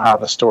know how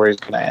the story is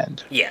going to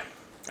end. Yeah,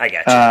 I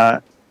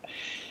got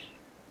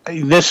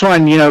you. This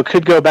one,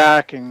 could go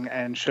back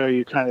and show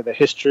you kind of the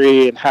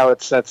history and how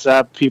it sets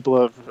up.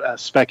 People have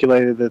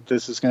speculated that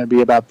this is going to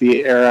be about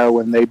the era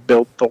when they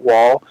built the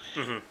wall.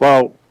 Mm-hmm.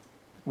 Well,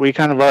 we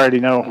kind of already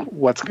know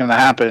what's going to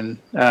happen,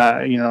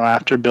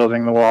 after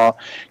building the wall.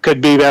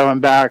 Could be going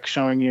back,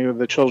 showing you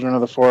the Children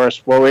of the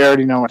Forest. Well, we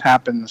already know what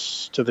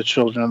happens to the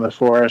Children of the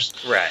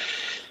Forest. Right.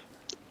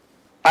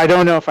 I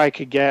don't know if I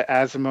could get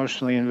as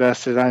emotionally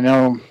invested. I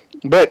know,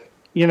 but,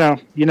 you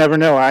never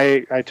know.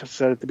 I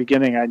said at the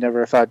beginning, I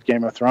never thought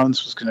Game of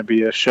Thrones was going to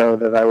be a show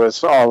that I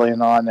was all in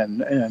on,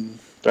 and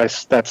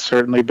that's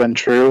certainly been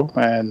true.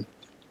 And,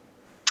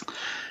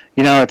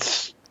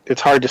 it's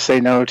hard to say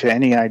no to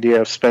any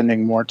idea of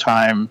spending more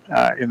time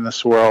in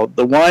this world.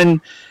 The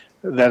one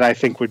that I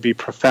think would be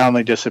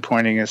profoundly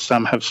disappointing is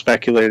some have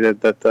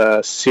speculated that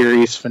the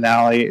series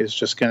finale is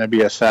just going to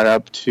be a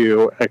setup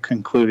to a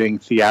concluding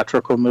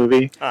theatrical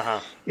movie.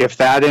 Uh-huh. If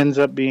that ends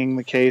up being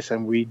the case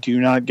and we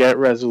do not get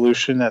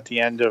resolution at the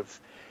end of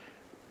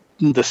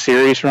the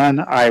series run,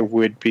 I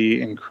would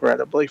be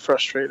incredibly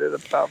frustrated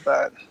about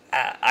that.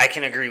 I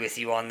can agree with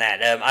you on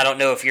that. I don't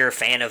know if you're a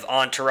fan of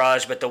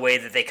Entourage, but the way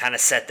that they kind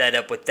of set that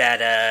up with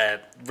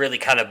that really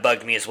kind of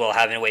bugged me as well,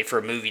 having to wait for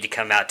a movie to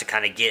come out to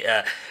kind of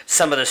get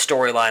some of the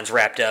storylines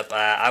wrapped up.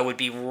 I would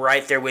be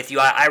right there with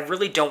you. I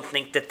really don't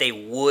think that they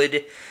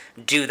would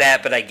do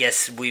that, but I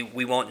guess we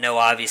won't know,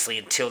 obviously,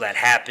 until that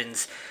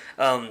happens.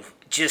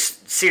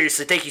 Just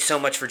seriously, thank you so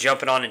much for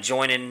jumping on and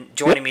joining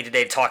me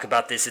today to talk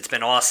about this. It's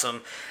been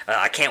awesome.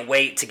 I can't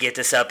wait to get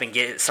this up and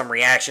get some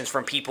reactions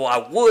from people. I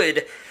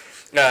would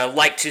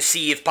like to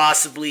see if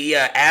possibly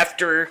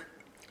after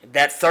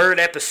that third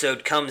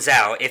episode comes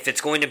out, if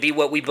it's going to be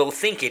what we both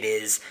think it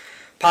is,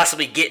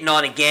 possibly getting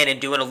on again and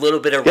doing a little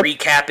bit of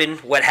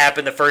recapping what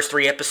happened the first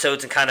 3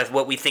 episodes and kind of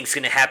what we think is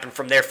going to happen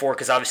from there forward,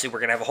 because obviously we're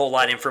going to have a whole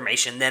lot of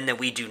information then than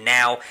we do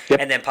now,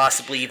 and then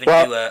possibly even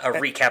do a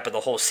recap of the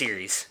whole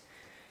series.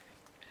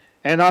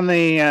 And on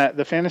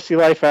the Fantasy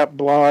Life app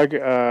blog,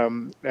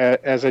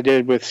 as I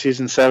did with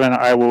Season 7,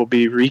 I will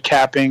be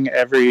recapping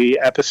every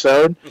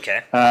episode,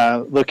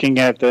 looking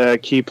at the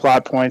key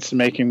plot points and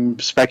making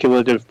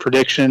speculative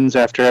predictions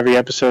after every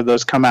episode.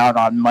 Those come out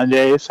on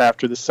Mondays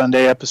after the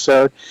Sunday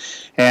episode.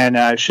 And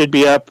it should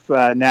be up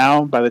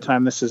now by the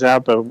time this is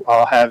out, but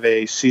I'll have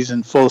a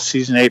full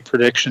Season 8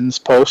 predictions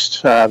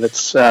post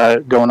that's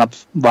going up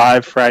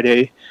live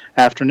Friday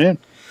afternoon.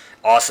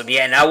 Awesome,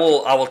 yeah, and I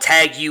will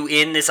tag you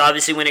in this,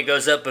 obviously, when it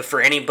goes up, but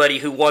for anybody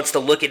who wants to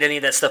look at any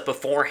of that stuff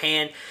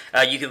beforehand,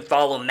 you can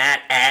follow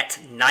Matt at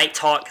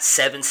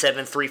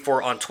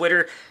NightTalk7734 on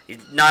Twitter. He's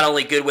not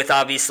only good with,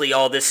 obviously,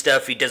 all this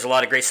stuff, he does a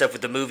lot of great stuff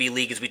with the movie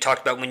league, as we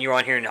talked about when you were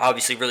on here, and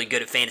obviously really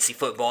good at fantasy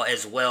football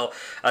as well.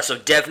 So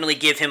definitely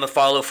give him a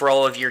follow for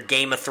all of your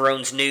Game of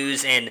Thrones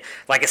news, and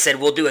like I said,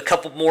 we'll do a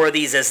couple more of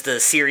these as the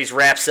series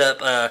wraps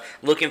up.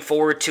 Looking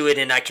forward to it,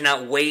 and I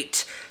cannot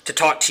wait to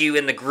talk to you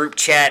in the group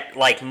chat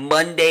like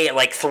Monday at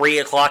like 3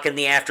 o'clock in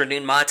the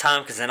afternoon my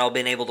time, because then I'll be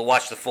able to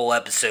watch the full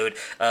episode.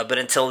 But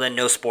until then,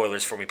 no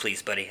spoilers for me,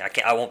 please, buddy.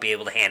 I won't be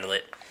able to handle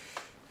it.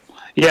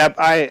 Yeah,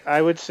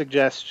 I would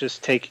suggest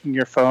just taking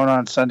your phone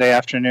on Sunday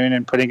afternoon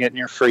and putting it in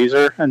your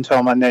freezer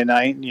until Monday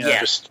night.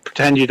 Just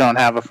pretend you don't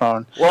have a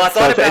phone. Well, I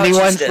thought if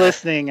anyone's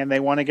listening and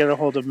they want to get a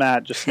hold of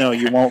Matt, just know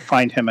you won't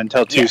find him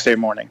until Tuesday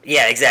morning.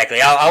 Yeah,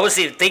 exactly. I was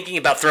even thinking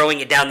about throwing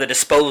it down the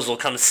disposal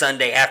come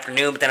Sunday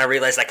afternoon, but then I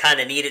realized I kind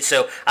of need it,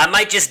 so I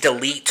might just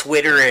delete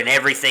Twitter and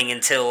everything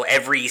until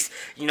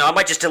I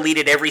might just delete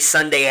it every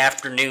Sunday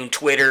afternoon,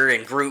 Twitter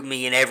and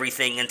GroupMe and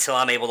everything, until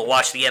I'm able to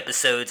watch the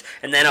episodes,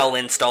 and then I'll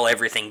install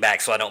everything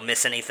back so I don't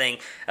miss anything.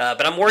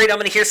 But I'm worried I'm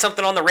going to hear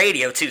something on the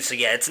radio too. So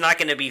yeah,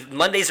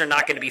 Mondays are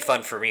not going to be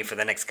fun for me for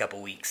the next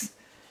couple weeks.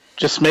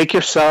 Just make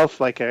yourself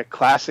like a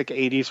classic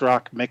 80s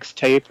rock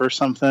mixtape or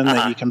something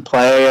that you can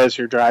play as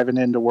you're driving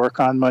into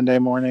work on Monday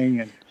morning.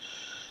 And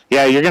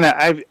yeah,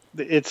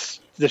 it's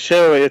the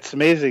show. It's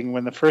amazing.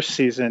 When the first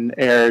season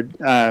aired,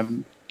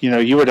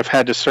 you would have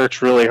had to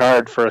search really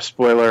hard for a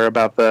spoiler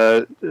about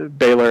the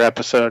Baylor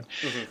episode.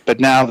 But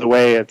now the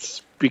way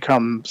it's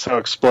become so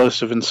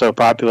explosive and so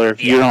popular,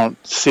 if you don't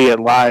see it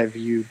live,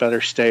 you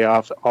better stay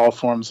off all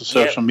forms of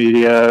social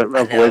media,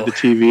 avoid the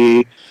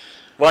TV.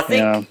 Well,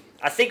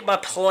 I think my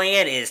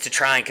plan is to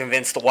try and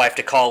convince the wife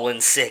to call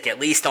in sick, at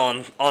least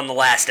on the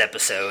last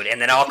episode,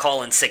 and then I'll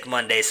call in sick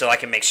Monday so I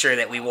can make sure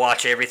that we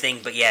watch everything.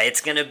 But yeah,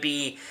 it's gonna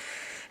be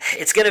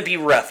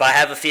rough. I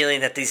have a feeling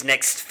that these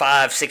next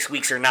 5-6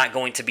 weeks are not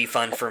going to be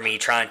fun for me,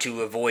 trying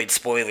to avoid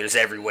spoilers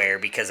everywhere,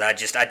 because I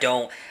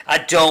don't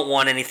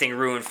want anything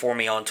ruined for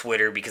me on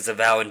Twitter because of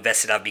how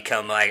invested I've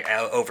become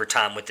over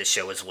time with this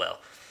show as well.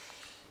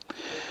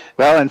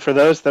 Well, and for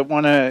those that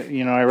want to,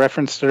 I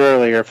referenced it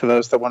earlier, for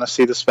those that want to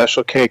see the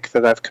special cake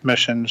that I've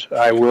commissioned,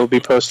 I will be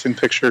posting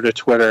picture to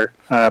Twitter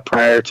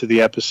prior to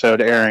the episode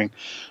airing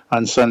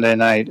on Sunday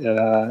night.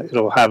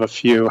 It'll have a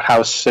few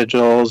house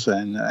sigils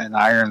and an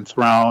Iron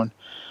Throne,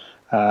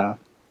 a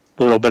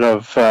little bit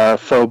of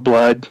faux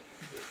blood.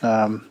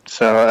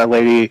 So a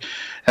lady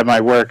at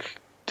my work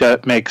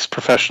makes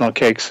professional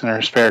cakes in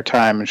her spare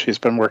time, and she's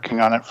been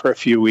working on it for a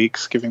few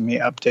weeks, giving me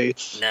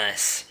updates.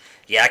 Nice.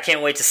 Yeah, I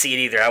can't wait to see it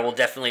either. I will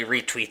definitely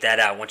retweet that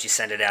out once you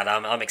send it out.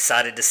 I'm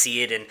excited to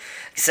see it, and like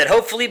I said,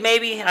 hopefully,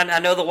 maybe, I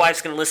know the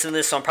wife's going to listen to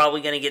this, so I'm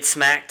probably going to get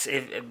smacked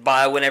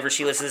by whenever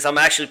she listens to this. I'm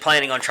actually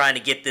planning on trying to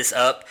get this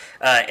up,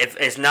 if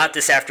it's not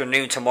this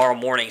afternoon, tomorrow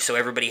morning, so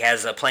everybody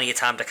has plenty of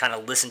time to kind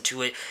of listen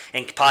to it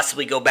and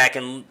possibly go back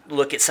and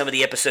look at some of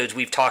the episodes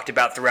we've talked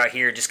about throughout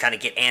here, just kind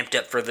of get amped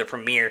up for the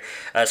premiere.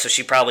 So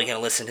she's probably going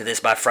to listen to this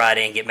by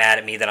Friday and get mad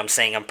at me that I'm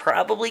saying I'm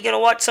probably going to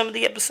watch some of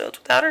the episodes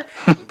without her.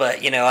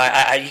 But, you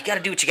got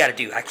to do what you got to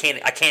do. I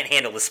can't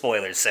handle the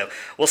spoilers, so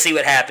we'll see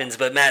what happens.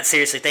 But Matt,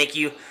 seriously, thank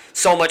you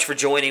so much for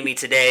joining me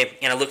today,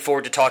 and I look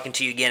forward to talking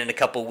to you again in a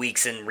couple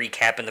weeks and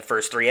recapping the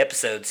first 3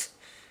 episodes.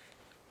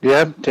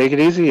 Yeah, take it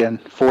easy,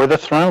 and for the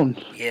throne.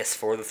 Yes,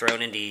 for the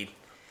throne indeed.